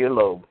upon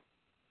earlobe,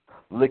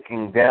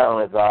 licking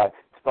down as I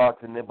start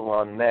to nibble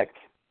on neck,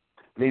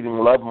 leaving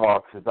love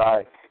marks as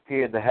I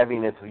hear the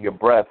heaviness of your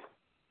breath.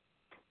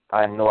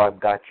 I know I've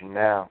got you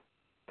now.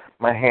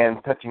 My hands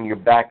touching your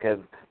back as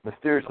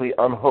mysteriously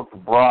unhooked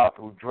bra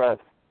through dress.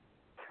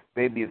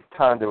 Baby, it's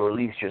time to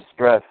release your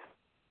stress.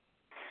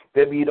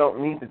 Baby, you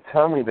don't need to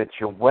tell me that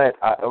you're wet.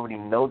 I already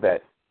know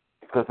that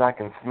because I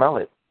can smell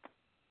it.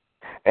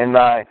 And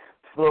I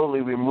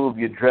slowly remove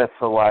your dress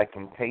so I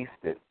can taste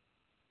it.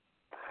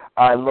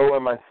 I lower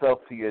myself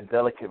to your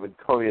delicate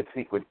Victoria's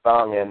Secret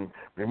thong and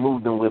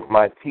remove them with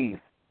my teeth.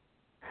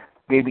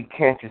 Baby,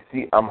 can't you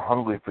see I'm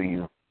hungry for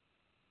you?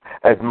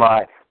 As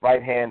my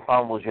right hand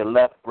fondles your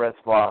left breast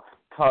while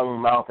tongue,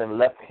 mouth, and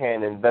left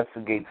hand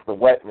investigates the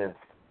wetness.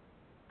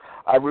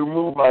 I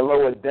remove my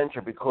lower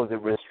denture because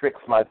it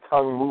restricts my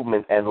tongue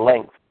movement and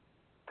length.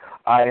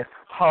 I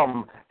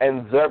hum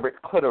and zerbit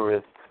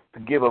clitoris to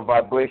give a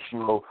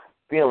vibrational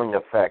feeling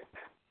effect.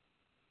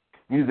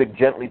 Music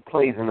gently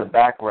plays in the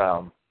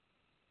background.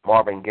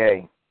 Marvin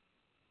Gaye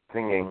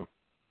singing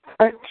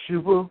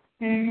sexual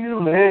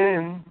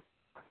healing.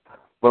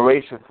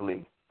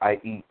 Voraciously, I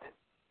eat.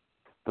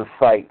 The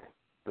sight,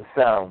 the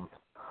sound,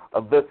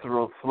 a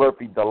visceral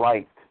slurpy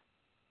delight.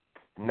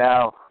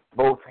 Now,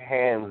 both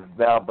hands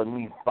down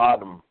beneath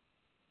bottom.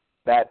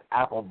 that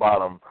apple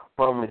bottom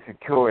firmly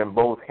secure in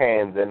both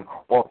hands and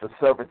off the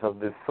surface of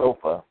this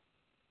sofa,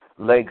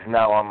 legs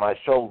now on my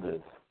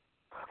shoulders,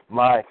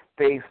 my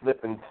face,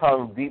 lip, and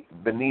tongue deep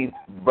beneath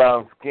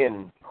brown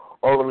skin,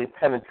 orally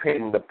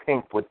penetrating the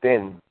pink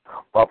within,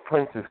 while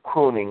Prince is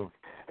crooning,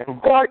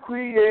 and God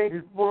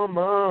created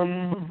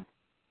woman.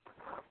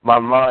 My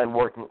mind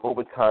working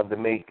overtime to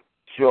make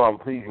sure I'm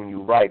pleasing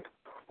you right,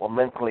 while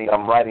mentally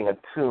I'm writing a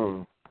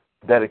tune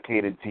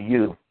dedicated to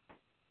you.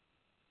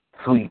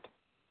 Sweet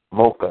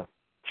mocha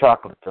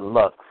chocolate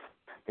deluxe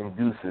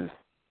induces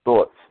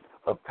thoughts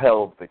of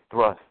pelvic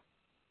thrust.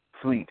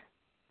 Sweet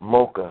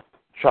mocha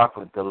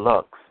chocolate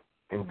deluxe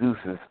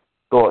induces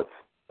thoughts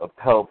of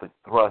pelvic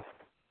thrust.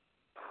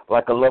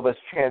 Like a lover's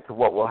chance of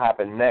what will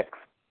happen next,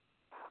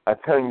 I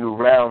turn you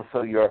around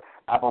so your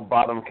apple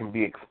bottom can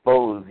be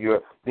exposed.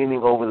 You're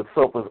leaning over the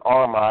sofa's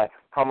arm. I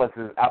promise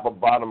this apple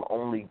bottom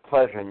only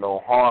pleasure, no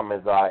harm,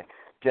 as I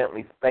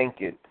gently spank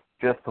it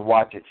just to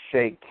watch it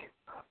shake.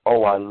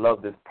 Oh, I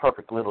love this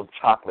perfect little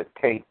chocolate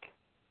cake.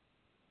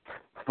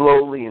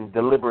 Slowly and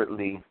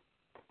deliberately,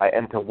 I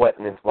enter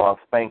wetness while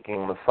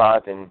spanking,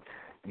 massaging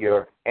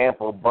your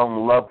ample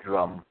bum love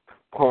drum,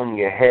 pulling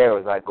your hair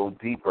as I go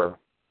deeper,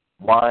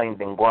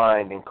 wind and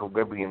grind in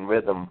Caribbean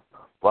rhythm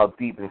while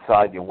deep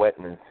inside your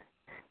wetness,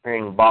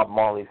 hearing Bob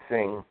Marley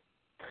sing,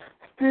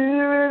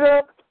 "Stir it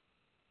up,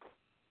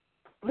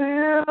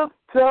 little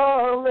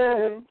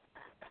darling,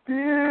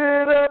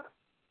 stir it up,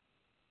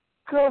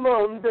 come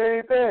on,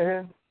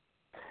 baby."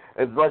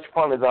 As much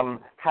fun as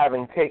I'm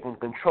having taken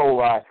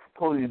control, I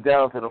pull you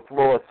down to the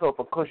floor,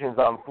 sofa cushions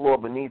on floor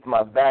beneath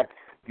my back.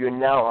 You're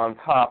now on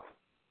top,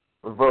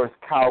 reverse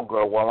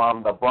cowgirl, while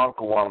I'm the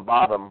bronco on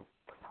bottom.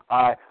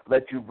 I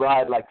let you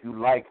ride like you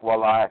like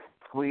while I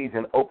squeeze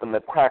and open the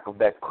crack of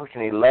that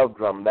cushiony love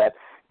drum, that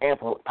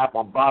ample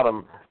apple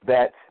bottom,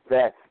 that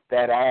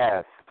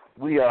ass.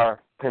 We are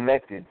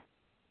connected.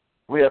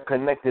 We are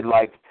connected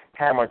like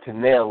hammer to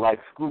nail, like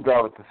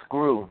screwdriver to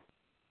screw,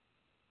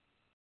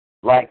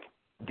 like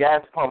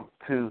gas pump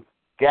to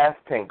gas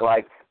tank,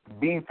 like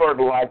bee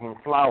fertilizing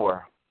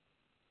flower.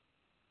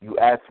 You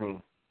ask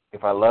me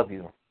if I love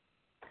you,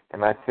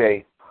 and I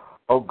say,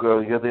 "Oh,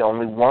 girl, you're the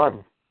only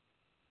one."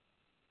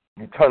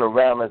 You turn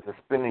around as the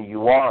spinner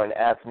you are and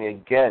ask me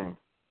again,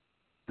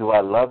 "Do I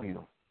love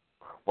you?"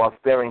 while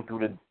staring through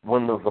the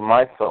windows of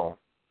my soul,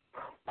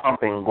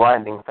 pumping,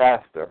 grinding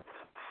faster.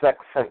 Sex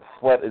and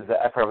sweat is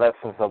the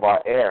effervescence of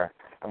our air,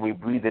 and we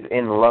breathe it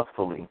in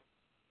lustfully.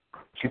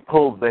 She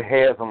pulls the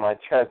hairs on my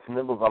chest,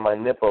 nibbles on my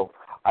nipple.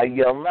 I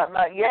yell,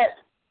 not yet."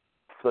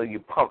 So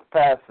you pump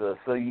faster.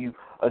 So you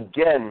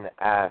again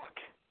ask,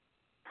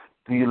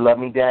 "Do you love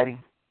me, Daddy?"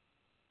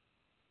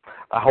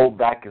 I hold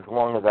back as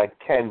long as I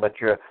can,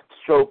 but your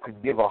stroke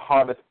could give a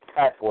heart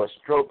attack or a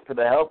stroke to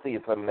the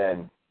healthiest of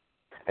men.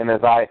 And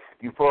as I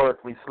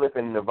euphorically slip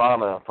in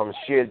nirvana from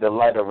sheer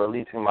delight of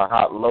releasing my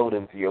hot load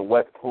into your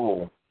wet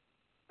pool,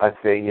 I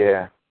say,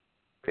 "Yeah,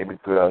 baby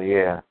girl,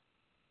 yeah,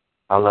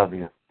 I love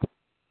you.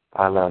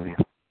 I love you.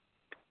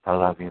 I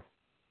love you.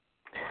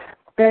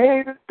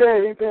 Baby,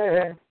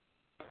 baby,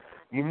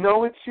 you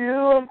know it's you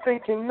I'm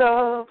thinking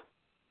of.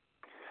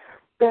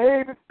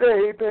 Baby,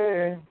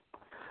 baby,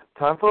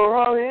 time for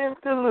our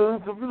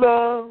interludes of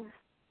love.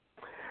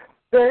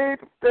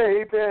 Baby,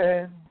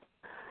 baby,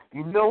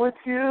 you know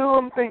it's you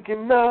I'm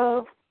thinking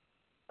of.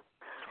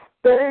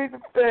 Baby,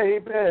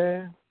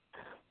 baby,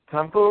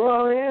 time for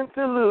our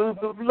interludes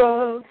of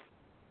love."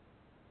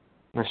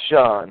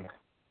 Nashawn,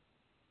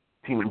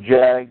 Team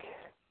Jag,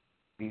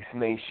 Beast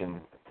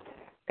Nation,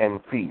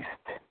 and Feast.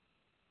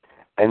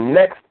 And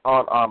next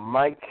on our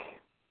mic,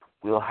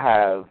 we'll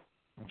have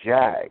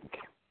Jag.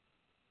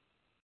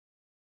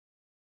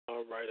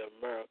 All right,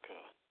 America,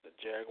 the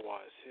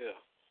Jaguar is here.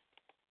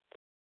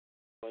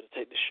 About to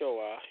take the show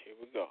out. Here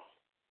we go.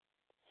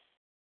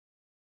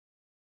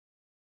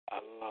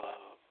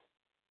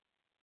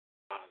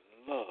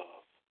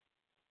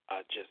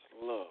 I just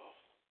love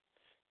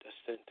the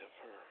scent of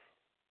her.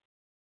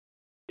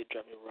 It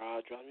drives me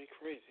wild, drives me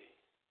crazy.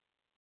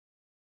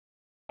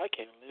 I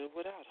can't live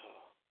without her.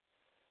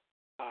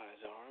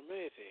 Eyes are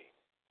amazing.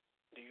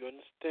 Do you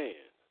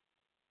understand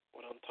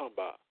what I'm talking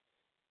about?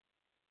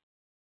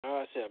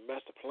 I said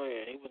master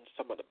plan. He wasn't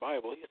talking about the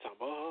Bible. He was talking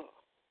about her.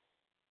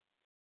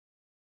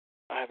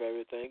 I have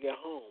everything at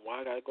home.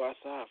 Why I gotta go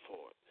outside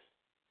for it?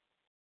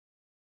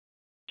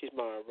 She's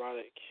my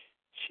erotic.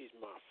 She's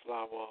my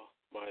flower,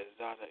 my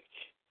exotic,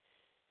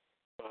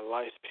 my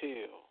life's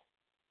pill.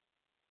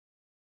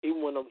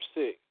 Even when I'm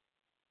sick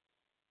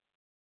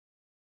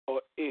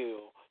or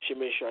ill, she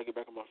makes sure I get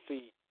back on my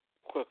feet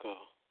quicker,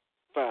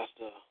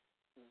 faster,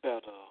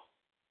 better.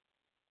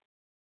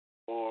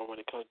 Or when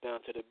it comes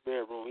down to the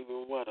bedroom,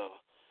 even wetter.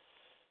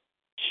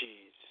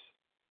 She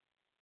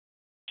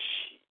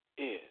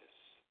is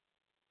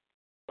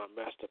my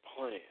master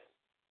plan.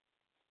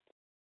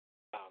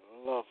 I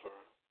love her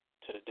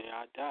to the day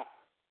I die.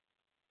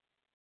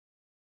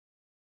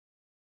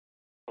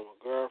 From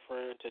a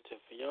girlfriend to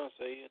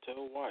fiance to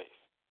a wife.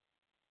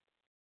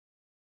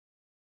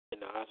 In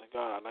the eyes of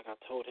God, like I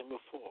told him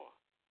before,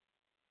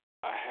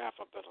 I have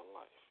a better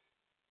life.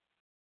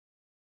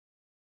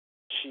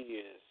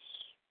 She is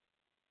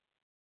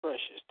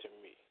precious to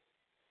me.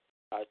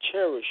 I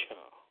cherish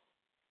her.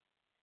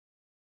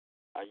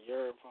 I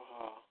yearn for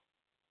her,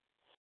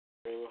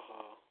 dream of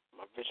her.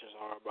 My visions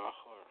are about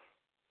her.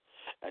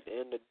 At the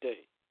end of the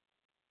day,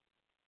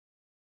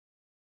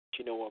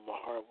 she know where my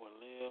heart will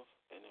live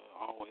and it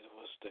always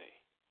will stay.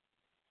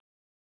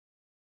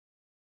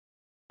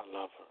 I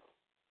love her.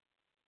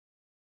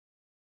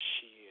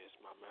 She is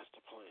my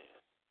master plan.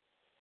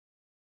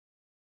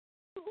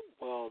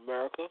 Well,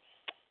 America,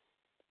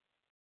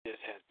 this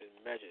has been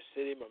Magic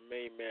City. My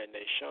main man,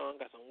 Nashawn,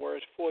 got some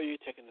words for you,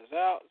 taking us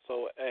out.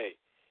 So, hey,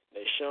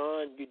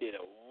 Nashawn, you did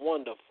a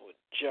wonderful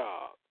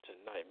job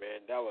tonight,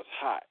 man. That was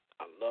hot.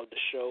 I love the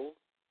show.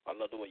 I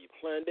love the way you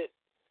planned it.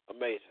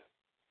 Amazing.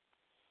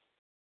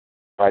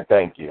 All right,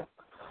 thank you.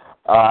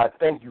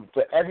 Thank you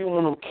for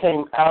everyone who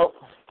came out.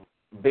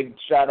 Big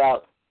shout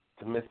out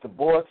to Mr.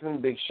 Boston.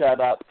 Big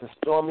shout out to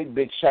Stormy.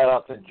 Big shout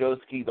out to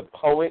Joski the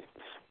poet.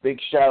 Big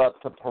shout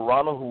out to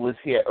Piranha, who was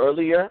here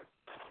earlier.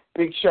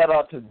 Big shout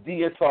out to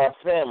DSR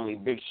family.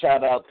 Big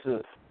shout out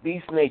to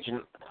Beast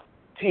Nation,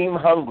 Team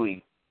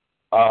Hungry,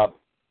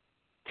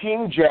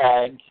 Team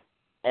Jag,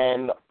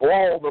 and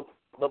all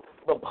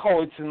the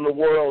poets in the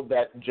world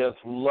that just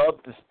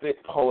love to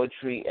spit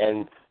poetry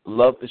and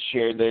love to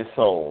share their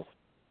souls.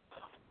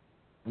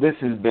 This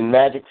has been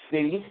Magic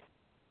City.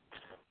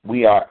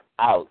 We are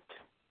out.